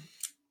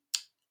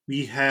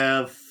 we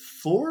have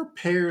 4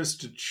 pairs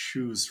to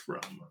choose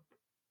from.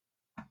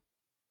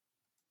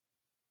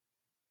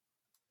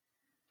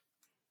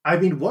 I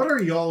mean, what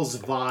are y'all's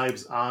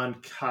vibes on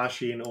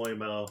Kashi and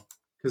Oimo?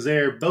 Because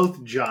they're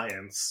both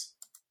giants.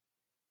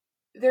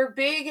 They're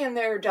big and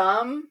they're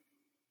dumb.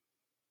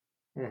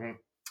 Mm-hmm.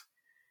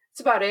 That's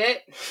about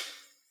it.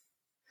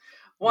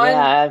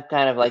 Yeah, I've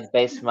kind of like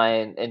based my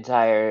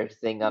entire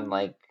thing on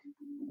like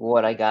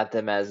what I got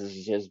them as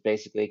is just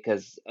basically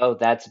because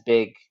that's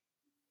big.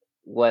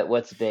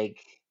 What's big?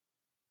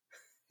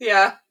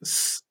 Yeah.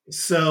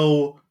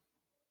 So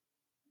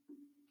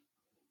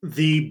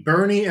the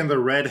Bernie and the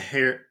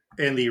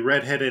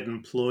redheaded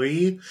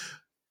employee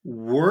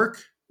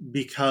work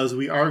because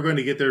we are going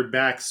to get their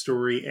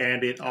backstory,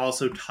 and it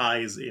also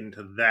ties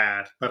into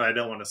that. But I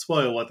don't want to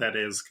spoil what that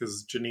is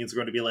because Janine's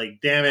going to be like,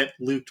 "Damn it,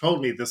 Luke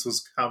told me this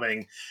was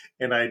coming,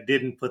 and I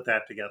didn't put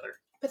that together."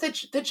 But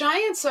the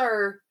giants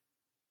are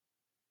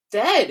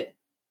dead.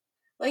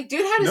 Like,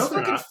 dude had his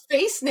fucking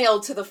face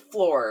nailed to the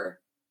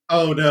floor.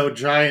 Oh no,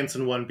 giants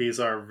in One Piece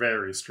are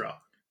very strong.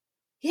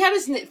 He had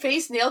his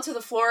face nailed to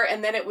the floor,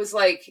 and then it was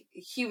like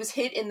he was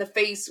hit in the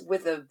face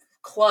with a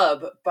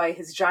club by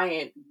his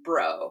giant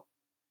bro.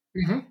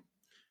 Mm-hmm.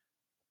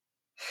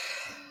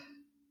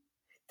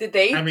 Did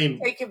they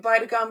take a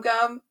bite of gum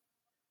gum?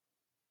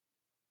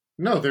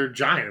 No, they're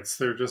giants.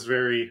 They're just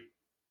very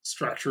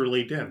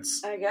structurally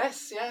dense. I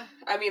guess, yeah.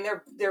 I mean,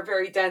 they're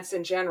very dense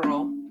in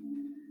general.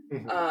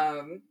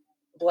 Mm-hmm.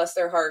 Bless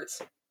their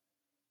hearts.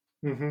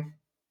 Mm-hmm.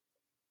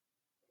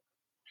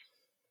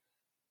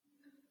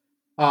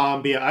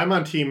 But yeah, I'm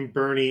on Team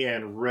Bernie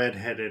and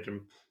redheaded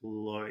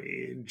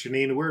employee.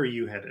 Janine, where are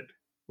you headed?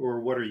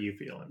 Or what are you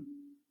feeling?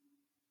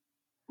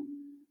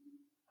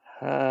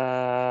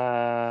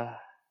 I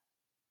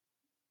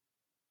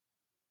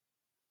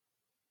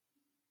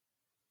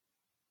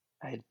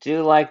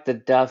do like the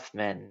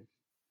Duffmen.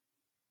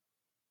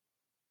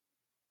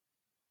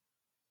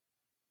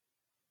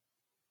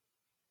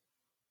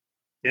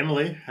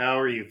 Emily,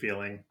 how are you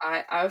feeling?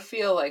 I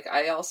feel like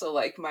I also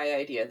like my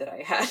idea that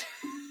I had.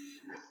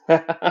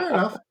 Fair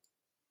enough.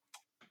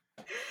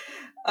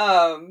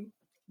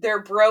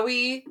 They're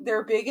broy,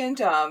 they're big and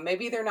dumb.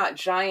 Maybe they're not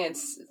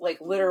giants, like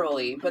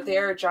literally, but they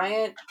are a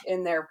giant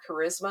in their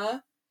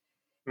charisma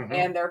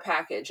and their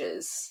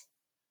packages.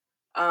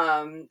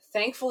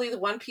 Thankfully, the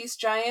One Piece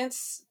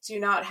giants do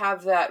not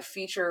have that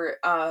feature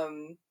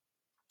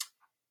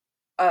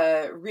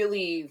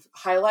really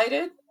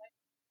highlighted,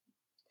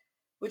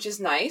 which is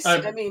nice.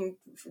 I mean,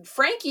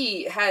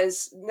 Frankie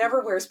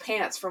never wears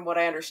pants from what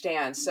I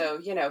understand. So,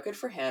 good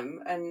for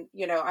him. And,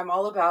 I'm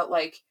all about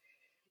like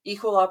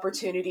equal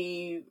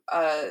opportunity,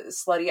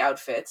 slutty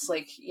outfits,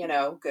 like,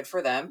 good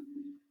for them.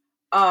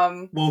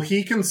 Well,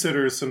 he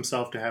considers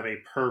himself to have a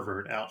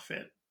pervert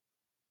outfit.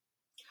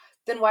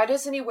 Then why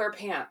doesn't he wear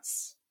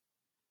pants?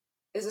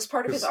 Is this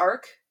part of his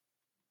arc?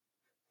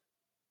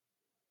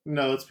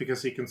 No, it's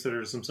because he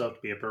considers himself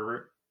to be a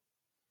pervert.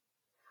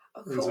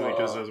 Oh, cool. And so he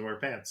just doesn't wear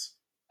pants.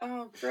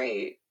 Oh,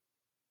 great.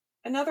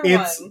 Another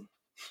one.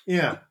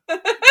 Yeah.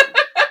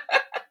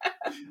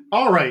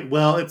 All right.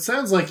 Well, it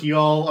sounds like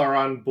y'all are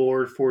on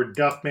board for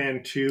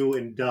Duffman 2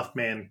 and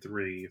Duffman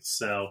 3.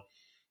 So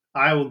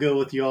I will go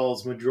with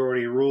y'all's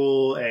majority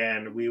rule,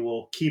 and we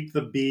will keep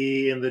the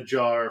bee in the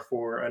jar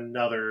for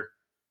another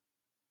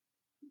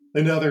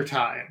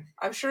time.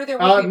 I'm sure there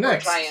will be more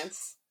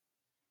giants.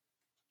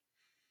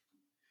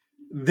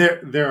 There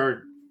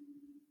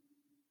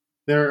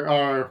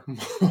are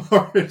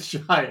more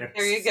giants.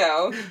 There you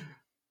go.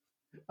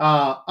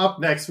 Up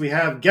next, we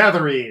have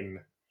Gatherine.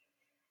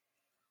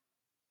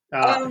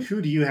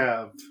 Who do you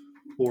have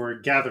for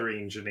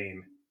Gatherine,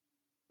 Janine?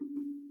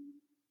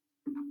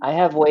 I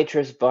have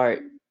Waitress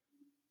Bart.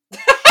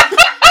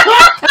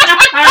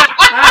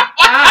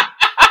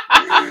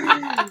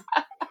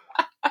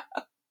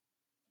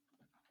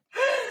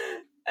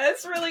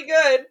 That's really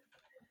good.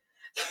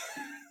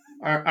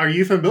 Are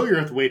you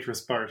familiar with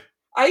Waitress Bart?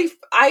 I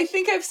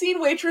think I've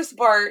seen Waitress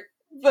Bart,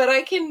 but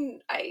I can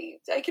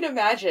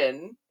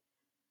imagine.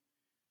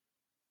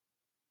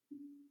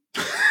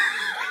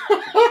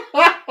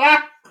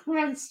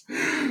 Christ.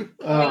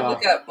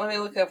 Let me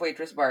look up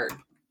Waitress Bart.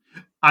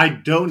 I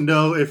don't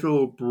know if it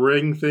will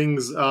bring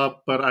things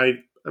up, but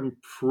I'm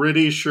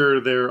pretty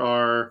sure there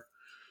are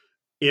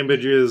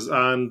images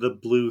on the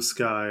blue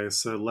sky.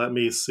 So let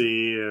me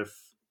see if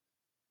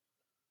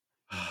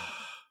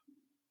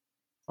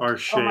our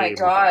shame. Oh my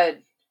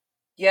god.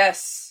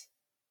 Yes.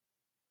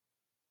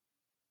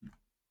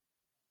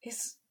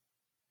 Waitress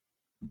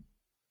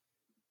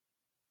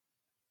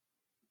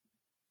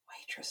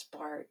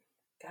Bart.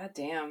 God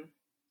damn.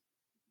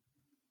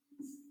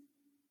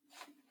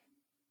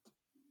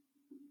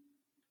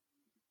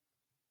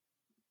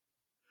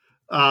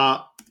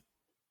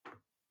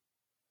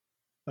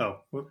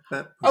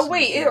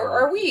 Wait,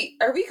 are we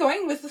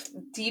going with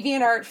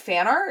DeviantArt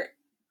fan art?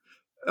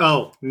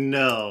 Oh,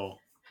 no.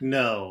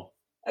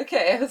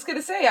 Okay, I was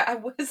gonna say I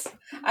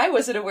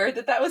wasn't aware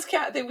that was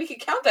that we could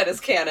count that as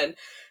canon.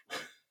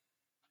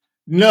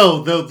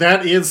 No, though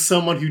that is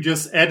someone who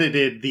just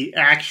edited the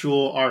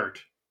actual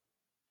art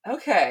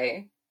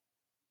Okay.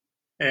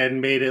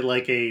 and made it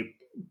like a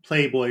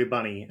Playboy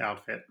bunny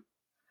outfit.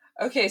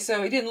 Okay,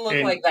 so he didn't look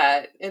And like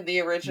that in the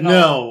original.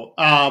 no,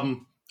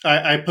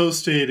 I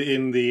posted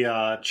in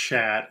the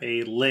chat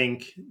a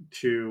link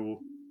to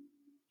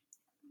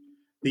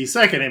the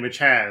second image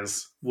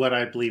has what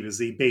I believe is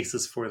the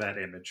basis for that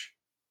image.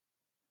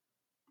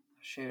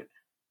 Shoot.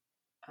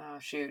 Oh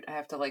shoot, I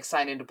have to like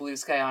sign into Blue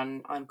Sky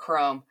on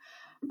Chrome.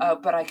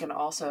 But I can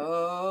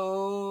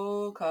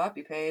also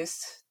copy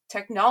paste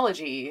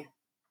technology.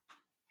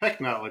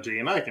 Technology,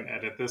 and I can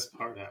edit this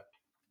part out.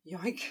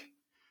 Yoink.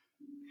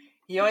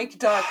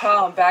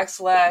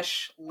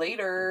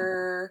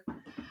 Yoink.com/later.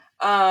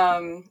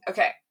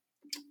 Okay.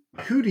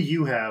 Who do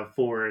you have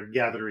for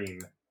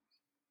Gatherine?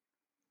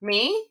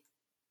 Me?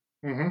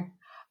 Mm-hmm.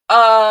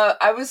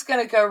 I was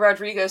gonna go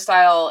Rodrigo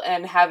style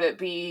and have it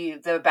be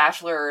the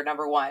Bachelor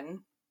 #1.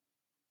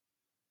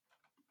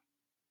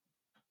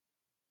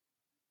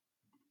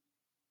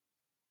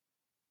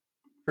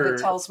 That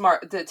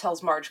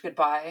tells Marge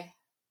goodbye.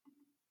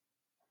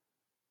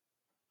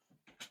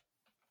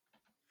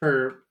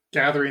 For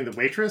Gathering the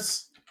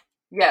Waitress?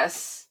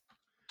 Yes.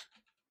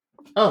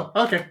 Oh,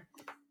 okay.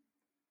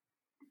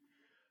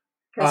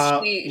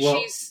 Because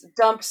she's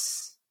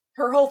dumps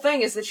her whole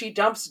thing is that she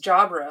dumps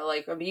Jabra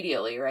like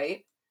immediately,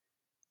 right?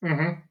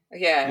 Mm-hmm.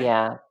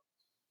 Yeah.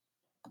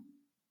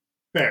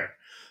 Fair.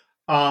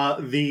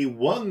 The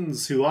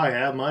ones who I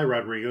have, my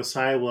Rodrigo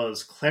style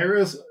was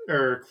Clarice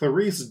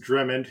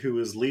Drummond, who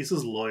is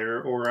Lisa's lawyer,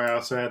 or I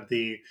also had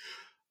the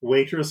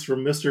waitress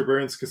from Mr.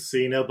 Burns'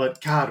 Casino,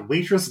 but God,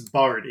 Waitress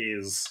Bart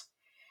is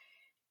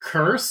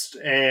cursed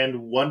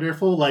and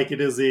wonderful, like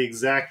it is the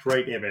exact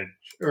right image,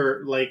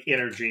 or like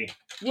energy.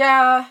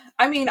 Yeah,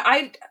 I mean,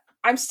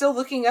 I'm still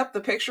looking up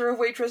the picture of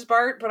Waitress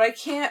Bart, but I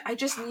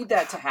just need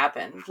that to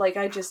happen. Like,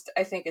 I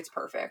think it's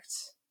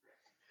perfect.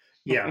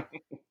 Yeah.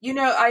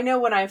 I know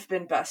when I've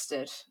been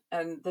bested,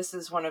 and this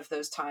is one of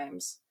those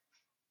times.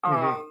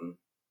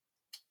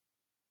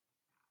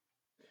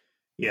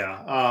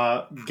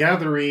 Yeah.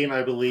 Gatherine,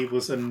 I believe,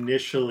 was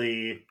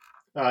initially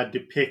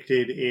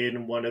depicted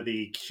in one of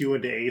the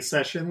Q&A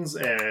sessions,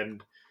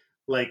 and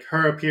like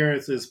her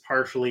appearance is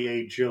partially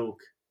a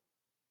joke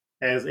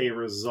as a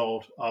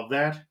result of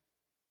that.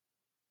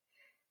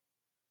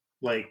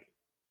 Like,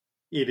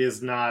 it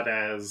is not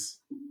as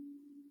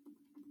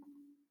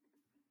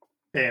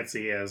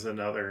fancy as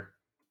another.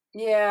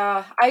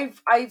 Yeah,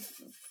 I've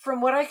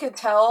from what I could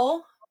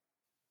tell,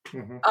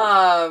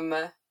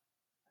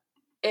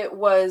 it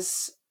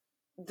was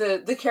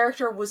the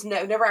character was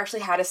never actually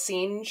had a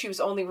scene. She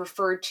was only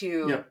referred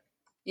to. Yep.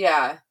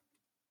 Yeah.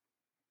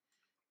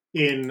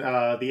 In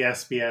the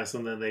SBS,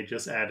 and then they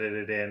just added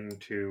it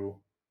into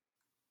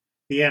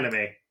the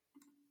anime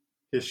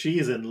because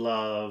she's in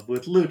love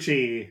with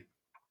Lucci.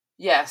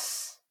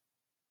 Yes.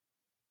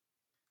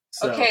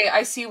 So. Okay,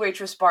 I see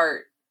Waitress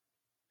Bart.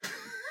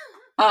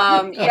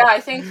 Yeah, I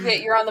think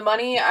that you're on the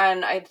money,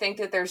 and I think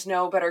that there's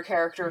no better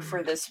character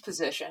for this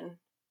position.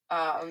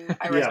 I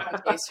rest my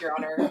case, Your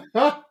Honor.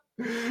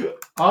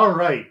 All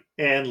right,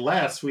 and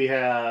last we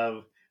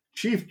have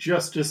Chief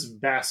Justice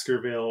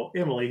Baskerville.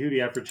 Emily, who do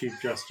you have for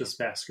Chief Justice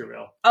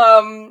Baskerville?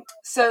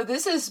 So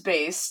this is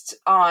based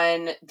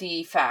on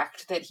the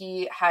fact that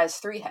he has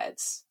 3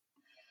 heads.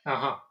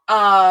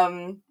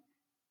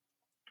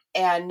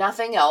 And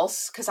nothing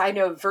else, because I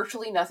know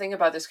virtually nothing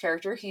about this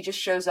character. He just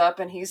shows up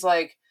and he's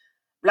like,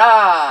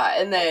 blah,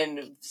 and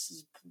then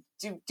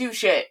do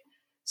shit.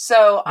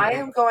 So I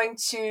am going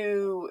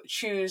to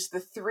choose the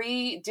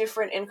 3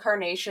 different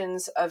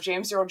incarnations of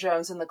James Earl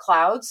Jones in the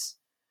clouds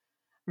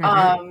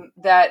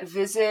that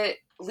visit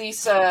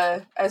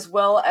Lisa as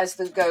well as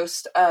the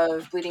ghost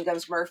of Bleeding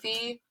Gums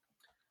Murphy.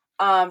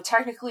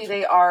 Technically,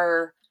 they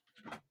are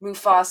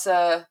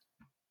Mufasa,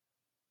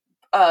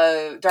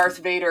 Darth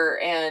Vader,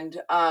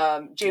 and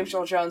James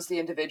Earl Jones, the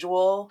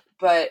individual.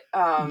 But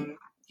they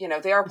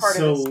are part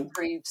of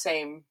the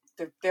same.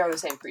 They are the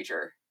same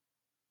creature.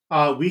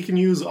 We can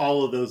use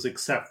all of those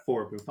except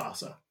for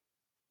Mufasa.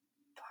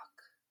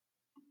 Fuck.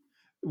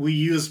 We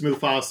used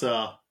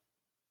Mufasa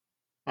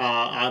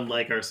on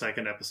like our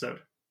second episode.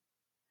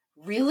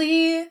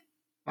 Really?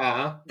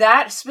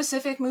 That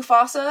specific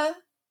Mufasa?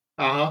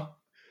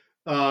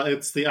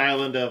 It's the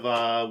island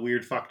of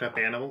weird fucked up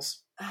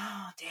animals.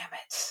 Oh, damn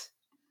it.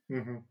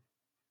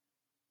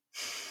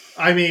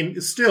 I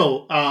mean,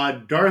 still,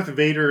 Darth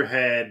Vader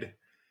had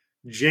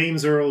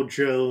James Earl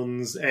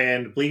Jones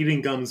and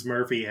Bleeding Gums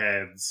Murphy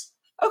heads.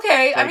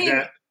 Okay, like, I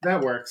mean...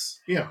 That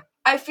works, yeah.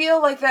 I feel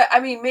like that,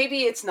 I mean,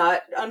 maybe it's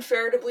not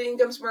unfair to Bleeding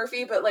Gums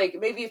Murphy, but, like,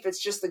 maybe if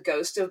it's just the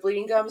ghost of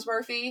Bleeding Gums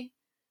Murphy.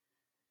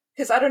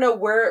 Because I don't know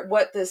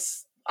what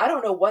this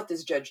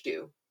judge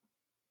do.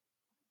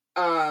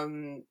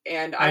 And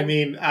I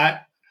mean,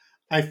 I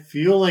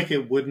feel like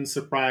it wouldn't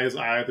surprise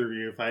either of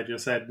you if I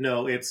just said,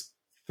 no, it's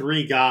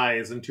 3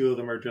 guys and 2 of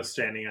them are just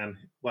standing on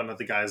one of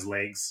the guy's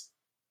legs.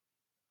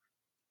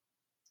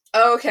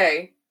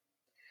 Okay.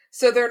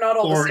 So they're not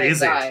all the Or same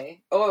is it?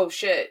 guy. Oh,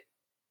 shit.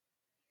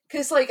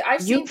 Because, like,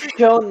 I've seen... You've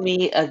shown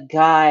me a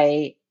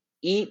guy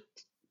eat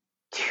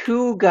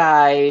two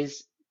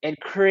guys and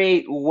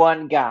create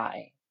one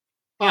guy.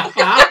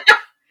 Uh-huh.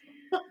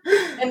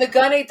 And the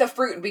gun ate the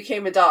fruit and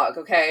became a dog,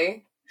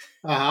 okay?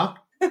 Uh-huh.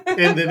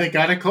 And then it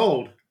got a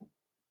cold.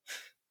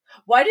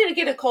 Why did it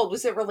get a cold?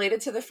 Was it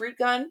related to the fruit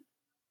gun?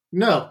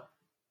 No.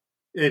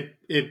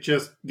 It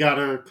just got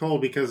a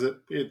cold because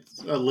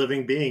it's a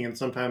living being and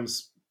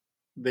sometimes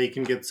they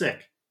can get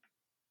sick.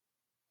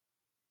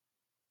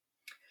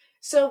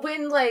 So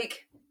when,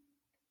 like,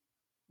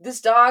 this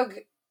gun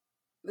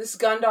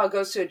dog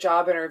goes to a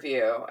job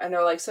interview and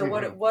they're like, so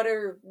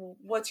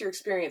what's your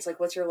experience? Like,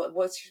 what's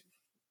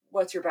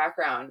your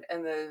background?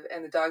 And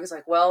the dog is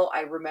like, well,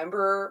 I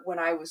remember when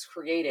I was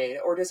created.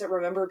 Or does it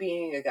remember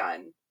being a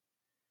gun?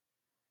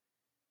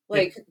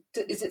 Like,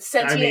 is it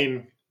sentient? I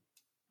mean,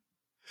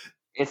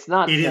 It's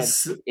not. it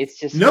is. It's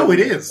just No, it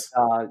is.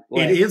 Dog.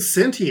 It is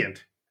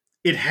sentient.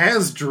 It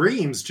has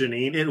dreams,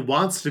 Janine. It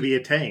wants to be a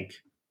tank.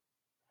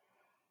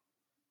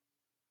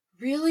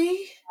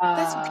 Really?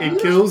 That's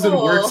beautiful. It goes and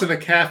works at a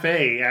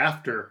cafe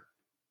after.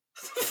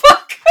 Fuck.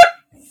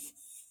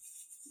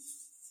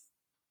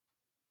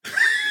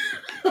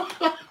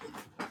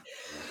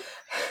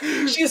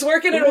 She's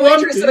working as a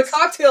waitress at a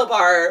cocktail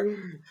bar.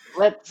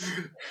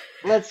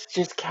 Let's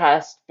just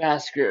cast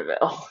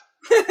Baskerville.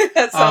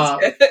 That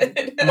sounds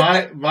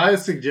good. My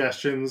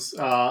suggestions,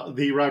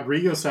 the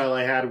Rodrigo style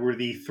I had were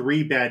the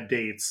 3 bad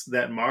dates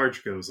that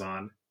Marge goes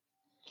on.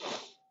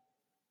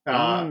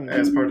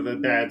 As part of the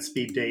bad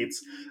speed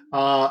dates.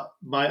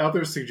 My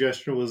other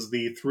suggestion was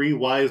the 3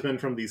 wise men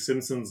from the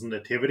Simpsons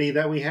nativity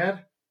that we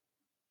had.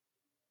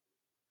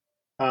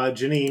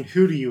 Janine,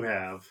 who do you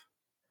have?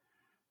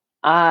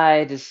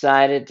 I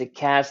decided to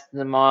cast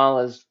them all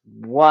as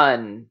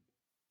one.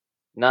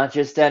 Not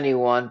just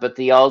anyone, but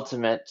the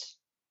ultimate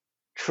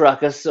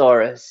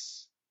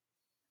Truckosaurus.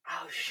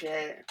 Oh,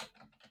 shit.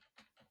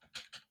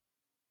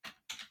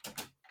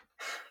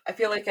 I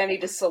feel like I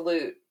need to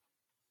salute.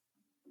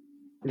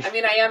 I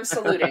mean, I am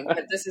saluting,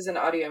 but this is an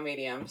audio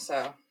medium,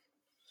 so.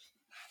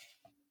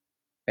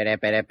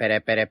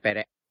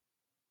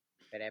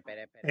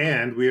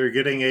 And we are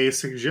getting a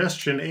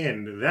suggestion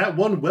in. That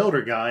one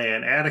welder guy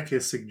and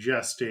Atticus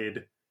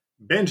suggested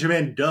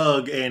Benjamin,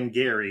 Doug, and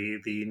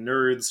Gary, the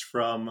nerds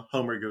from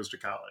Homer Goes to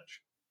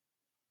College.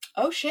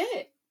 Oh,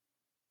 shit.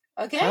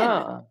 Again.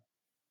 Ah.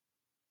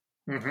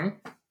 Mm-hmm.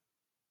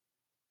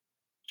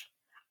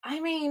 I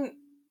mean,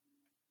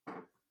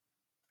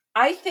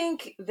 I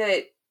think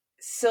that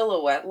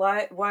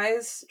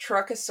silhouette-wise,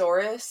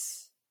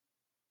 Truckosaurus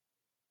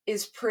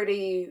is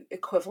pretty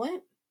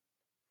equivalent.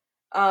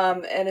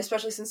 And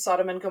especially since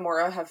Sodom and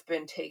Gomorrah have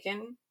been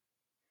taken.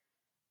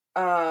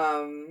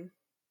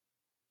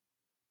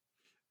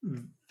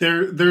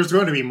 There's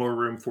going to be more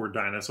room for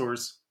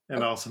dinosaurs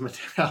and also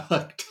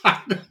metallic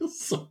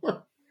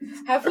dinosaurs.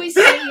 Have we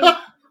seen...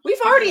 We've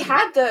already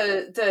had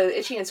the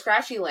Itchy and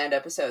Scratchy Land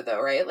episode,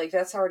 though, right? Like,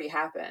 that's already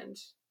happened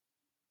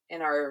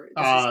in our...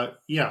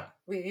 Yeah.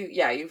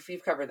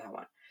 You've covered that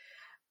one.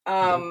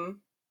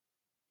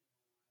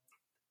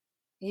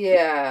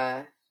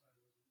 Yeah.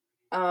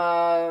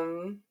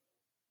 I'm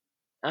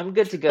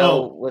good to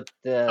go with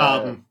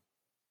the...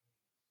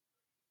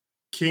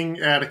 King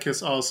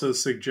Atticus also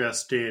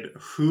suggested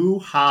Who,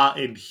 Ha,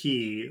 and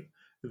He,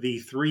 the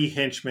 3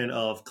 henchmen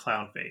of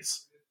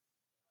Clownface.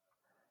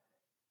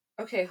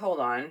 Okay, hold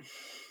on.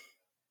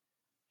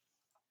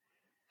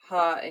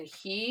 Ha and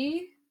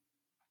He?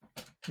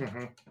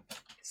 Mm-hmm.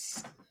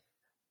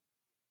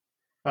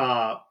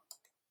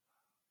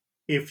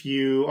 If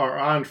you are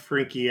on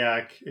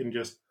Frinkiac and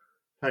just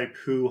type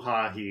Who,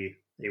 Ha, He,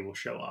 they will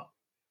show up.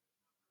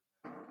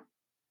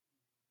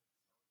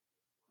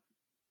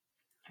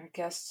 Our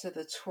guest to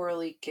the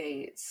Twirly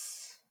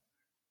Gates.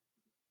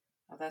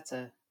 Oh, that's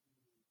a...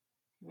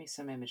 Give me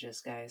some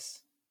images,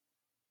 guys.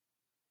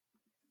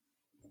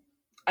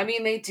 I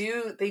mean, they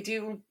do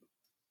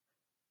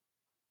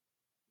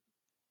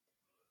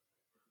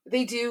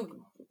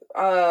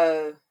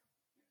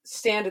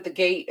stand at the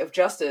gate of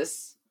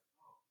justice.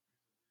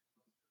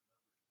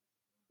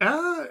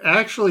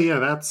 Actually, yeah,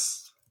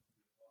 that's...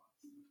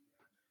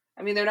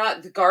 I mean, they're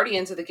not the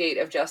guardians of the gate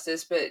of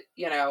justice, but,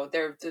 you know,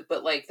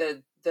 but like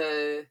the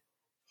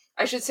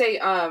I should say,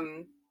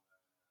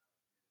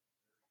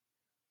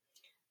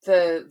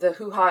 the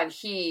Hoo Ha and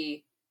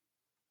He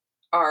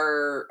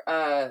are,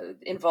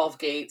 involve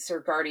gates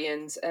or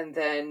guardians, and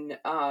then,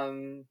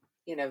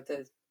 you know,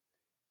 the,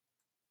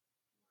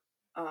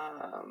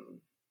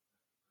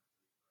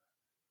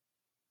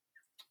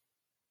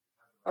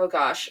 oh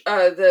gosh,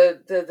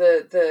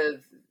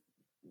 the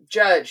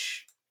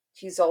judge,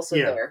 he's also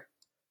there.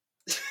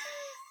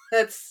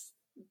 That's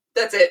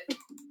it.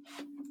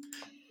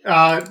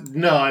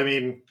 No, I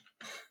mean,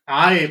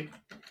 I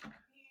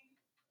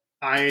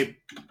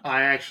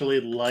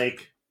actually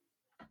like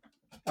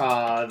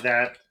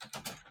that.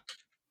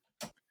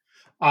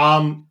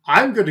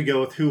 I'm good to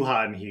go with Hoo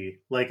Ha and He.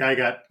 Like, I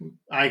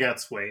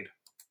got swayed.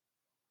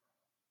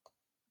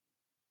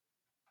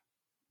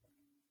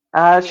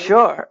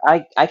 Sure.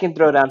 I can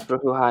throw down for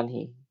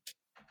Huhanhi.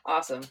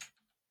 Awesome.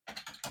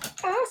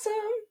 Awesome.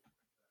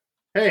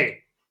 Hey,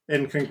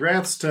 and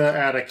congrats to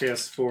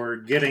Atticus for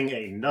getting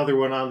another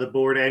one on the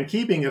board and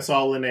keeping us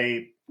all in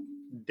a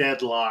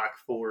deadlock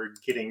for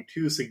getting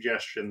 2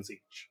 suggestions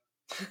each.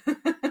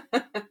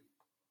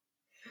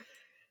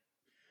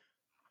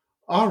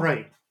 All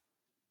right.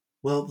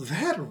 Well,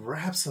 that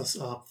wraps us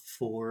up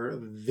for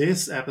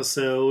this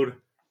episode.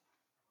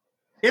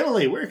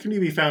 Emily, where can you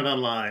be found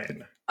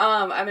online?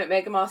 I'm at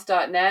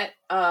megamoth.net.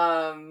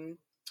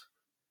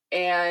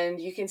 And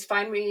you can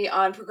find me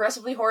on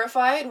Progressively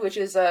Horrified, which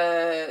is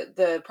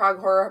the Prog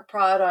Horror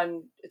Prod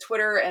on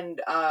Twitter, and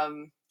I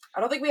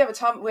don't think we have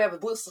we have a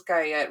Blue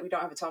Sky yet. We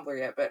don't have a Tumblr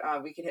yet, but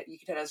you can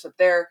hit us up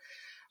there,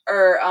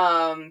 or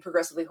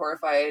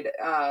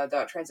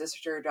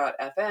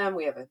progressivelyhorrified.transistor.fm.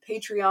 We have a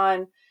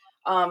Patreon,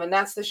 and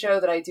that's the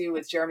show that I do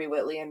with Jeremy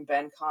Whitley and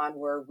Ben Kahn,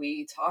 where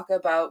we talk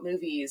about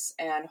movies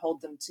and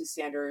hold them to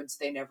standards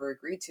they never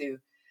agreed to.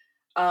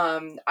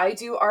 I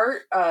do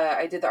art.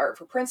 I did the art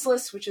for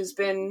Princeless, which has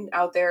been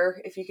out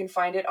there. If you can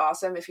find it,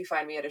 awesome. If you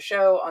find me at a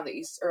show on the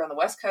East or on the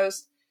West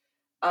Coast,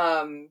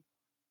 by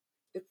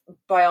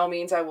all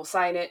means, I will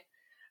sign it,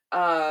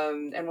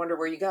 and wonder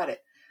where you got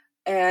it.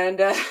 And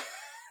I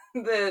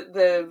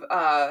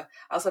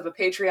also have a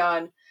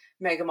Patreon,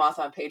 Megamoth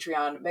on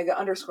Patreon,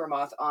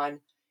 Mega_moth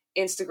on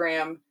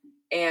Instagram,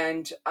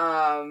 and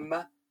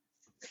on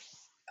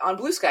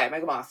Blue Sky,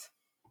 Megamoth.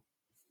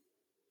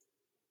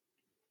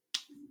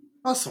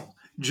 Awesome.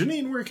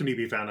 Janine, where can you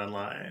be found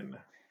online?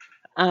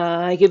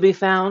 I can be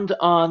found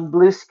on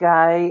Blue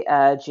Sky,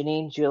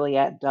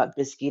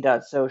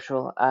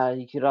 JanineJuliet.bisky.social.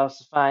 You could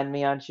also find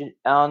me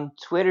on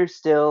Twitter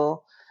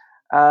still.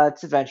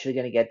 It's eventually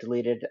going to get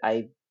deleted.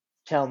 I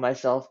tell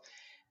myself.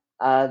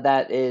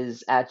 That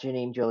is at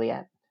Janine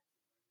Juliet.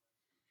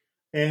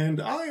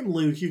 And I'm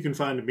Luke. You can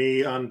find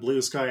me on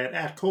Blue Sky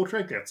at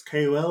Coltreg. That's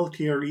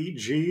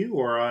KOLTREG,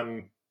 or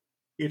on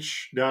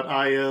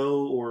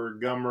itch.io or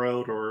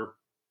Gumroad or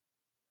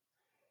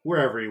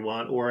wherever you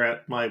want, or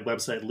at my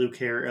website,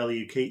 lukeher,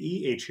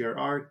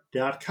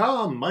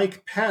 LUKEHER.com.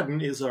 Mike Patton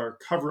is our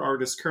cover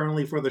artist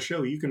currently for the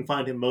show. You can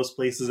find him most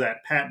places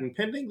at Patton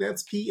Pending.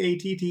 That's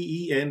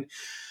PATTENPENDING.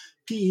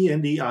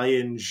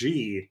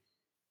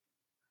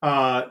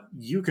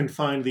 You can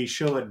find the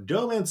show at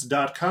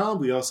domance.com.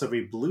 We also have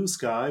a Blue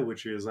Sky,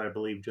 which is, I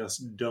believe,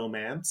 just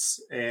Domance,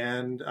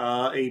 and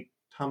a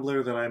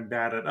Tumblr that I'm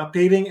bad at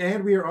updating.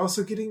 And we are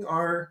also getting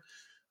our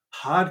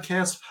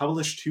podcast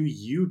published to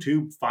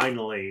YouTube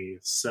finally.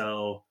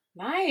 So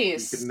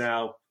nice. You can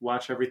now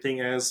watch everything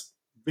as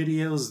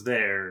videos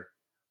there.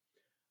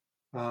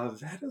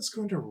 That is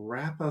going to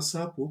wrap us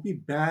up. We'll be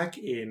back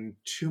in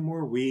 2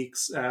 more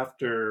weeks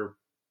after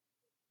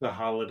the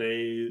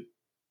holiday,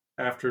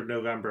 after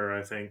November,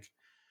 I think.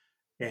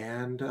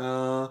 And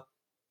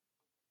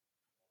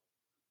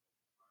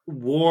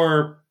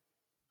war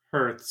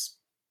hurts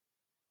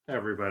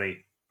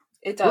everybody.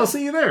 It does. We'll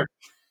see you there.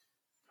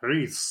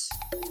 Peace.